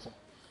about this.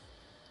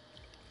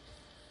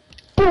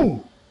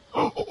 Boom!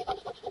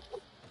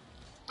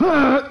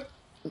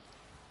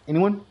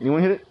 Anyone?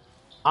 Anyone hit it?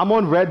 I'm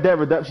on Red Dead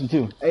Redemption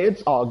 2. Hey,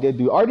 it's all good,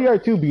 dude.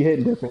 RDR2 be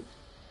hitting different.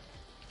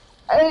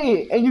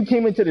 Hey, and you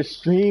came into the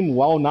stream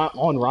while not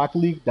on Rocket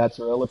League? That's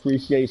a real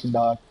appreciation,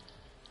 dog.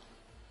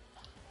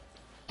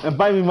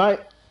 Invite me,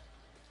 Mike.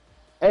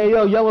 Hey,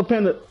 yo, Yellow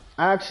Panda.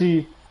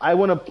 Actually, I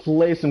want to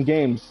play some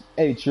games.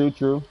 Hey,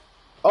 true.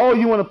 Oh,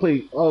 you want to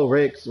play? Oh,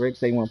 Rick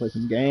say you want to play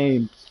some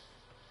games.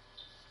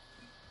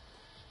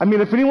 I mean,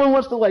 if anyone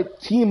wants to like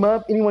team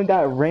up, anyone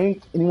got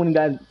ranked, anyone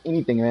got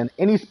anything, man.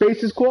 Any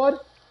spaces, quad?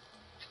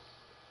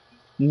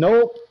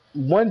 Nope.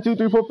 1, 2,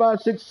 3, 4, 5,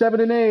 6,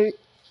 7, and 8.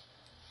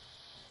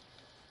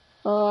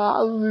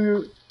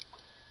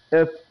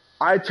 If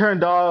I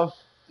turned off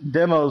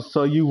demos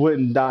so you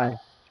wouldn't die.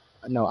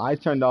 No, I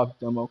turned off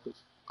demo because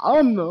I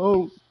don't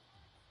know.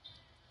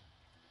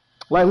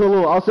 Like,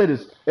 look, I'll say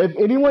this. If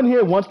anyone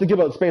here wants to give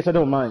up space, I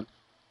don't mind.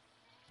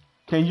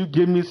 Can you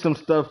give me some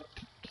stuff,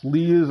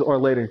 please, or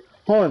later?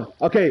 Hold on.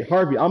 Okay,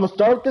 Harvey, I'm going to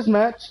start this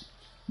match.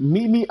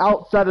 Meet me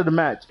outside of the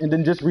match, and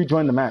then just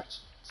rejoin the match.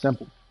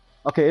 Simple.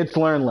 Okay, it's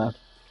Learn left.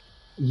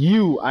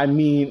 I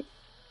mean,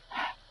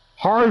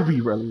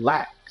 Harvey,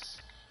 relax.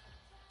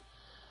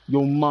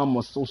 Your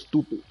mama's so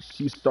stupid.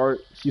 She stared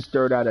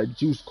at a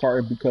juice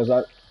carton because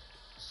I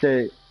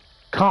said,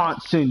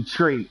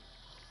 concentrate.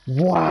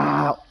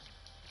 Wow.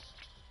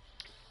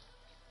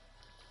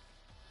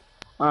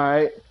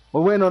 Alright.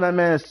 We're waiting on that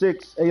man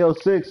 6. Ayo,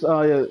 6.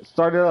 Yeah,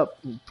 start it up.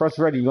 Press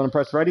ready. You gonna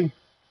press ready?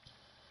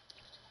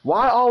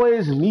 Why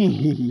always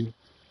me?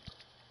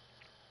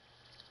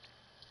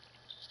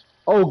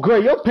 Oh,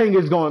 great. Your ping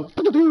is going.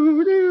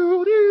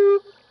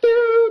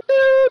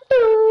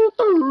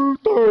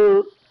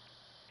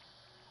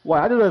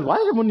 Why? I do that. Why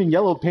is everyone in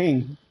yellow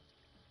ping?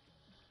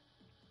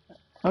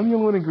 I'm the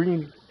only one in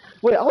green.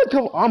 Wait, I like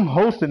how I'm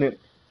hosting it.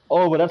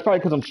 Oh, but that's probably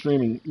because I'm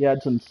streaming. Yeah,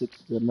 it's in 6.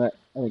 That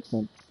makes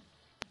sense.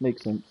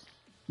 Makes sense.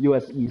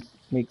 US East.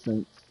 Makes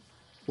sense.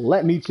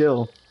 Let me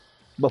chill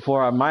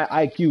before my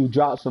IQ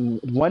drops from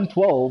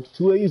 112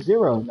 to a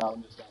 0. No,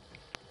 I'm just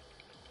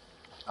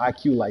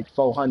IQ like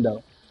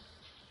 400.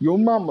 Your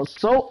mama's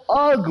so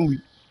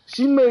ugly.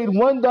 She made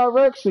one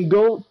direction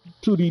go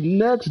to the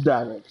next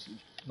direction.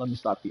 Let me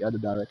stop the other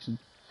direction.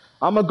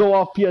 I'm going to go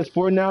off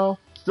PS4 now.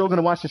 Still going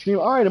to watch the stream.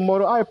 All right,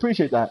 Immortal. I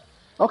appreciate that.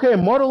 Okay,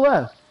 Immortal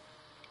left.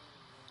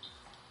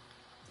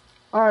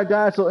 All right,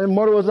 guys. So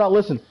Immortal is out.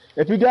 Listen,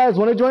 if you guys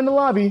want to join the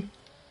lobby,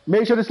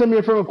 make sure to send me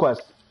a friend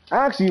request.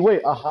 Actually,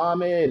 wait,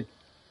 Ahmed.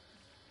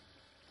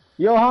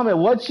 Yo, Ahmed,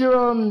 what's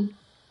your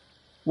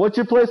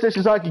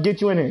PlayStation so I can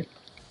get you in here?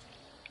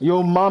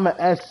 Your mama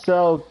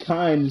SL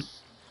kind.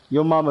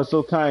 Your mama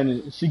so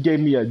kind. She gave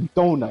me a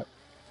donut.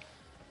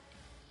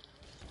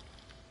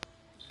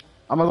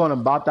 I'm gonna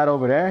bop that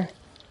over there.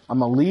 I'm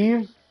gonna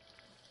leave.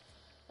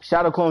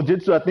 Shadow Clone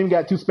Jutsu. I think we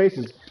got 2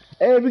 spaces.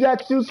 Hey, we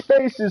got 2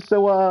 spaces.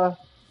 So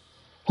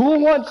who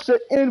wants to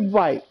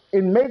invite?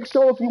 And make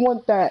sure if you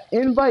want that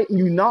invite and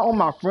you're not on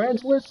my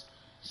friends list,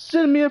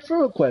 send me a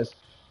friend request.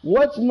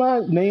 What's my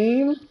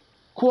name?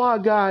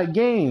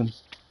 QUADNATION.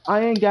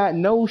 I ain't got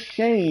no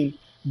shame,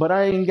 but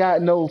I ain't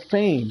got no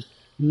fame.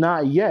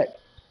 Not yet.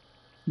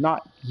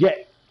 Not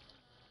yet.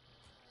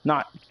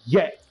 Not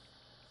yet.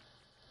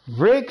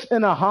 Riggs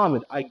and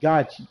Ahmed, I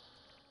got you.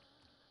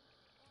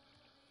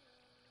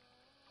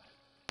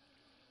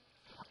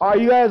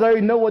 Alright, you guys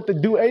already know what to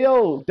do. Hey,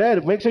 yo,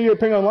 Dad, make sure you're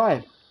ping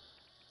online.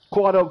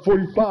 Quad up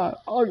 45.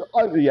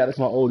 Yeah, that's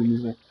my old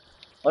user.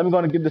 I'm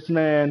gonna give this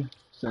man,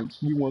 since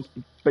he wants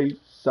to face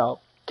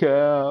South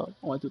Cal.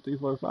 1, 2, 3,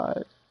 4,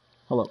 5.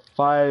 Hold up,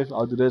 5.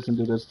 I'll do this and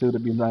do this too to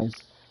be nice.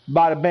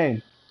 Bada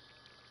bang.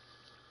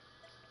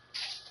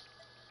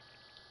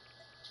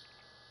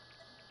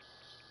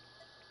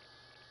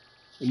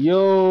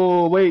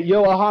 Yo, wait,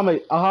 yo,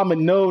 Ahmed,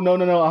 no,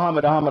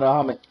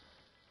 Ahmed.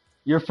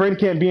 Your friend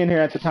can't be in here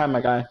at the time,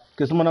 my guy,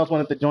 because someone else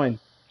wanted to join.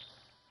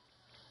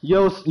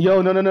 Yo,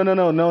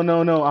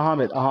 no,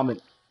 Ahmed.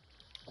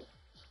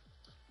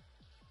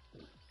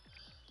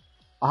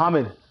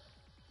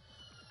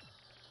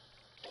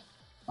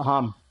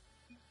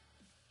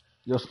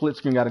 Your split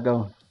screen gotta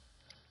go.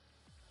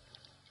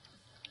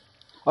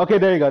 Okay,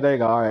 there you go,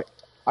 alright.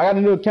 I got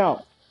a new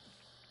account.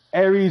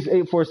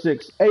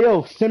 Aries846. Hey,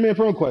 yo, send me a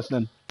friend request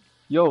then.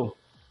 Yo,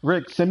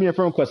 Rick, send me a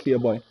friend request for your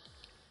boy.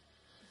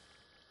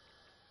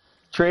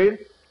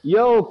 Trade?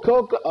 Yo,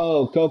 Coco.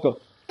 Oh, Coco.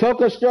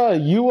 Coco Straw,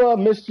 you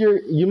missed your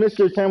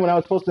time when I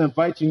was supposed to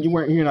invite you and you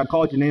weren't here and I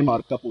called your name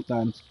out a couple of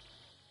times.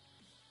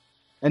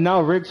 And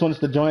now Rix wants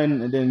to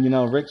join and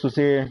then Rix was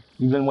here.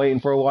 You've been waiting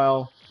for a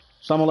while.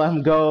 So I'm gonna let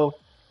him go.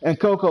 And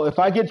Coco, if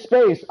I get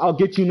space, I'll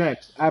get you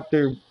next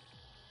after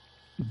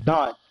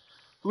Don.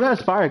 Who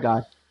has Fire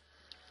God?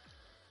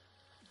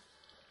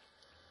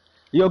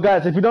 Yo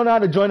guys, if you don't know how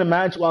to join a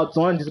match while it's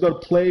on, just go to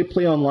play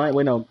online.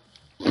 Wait no.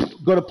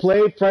 Go to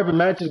play private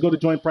matches, go to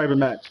join private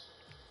match.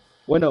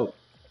 Wait no.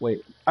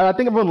 Wait. I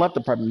think everyone left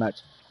the private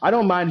match. I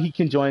don't mind, he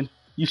can join.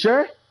 You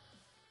sure?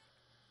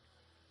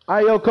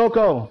 Alright, yo,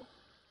 Coco.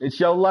 It's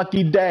your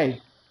lucky day.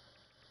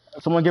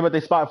 Someone give up their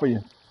spot for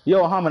you.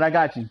 Yo, Hamid, I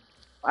got you.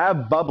 I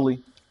have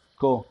bubbly.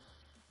 Cool.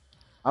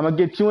 I'm gonna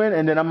get you in,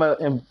 and then I'm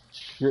gonna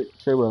trade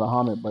with a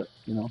Hamid, but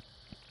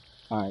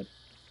Alright.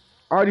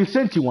 I already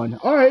sent you one.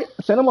 Alright,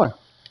 send him one.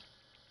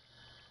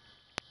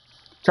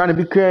 Trying to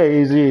be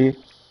crazy.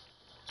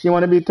 She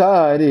wanna be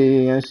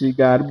Cardi, and she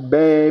got a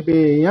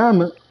baby.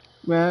 I'm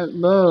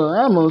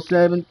almost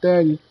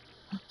 7:30.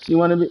 She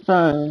wanna be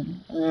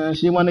fine, and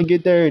she wanna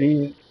get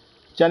dirty.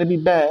 Trying to be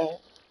bad,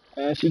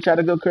 and she try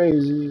to go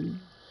crazy.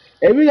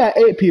 Hey, we got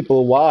 8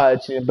 people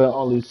watching, but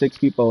only 6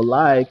 people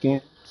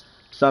liking.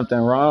 Something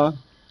wrong.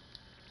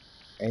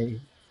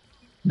 Hey,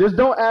 this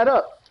don't add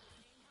up.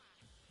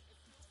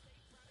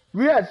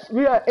 We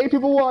got 8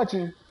 people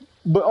watching,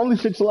 but only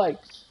 6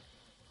 likes.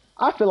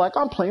 I feel like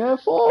I'm playing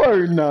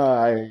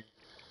Fortnite.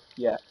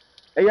 Yeah.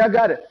 Hey, I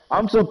got it.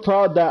 I'm so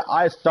proud that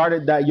I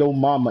started that Yo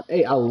Mama.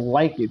 Hey, I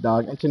like it,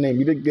 dog. That's your name.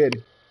 You did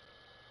good.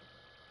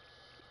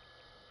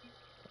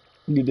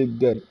 You did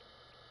good.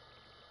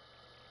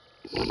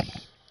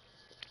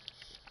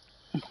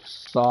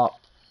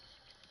 Stop.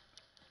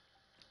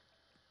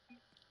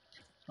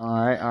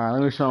 Alright.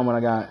 Let me show them what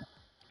I got.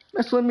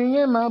 Mess with me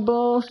and my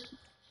boss.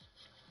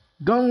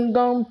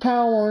 Gung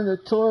power on the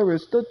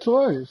tourist. The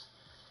tourist.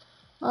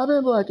 I've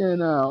been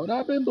blacking out.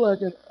 I've been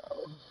blacking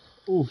out.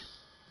 Oof.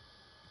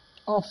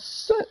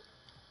 Offset.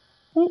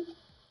 Whoop,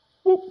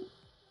 whoop,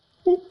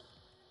 whoop,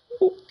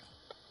 whoop,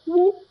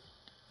 whoop.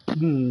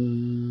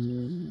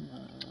 Hmm.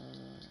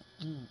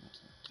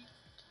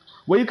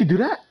 Well, you could do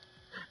that.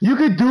 You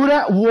could do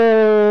that.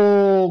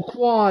 Whoa,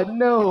 Quad,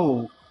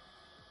 no.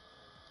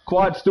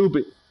 Quad,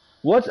 stupid.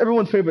 What's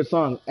everyone's favorite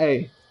song?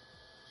 Hey,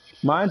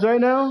 mine's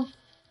right now.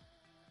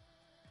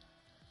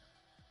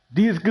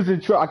 These because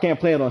I can't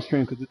play it on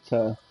stream because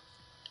it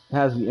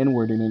has the N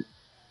word in it.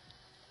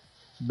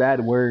 It's a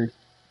bad word.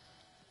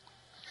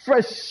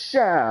 Fresh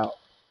out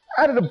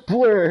of the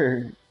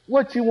blur.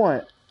 What you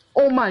want?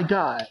 Oh my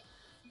God,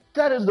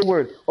 that is the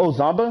word. Oh,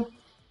 Zamba.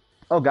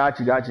 Oh, got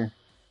you.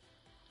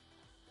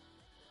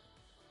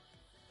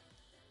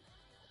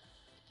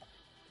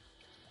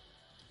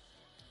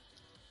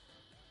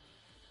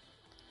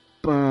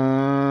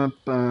 Bum,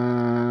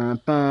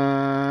 bum,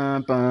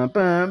 bum, bum,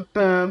 bum,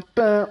 bum,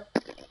 bum.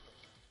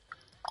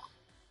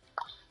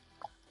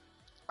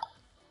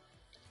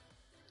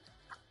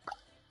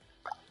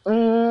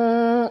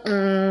 Mm,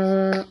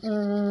 mm,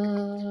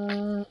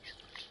 mm,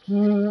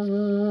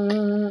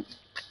 mm,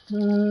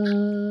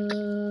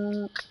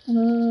 mm,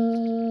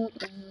 mm.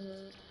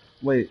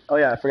 Wait, oh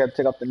yeah, I forgot to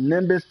take off the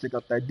Nimbus, take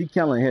off that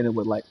decal, and hit it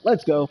with like,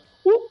 let's go.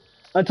 Whoop.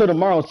 Until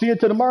tomorrow. See you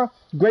until tomorrow.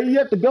 Great, you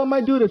have to go,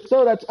 my dude. If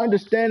so, that's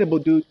understandable,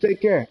 dude.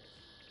 Take care.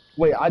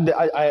 Wait, I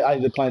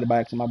declined it by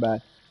accident. My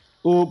bad.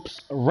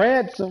 Oops.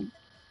 Ransom.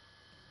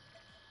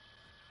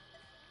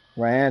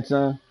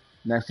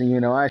 Next thing you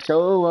know, I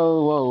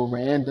show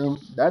random.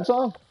 That's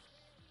all.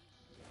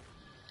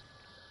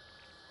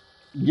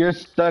 You're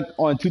stuck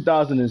on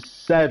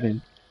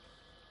 2007.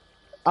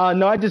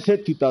 No, I just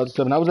hit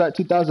 2007. I was at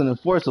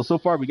 2004, so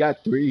far we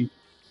got 3.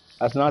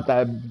 That's not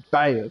that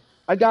bad.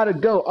 I gotta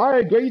go. All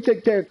right, great. You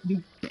take care.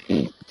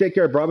 Take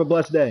care, bro. Have a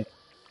blessed day.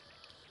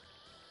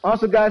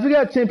 Also, guys, we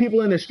got 10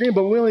 people in the stream,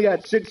 but we only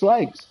got 6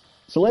 likes.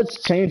 So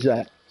let's change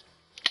that.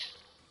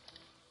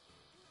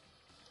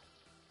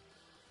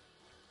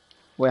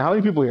 Wait, how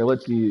many people here?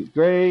 Let's see.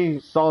 Gray,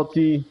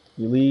 Salty,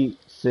 Elite,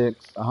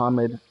 6,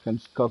 Ahmed,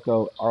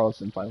 Coco,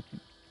 Arlison, 5.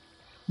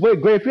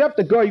 Wait, Gray, if you have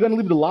to go, are you gonna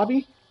leave the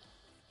lobby?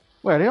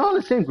 Wait, are they all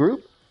in the same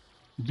group?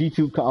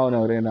 G2. Oh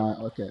no, they're not.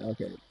 Okay.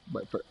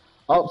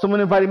 Oh, someone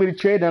invited me to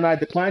trade and I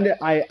declined it.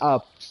 I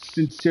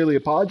sincerely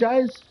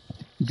apologize.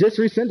 Just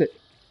resend it.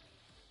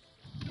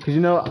 Because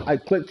I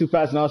clicked too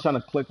fast and I was trying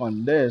to click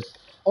on this.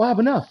 Oh, I have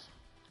enough.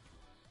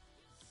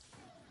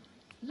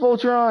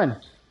 Voltron.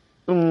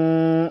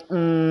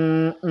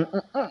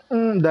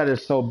 That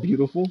is so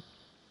beautiful.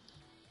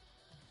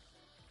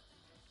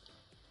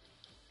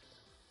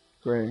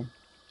 Great.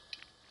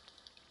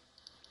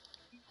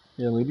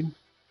 Yeah, leaving.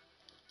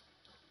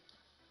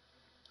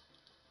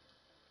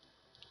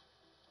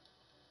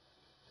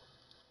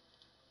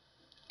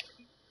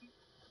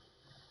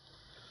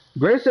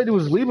 Gray said he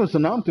was leaving, so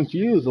now I'm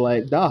confused.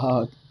 Like,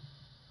 dog.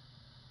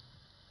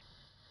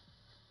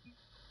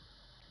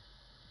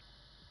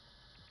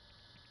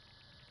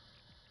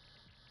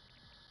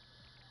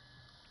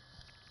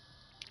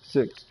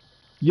 6.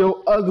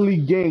 Yo, ugly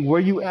gang, where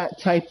you at?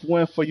 Type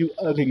 1 for you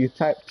ugly.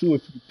 Type 2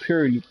 if you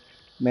pretty.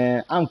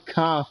 Man, I'm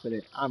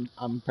confident.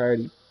 I'm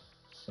pretty.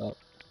 So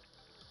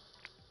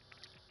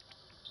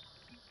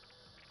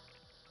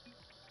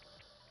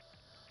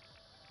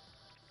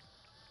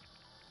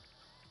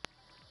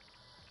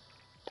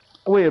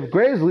wait, if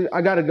Gray's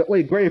I gotta go.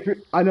 Wait, Gray, if you're,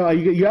 I know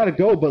you gotta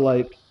go, but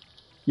like,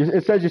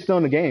 it says you're still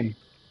in the game.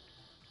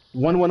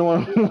 One,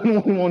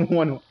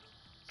 1.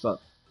 So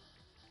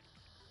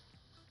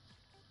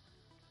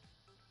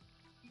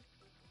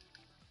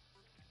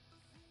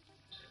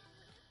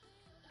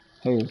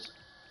hey, is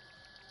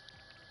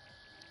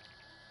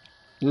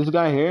this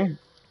guy here?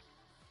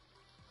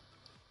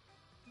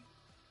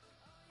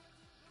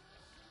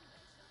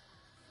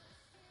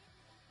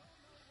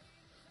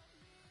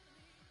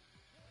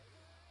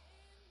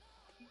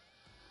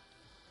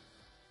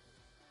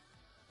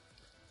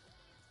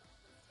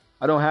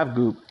 I don't have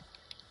goop.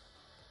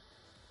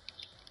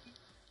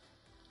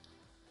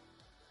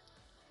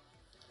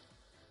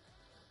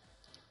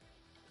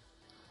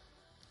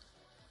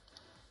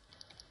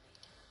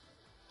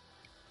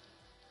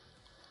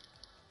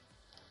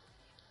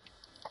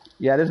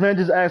 Yeah, this man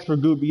just asked for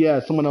goop.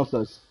 Yeah, someone else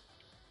does.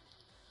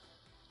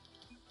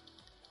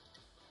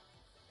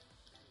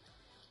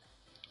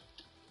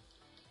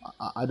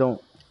 I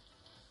don't.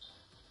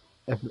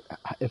 If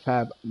if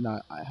have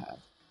not, I have.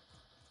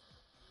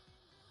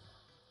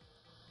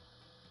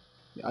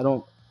 I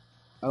don't.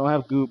 I don't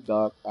have goop,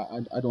 dog.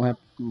 I don't have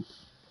goop.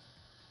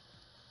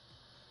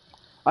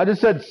 I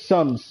just said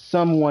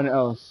someone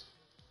else.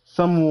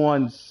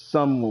 Someone.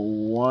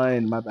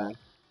 My bad.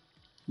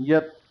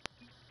 Yep,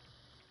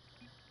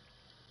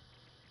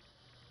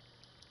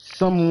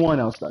 someone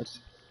else does.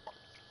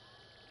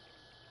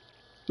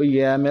 But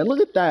yeah, man,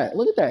 look at that.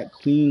 Look at that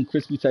clean,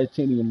 crispy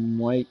titanium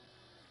white.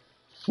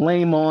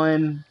 Flame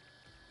on.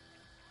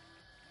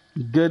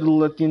 Good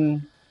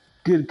looking.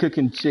 Good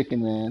cooking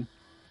chicken, man.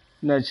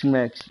 Nudge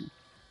Max.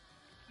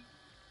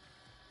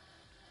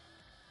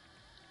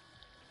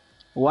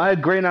 Why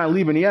Gray not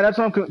leaving? Yeah, that's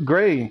what I'm.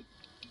 Gray.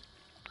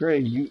 Gray,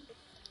 you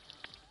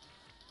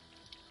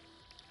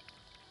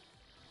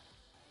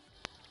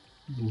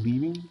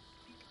leaving?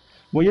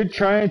 When you're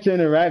trying to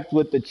interact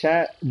with the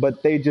chat,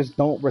 but they just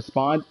don't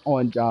respond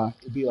on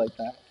it be like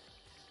that.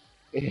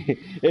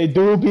 It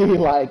do be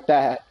like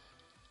that.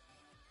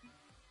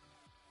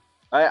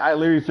 I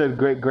literally said,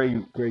 great,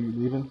 you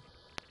leaving?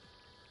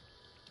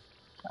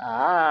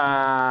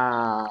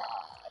 Ah,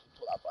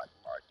 pull up on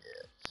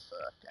markets.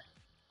 Okay.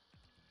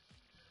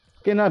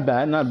 Okay, not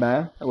bad, not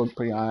bad. That looks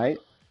pretty alright.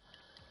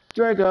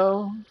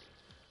 Drago,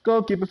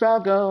 goalkeeper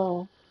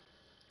Falco.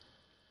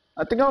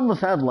 I think I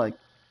almost have like.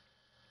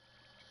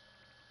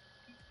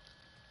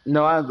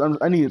 No,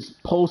 I need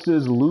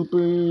pulses,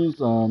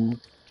 loopers. I'm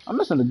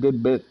missing a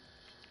good bit.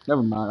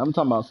 Never mind. I'm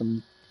talking about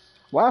some.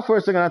 Well,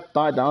 first thing I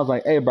thought, I was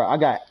like, hey, bro, I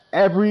got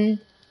every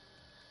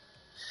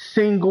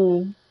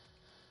single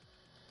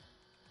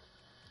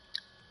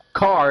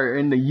car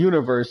in the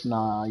universe.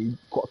 Nah, you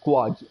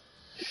quad.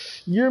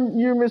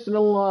 You're missing a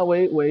lot.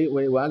 Wait.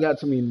 I got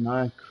so many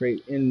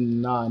non-crate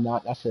in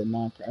not. I said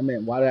non-crate. I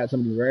meant why do I got so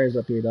many rares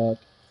up here, dog?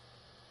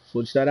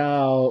 Switch that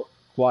out.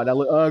 Quad, that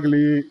look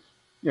ugly.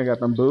 You got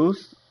them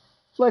boosts.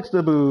 Flex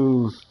the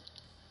boost.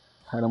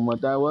 I don't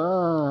want that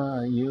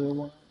one. You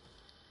want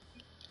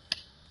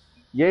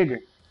Jaeger.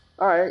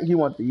 Alright, he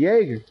want the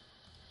Jaeger.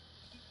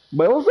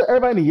 But also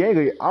everybody in the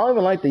Jaeger, I don't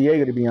even like the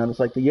Jaeger to be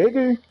honest. Like the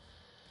Jaeger,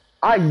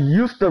 I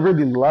used to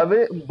really love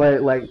it,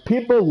 but like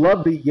people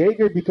love the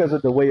Jaeger because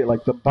of the way,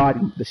 like the body,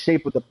 the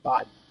shape of the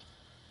body.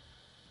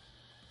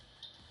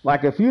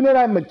 Like if you know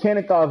that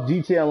mechanic off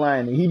GTA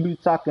Line and he be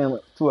talking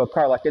to a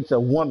car like it's a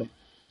woman.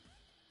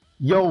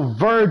 Yo,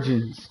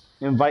 virgins,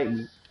 invite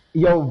me.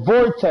 Yo,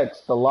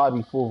 Vortex, the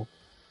lobby full.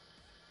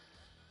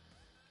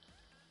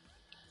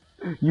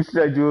 You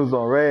said you was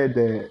already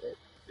there.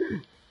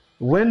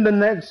 When the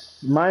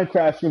next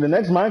Minecraft stream? The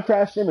next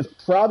Minecraft stream is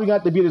probably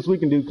going to be this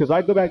weekend, dude, because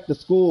I go back to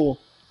school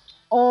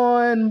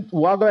on.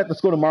 Well, I'll go back to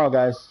school tomorrow,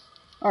 guys.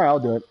 All right, I'll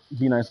do it.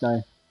 Be nice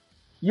guy.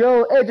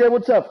 Yo, AJ,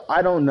 what's up?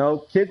 I don't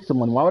know. Kick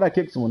someone. Why would I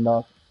kick someone,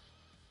 dog?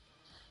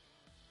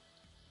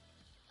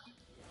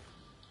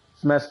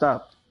 It's messed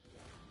up.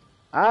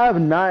 I have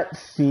not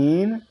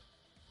seen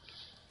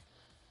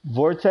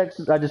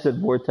Vortexes. I just said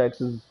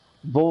Vortexes.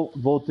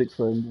 Voltex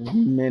for a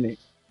minute.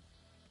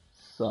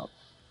 So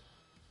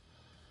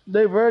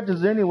they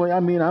virgins anyway. I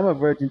mean, I'm a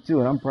virgin too,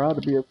 and I'm proud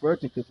to be a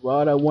virgin because why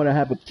would I want to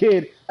have a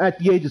kid at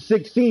the age of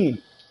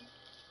 16?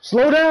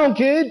 Slow down,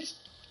 kids.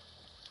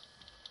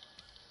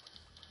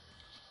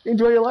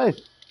 Enjoy your life.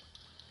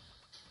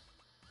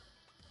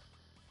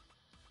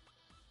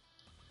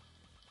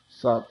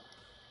 Sup?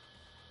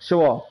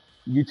 Show off.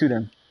 You too,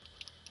 then.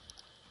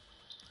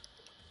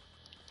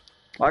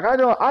 Like I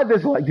don't. I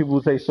dislike people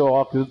who say show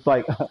off because it's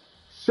like,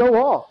 show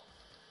off,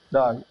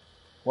 dog.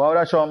 Why would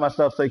I show off my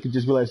stuff so you could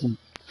just realize,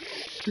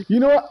 you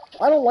know what?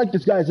 I don't like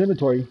this guy's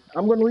inventory.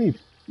 I'm gonna leave.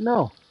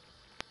 No.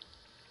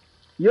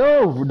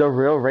 Yo, the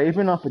real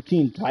Raven off of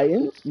Teen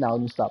Titans? Now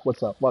let me stop.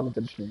 What's up? Welcome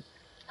to the stream.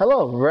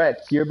 Hello,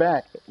 Rex. You're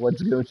back.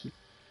 What's good with you?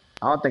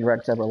 I don't think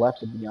Rex ever left,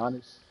 to be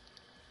honest.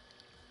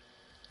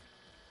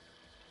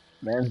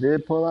 Mans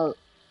did pull out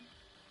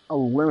a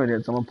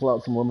limited. Someone pull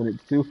out some limited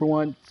too for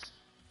once.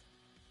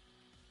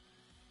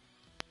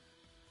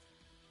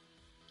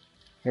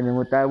 Hitting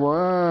with that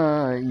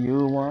what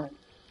you want.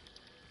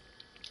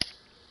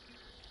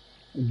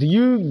 Do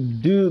you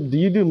do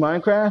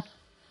Minecraft?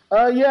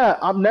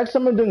 Yeah. Next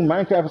time I'm doing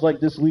Minecraft is like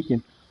this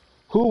weekend.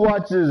 Who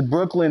watches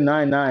Brooklyn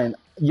Nine-Nine?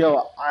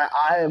 Yo,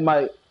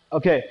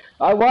 okay.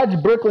 I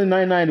watched Brooklyn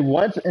Nine-Nine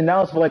once, and that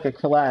was for like a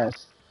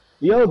class.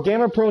 Yo,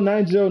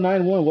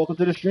 GamerPro9091, welcome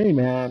to the stream,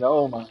 man.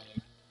 Oh my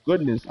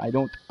goodness, I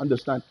don't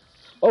understand.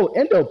 Oh,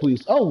 Endo,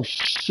 please. Oh,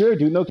 sure,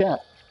 dude, no cap.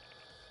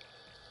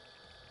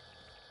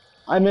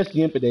 I missed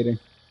the Imperator.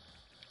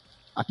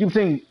 I keep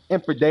saying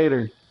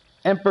Imperator.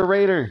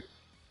 Imperator.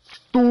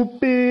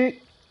 Stupid.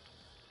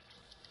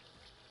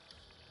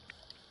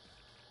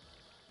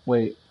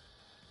 Wait.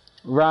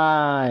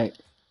 Right.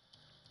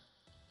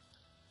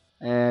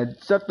 And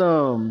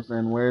Septums.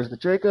 And where's the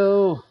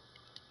Draco?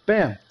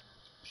 Bam.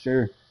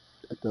 Sure.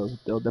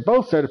 They're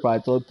both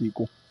certified, so it's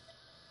equal.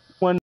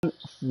 One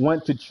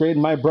went to trade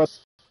my bros.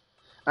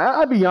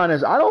 I'll be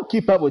honest, I don't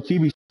keep up with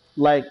TV,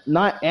 like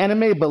not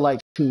anime, but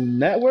like Cartoon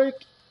Network.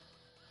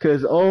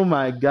 Cause oh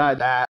my god,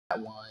 that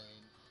one.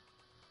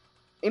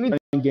 Any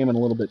game in a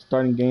little bit,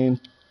 starting game.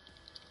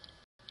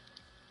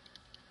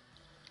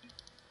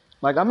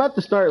 Like I'm about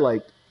to start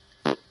like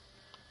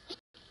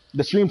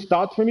the stream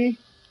stopped for me.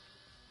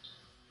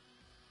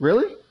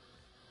 Really?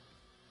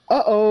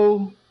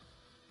 Uh-oh.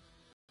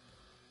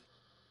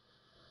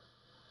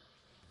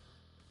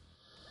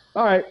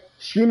 Alright.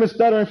 Stream is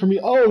stuttering for me.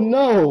 Oh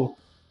no.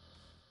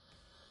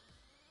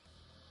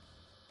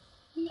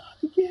 Not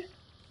again.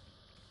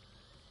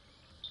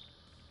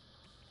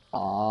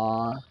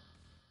 Aww.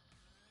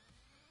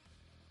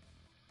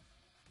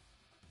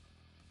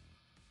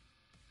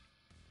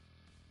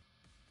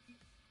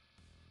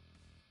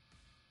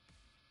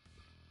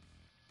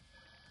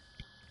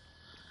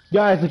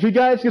 Guys, if you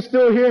guys can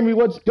still hear me,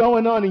 what's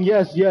going on? And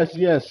yes, yes,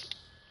 yes.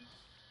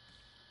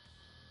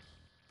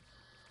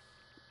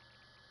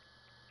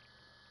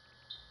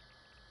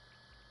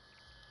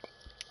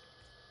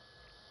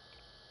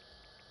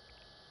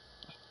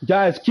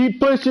 Guys, keep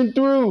pushing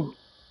through.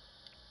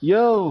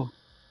 Yo,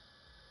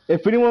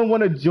 if anyone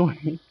want to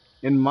join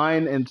in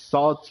mine and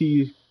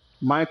salty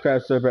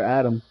Minecraft server,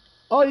 Adam.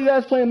 Oh, you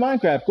guys playing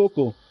Minecraft? Cool,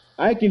 cool.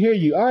 I can hear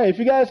you. All right, if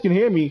you guys can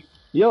hear me,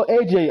 yo,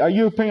 AJ, are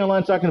you playing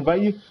online so I can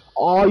invite you?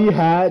 All you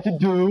had to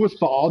do was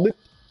follow the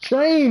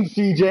train,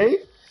 CJ.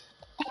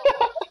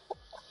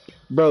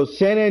 Bro,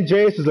 San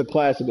Andreas is a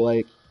classic.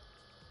 Like,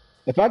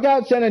 if I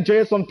got San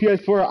Andreas on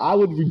PS4, I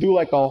would do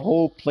like a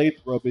whole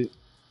playthrough of it.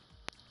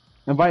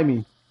 Invite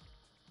me.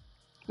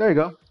 There you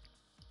go.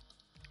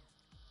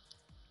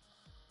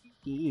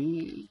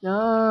 Get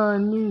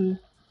on me.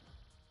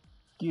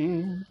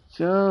 Get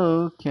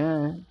your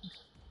cash.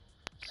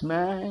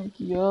 Smack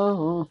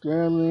your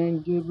girl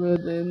and give her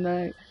the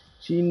night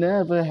she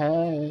never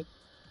had.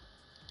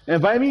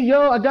 Invite me,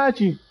 yo, I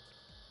got you.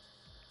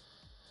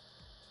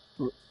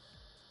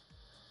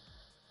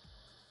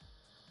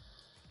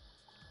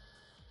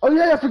 Oh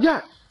yeah, I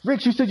forgot.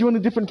 Rick, you said you on a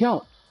different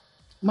account.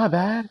 My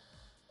bad.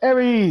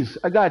 Aries,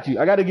 I got you.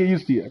 I gotta get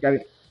used to you. I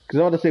gotta, cause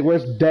I want to say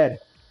where's dead.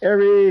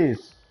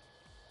 Aries.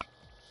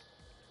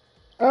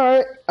 All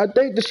right, I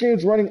think the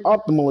stream's running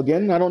optimal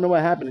again. I don't know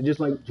what happened. It just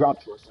like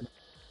dropped for a second.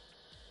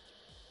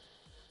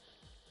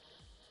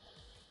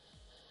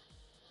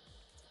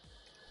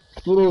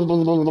 Why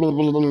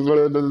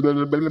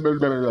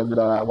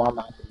am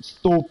I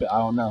stupid? I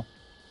don't know.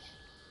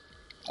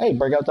 Hey,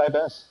 breakout type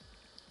S.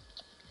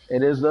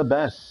 It is the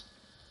best.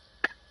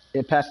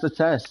 It passed the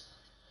test.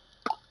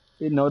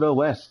 It know the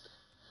West.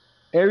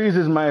 Aries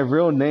is my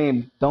real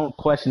name. Don't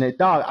question it.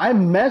 Dog, I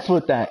mess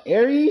with that.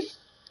 Aries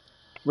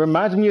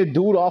reminds me of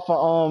dude off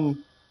of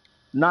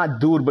not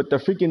dude, but the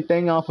freaking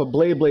thing off of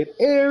Blade Blade.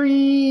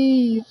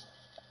 Aries.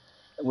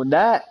 When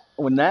that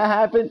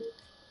happened,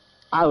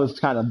 I was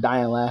kind of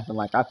dying laughing.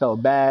 Like I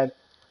felt bad,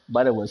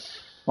 but it was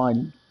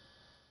funny.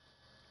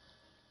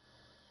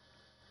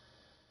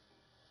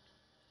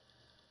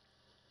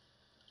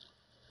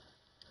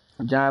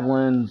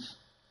 Javelins,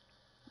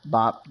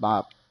 bop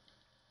bop.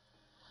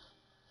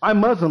 I'm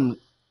Muslim.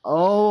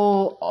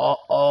 Oh.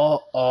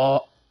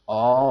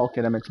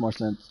 Okay, that makes more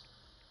sense.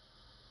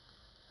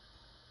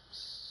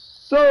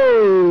 So,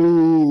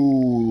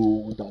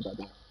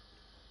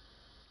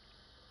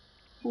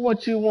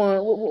 what you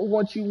want?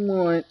 What you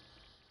want?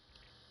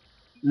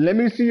 Let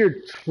me see your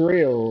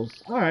trails.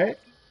 All right,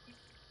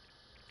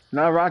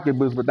 not rocket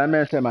boots, but that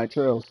man said my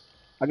trails.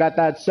 I got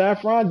that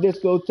saffron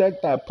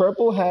discotheque, that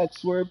purple hack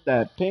swerve,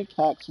 that pink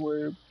hack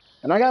swerve,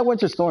 and I got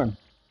winter storm.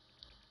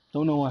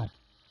 Don't know why.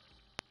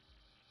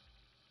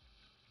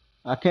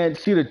 I can't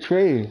see the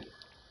trade.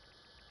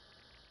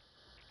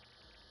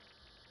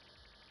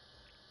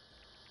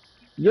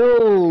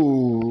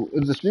 Yo,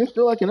 is the stream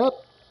still liking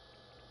up?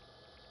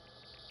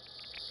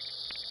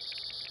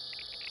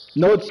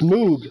 No, it's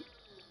smooth.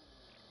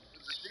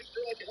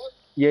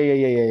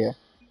 Yeah.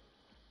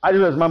 I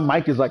realize my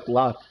mic is like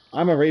loud.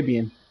 I'm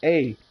Arabian.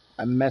 Hey,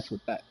 I mess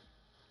with that.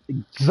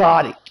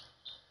 Exotic.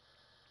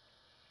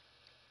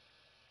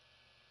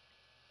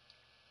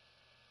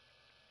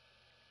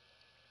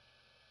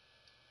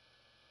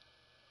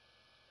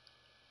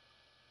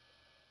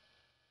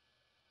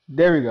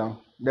 There we go.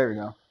 There we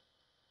go.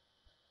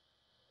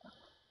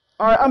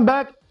 All right, I'm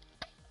back.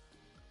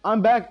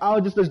 I'm back. I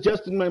was just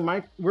adjusting my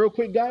mic real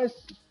quick, guys,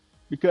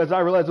 because I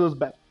realized it was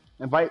back.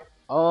 Invite.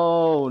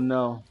 Oh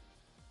no.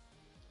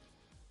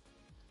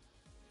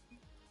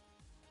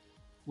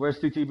 Where's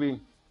TTB?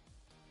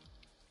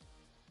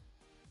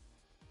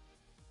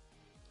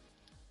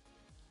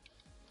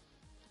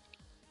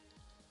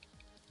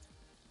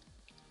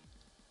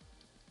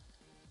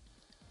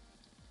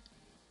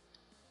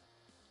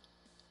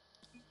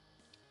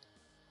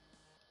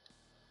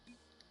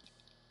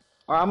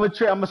 All right, I'm gonna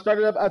trade. I'm gonna start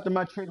it up after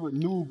my trade with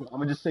noob. I'm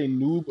gonna just say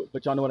noob,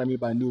 but y'all know what I mean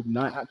by noob,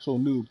 not actual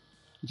noob.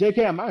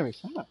 JK, I'm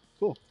Irish. Ah,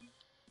 cool.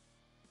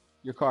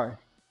 Your car.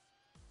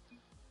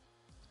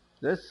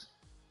 This.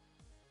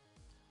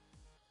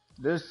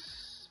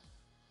 This.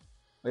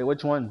 Wait,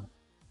 which one?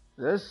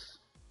 This.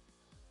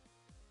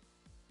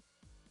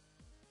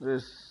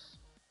 This.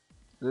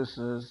 This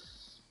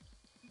is.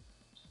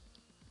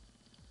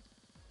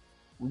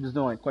 I'm just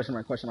doing like question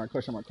mark, question mark,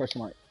 question mark, question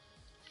mark.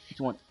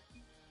 Which one?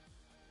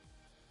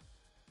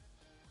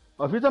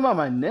 Oh, if you're talking about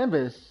my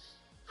Nimbus,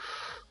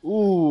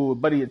 ooh,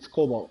 buddy, it's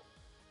Cobalt.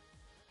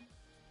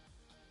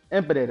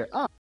 Impedator.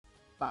 Ah,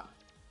 bam,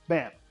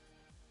 bam.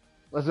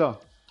 Let's go.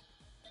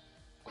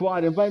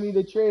 Quad, invite me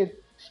to trade.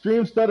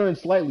 Stream stuttering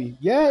slightly.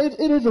 Yeah, it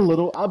is a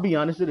little. I'll be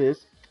honest, it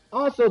is.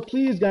 Also,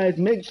 please, guys,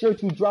 make sure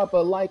to drop a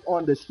like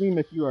on the stream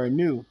if you are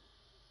new.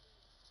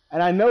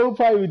 And I know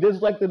probably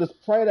disliked this.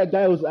 Probably that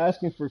guy was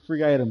asking for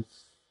free items.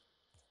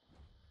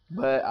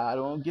 But I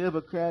don't give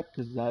a crap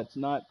because that's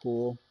not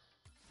cool.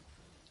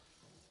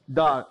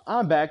 Dog,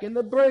 I'm back in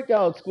the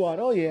breakout squad.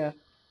 Oh, yeah.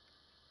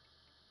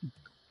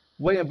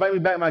 Wait, invite me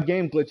back. My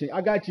game glitching.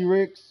 I got you,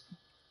 Ricks.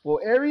 Well,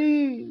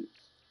 Aries.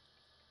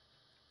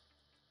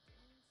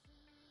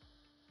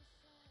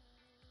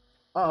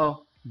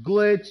 Uh-oh.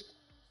 Glitched.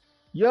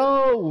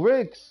 Yo,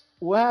 Ricks.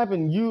 What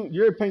happened?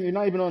 You're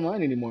not even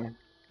online anymore.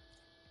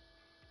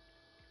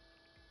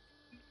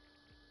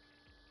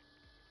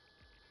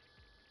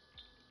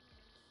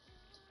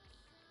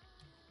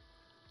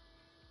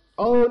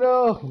 Oh,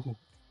 no.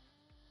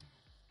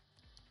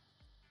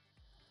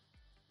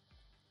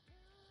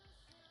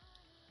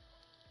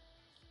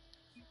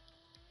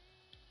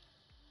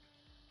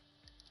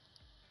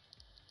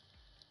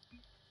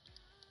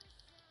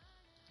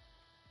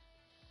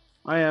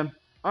 I am.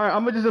 All right,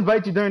 I'm gonna just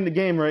invite you during the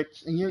game,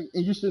 Ricks, and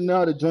you should know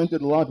how to join to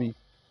the lobby.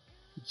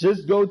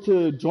 Just go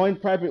to join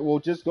private. We'll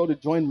just go to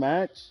join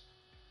match.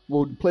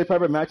 We'll play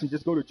private match and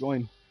just go to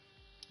join.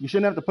 You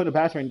shouldn't have to put a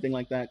pass or anything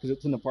like that because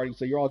it's in the party,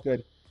 so you're all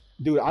good.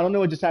 Dude, I don't know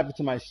what just happened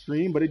to my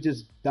stream, but it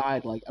just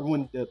died. Like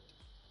everyone dipped,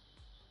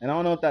 and I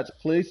don't know if that's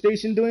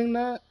PlayStation doing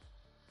that,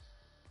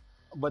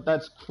 but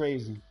that's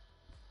crazy.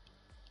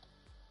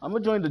 I'm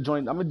gonna join the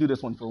join. I'm gonna do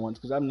this one for once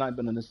because I've not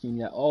been on this team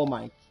yet. Oh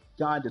my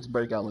god, this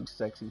breakout looks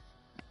sexy.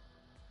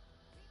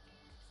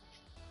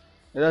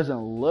 It doesn't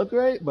look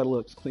right, but it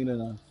looks clean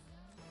enough.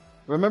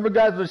 Remember,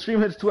 guys, if the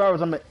stream hits 2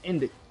 hours, I'm gonna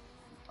end it.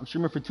 I'm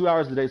streaming for 2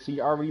 hours today, so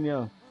you already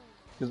know.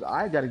 Because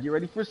I gotta get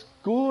ready for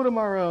school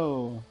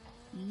tomorrow.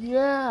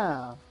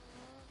 Yeah.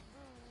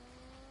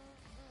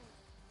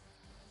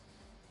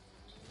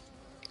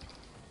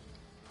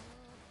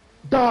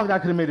 Dog, I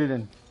could have made it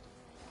in.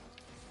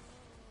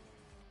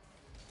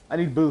 I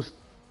need boost.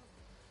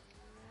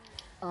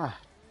 Ah.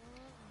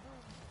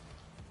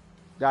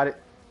 Got it.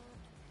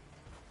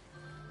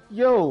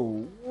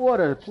 Yo,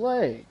 what a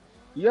play.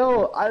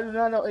 Yo, I do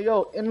not know.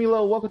 Yo,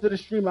 Emilo, welcome to the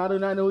stream. I do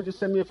not know who just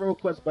sent me a friend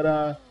request,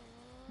 but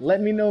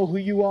let me know who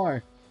you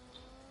are.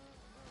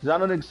 Because I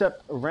don't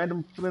accept a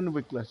random friend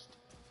request.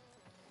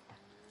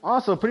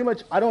 Also, pretty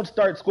much, I don't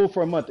start school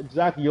for a month.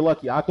 Exactly, you're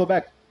lucky. I'll go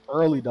back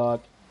early,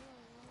 dog.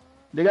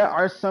 They got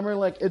our summer,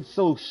 like, it's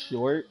so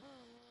short.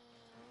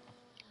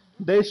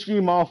 They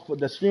stream off,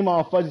 the stream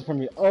all fuzzy for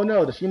me. Oh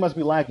no, the stream must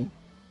be lagging.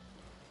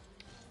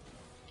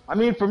 I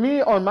mean, for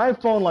me, on my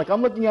phone, like,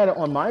 I'm looking at it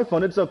on my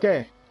phone, it's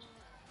okay.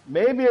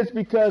 Maybe it's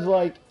because,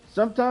 like,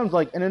 sometimes,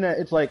 like, internet,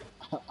 it's like,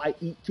 I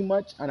eat too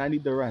much and I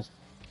need the rest.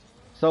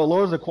 So it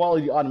lowers the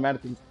quality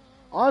automatically.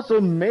 Also,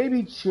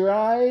 maybe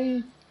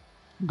try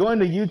going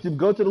to YouTube,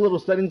 go to the little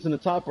settings in the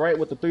top right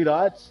with the 3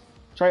 dots,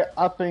 try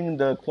upping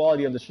the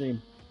quality of the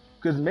stream.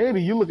 Because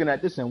maybe you're looking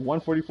at this in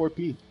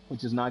 144p,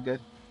 which is not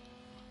good.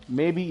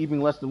 Maybe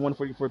even less than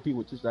 144p,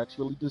 which is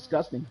actually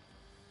disgusting.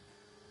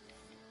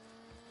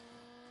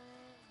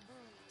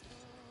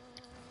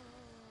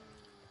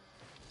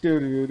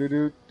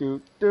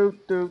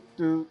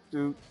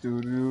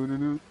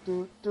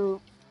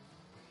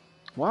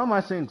 Why am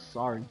I saying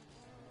sorry?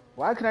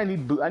 Why can I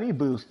need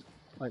boost?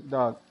 Like,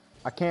 dog,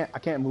 I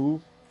can't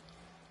move.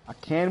 I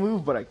can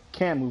move, but I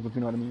can't move, if you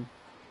know what I mean.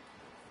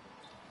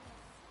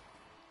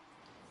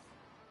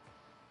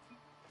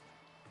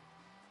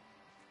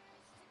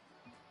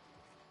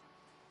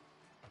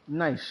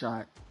 Nice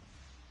shot.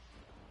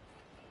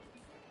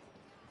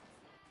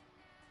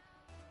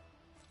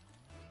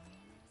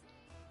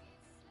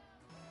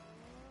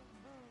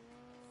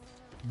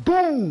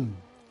 Boom!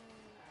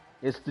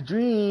 It's the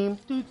dream.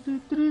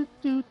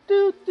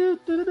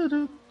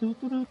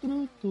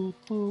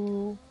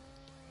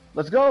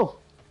 Let's go.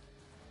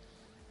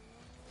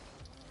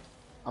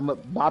 I'm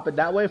gonna bop it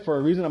that way for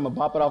a reason. I'm gonna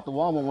bop it off the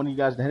wall. I want one of you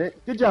guys to hit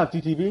it. Good job,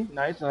 TTV.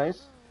 Nice,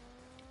 nice.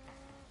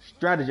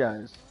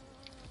 Strategize.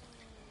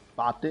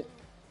 Bopped it.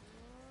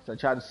 So I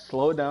tried to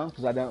slow it down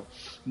because I don't.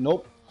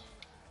 Nope.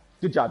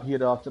 Good job. He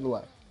hit it off to the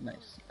left.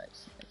 Nice,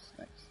 nice, nice,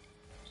 nice.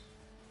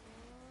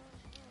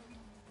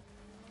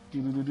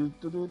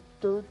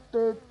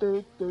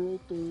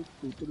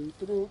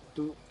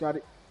 Got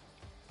it.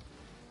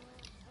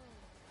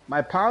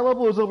 My power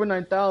level is over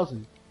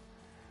 9,000.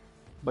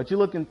 But you're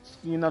looking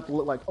enough to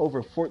look like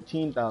over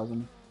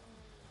 14,000.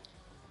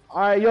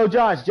 Alright, yo,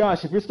 Josh,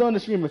 if you're still in the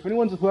stream,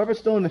 whoever's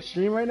still in the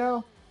stream right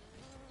now,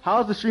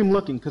 how's the stream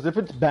looking? Because if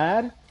it's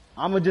bad,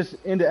 I'm going to just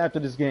end it after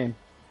this game.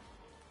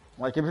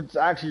 Like, if it's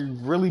actually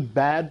really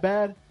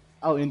bad,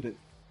 I'll end it.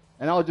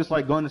 And I'll just,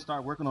 like, go in and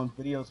start working on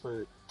videos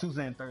for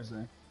Tuesday and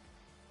Thursday.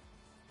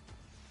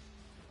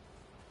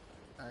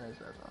 Alright,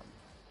 so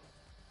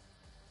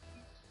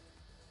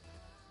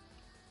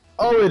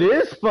oh, it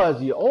is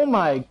fuzzy. Oh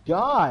my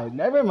god.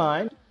 Never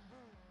mind.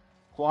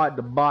 Quad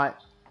the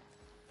bot.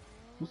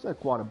 Who said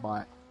quad a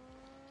bot?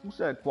 Who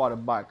said quad a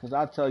bot? Because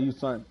I'll tell you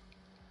something.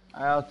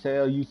 I'll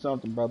tell you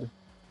something, brother.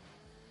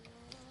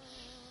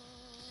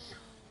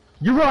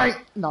 You're right.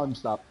 No, let me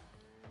stop.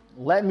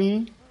 Let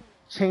me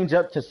change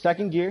up to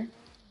second gear.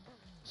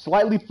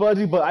 Slightly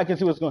fuzzy, but I can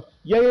see what's going on.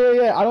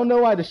 Yeah. I don't know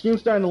why the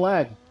stream's starting to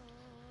lag.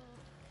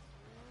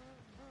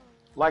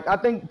 Like, I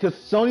think because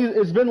Sony,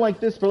 it's been like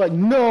this for like,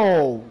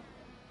 no.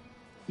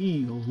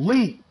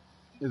 Elite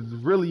is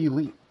really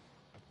elite.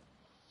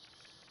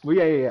 Well,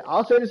 yeah.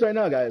 I'll say this right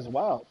now, guys.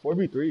 Wow,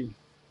 4v3.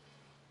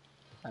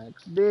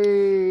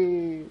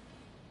 XD.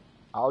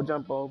 I'll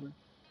jump over.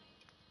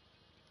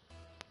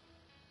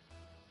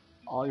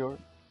 All yours.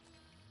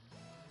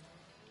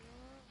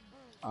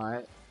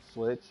 Alright,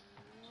 switch.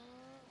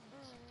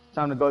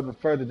 Time to go even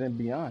further than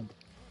beyond.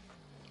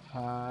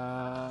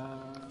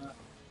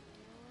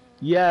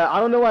 Yeah, I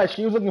don't know why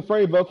she was looking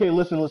for you, but okay,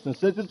 listen.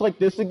 Since it's like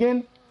this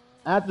again,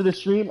 after the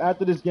stream,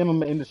 after this game, I'm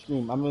gonna end the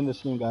stream. I'm in the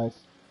stream, guys.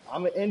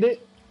 I'm gonna end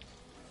it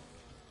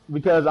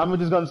because I'm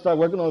just gonna start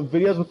working on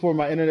videos before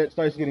my internet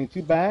starts getting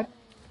too bad.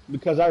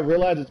 Because I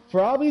realize it's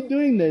probably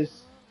doing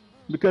this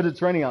because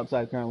it's raining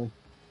outside currently.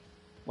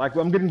 Like,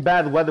 I'm getting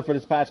bad weather for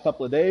this past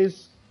couple of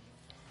days.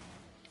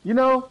 You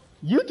know,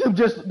 YouTube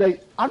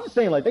I'm just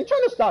saying, like, they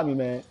trying to stop me,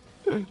 man.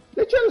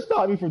 They trying to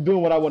stop me from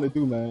doing what I want to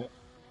do, man.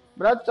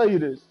 But I'll tell you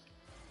this.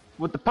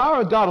 With the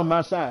power of God on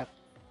my side,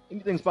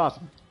 anything's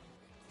possible.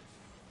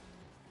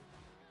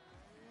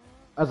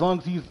 As long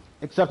as he's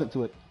accepted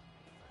to it.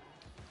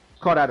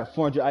 Call that a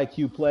 400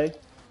 IQ play.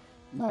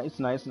 Nice.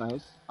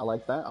 I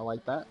like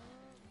that.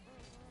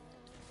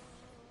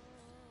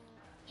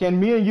 Can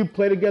me and you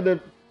play together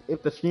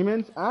if the stream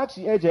ends?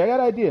 Actually, AJ, I got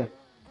an idea.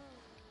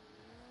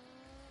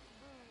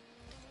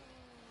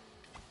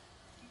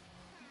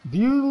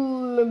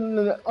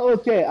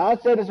 Okay, I'll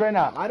say this right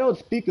now. I don't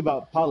speak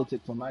about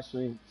politics on my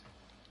streams.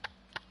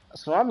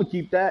 So I'm gonna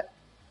keep that.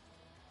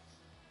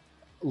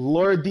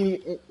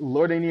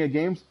 Lordania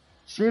Games.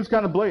 Stream's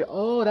kind of blurry.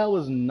 Oh, that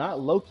was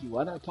not Loki.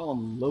 Why did I call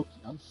him Loki?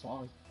 I'm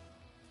sorry.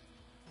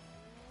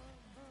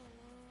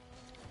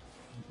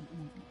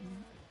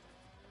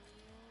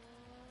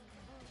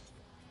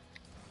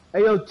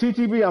 Hey, yo,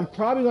 TTB, I'm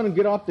probably gonna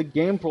get off the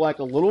game for like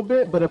a little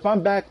bit, but if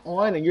I'm back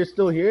on and you're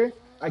still here,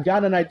 I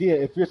got an idea.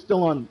 If you're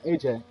still on,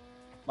 AJ,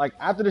 like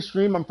after the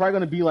stream, I'm probably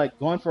gonna be like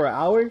gone for an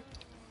hour.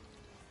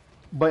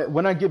 But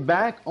when I get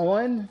back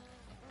on,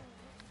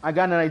 I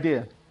got an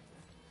idea.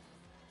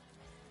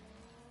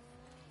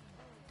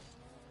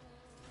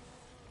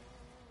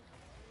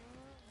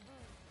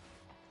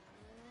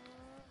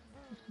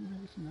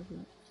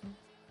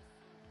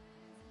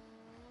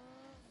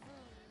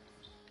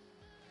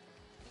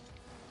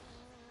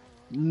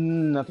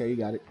 Okay, you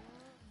got it.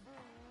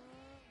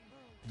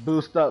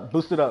 Boost it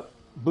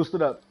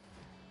up.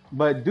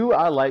 But do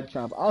I like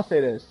Trump? I'll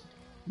say this.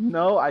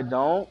 No, I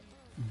don't.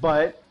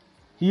 But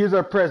he is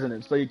our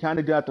president, so you kind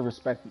of got to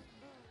respect him.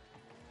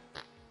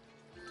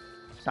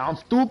 Sounds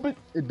stupid.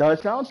 It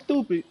does sound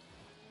stupid.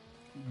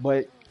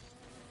 But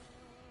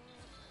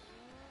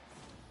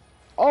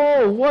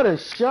oh, what a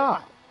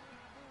shot!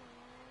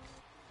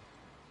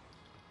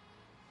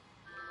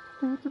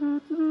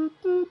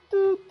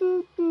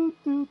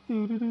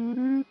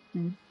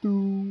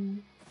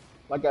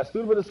 Like that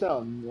stupid of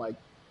sound. Like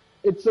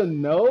it's a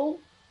no.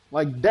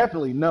 Like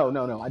definitely no.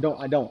 I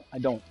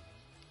don't.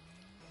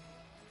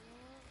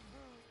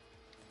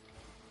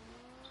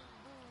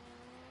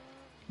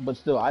 But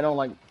still, I don't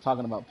like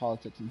talking about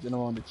politics in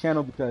general on the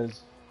channel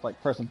because,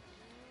 like, person,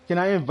 can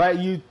I invite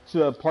you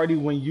to a party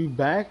when you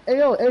back? Hey,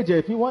 yo, AJ,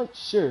 if you want,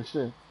 sure.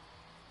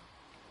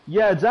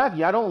 Yeah,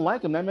 exactly. I don't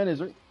like him. That man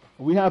is.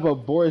 We have a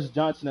Boris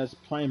Johnson as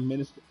prime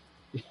minister.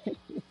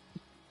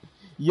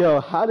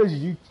 Yo, how does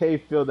UK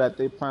feel that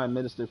their prime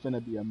minister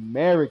finna be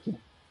American?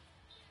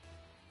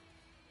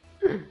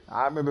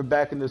 I remember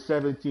back in the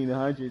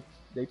 1700s,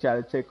 they tried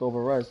to take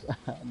over us.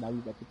 Now we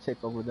about to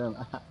take over them.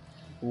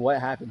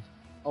 What happened?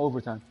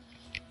 Overtime.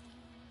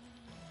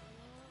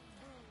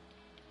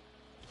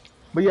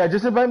 But yeah,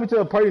 just invite me to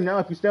a party now.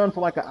 If you stay on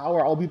for like an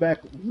hour, I'll be back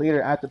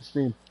later after the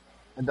stream,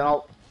 and then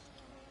I'll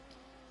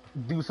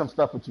do some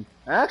stuff with you.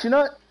 Actually,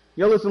 not.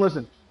 Yo,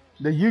 listen.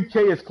 The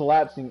UK is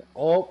collapsing.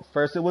 Oh,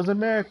 first it was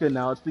America,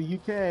 now it's the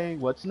UK.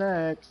 What's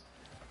next?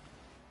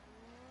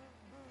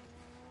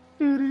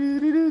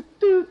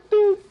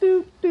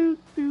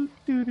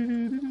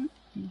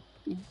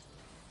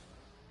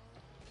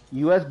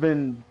 US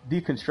been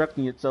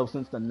deconstructing itself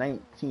since the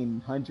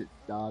 1900s,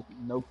 dog.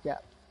 No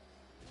cap.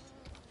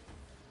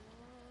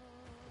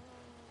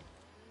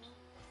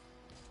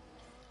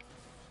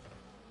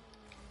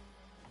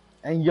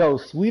 And yo,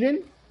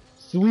 Sweden,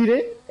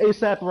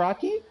 ASAP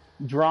Rocky,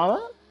 drama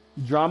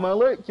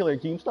alert, killer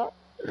Keemstar.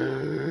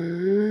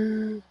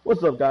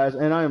 What's up, guys?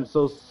 And I am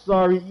so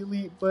sorry,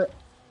 Elite, but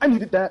I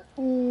needed that.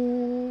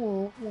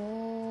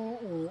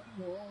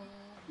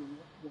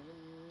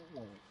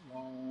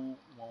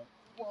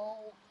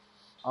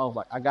 I was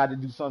like, I got to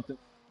do something.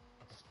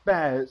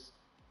 Spaz.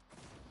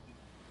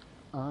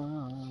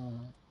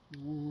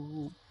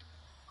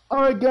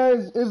 Alright,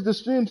 guys, is the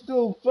stream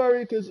still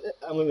furry? Because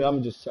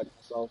I'm just checking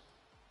myself.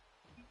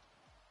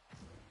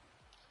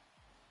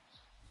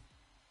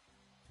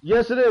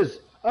 Yes, it is.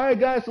 Alright,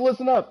 guys, so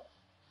listen up.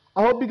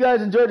 I hope you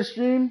guys enjoyed the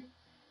stream.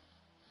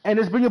 And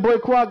it's been your boy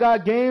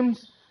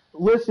QUADGodGamez.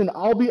 Listen,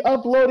 I'll be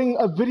uploading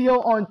a video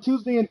on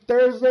Tuesday and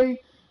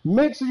Thursday.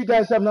 Make sure you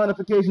guys have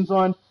notifications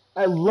on.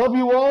 I love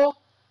you all.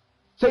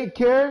 Take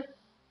care.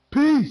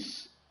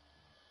 Peace.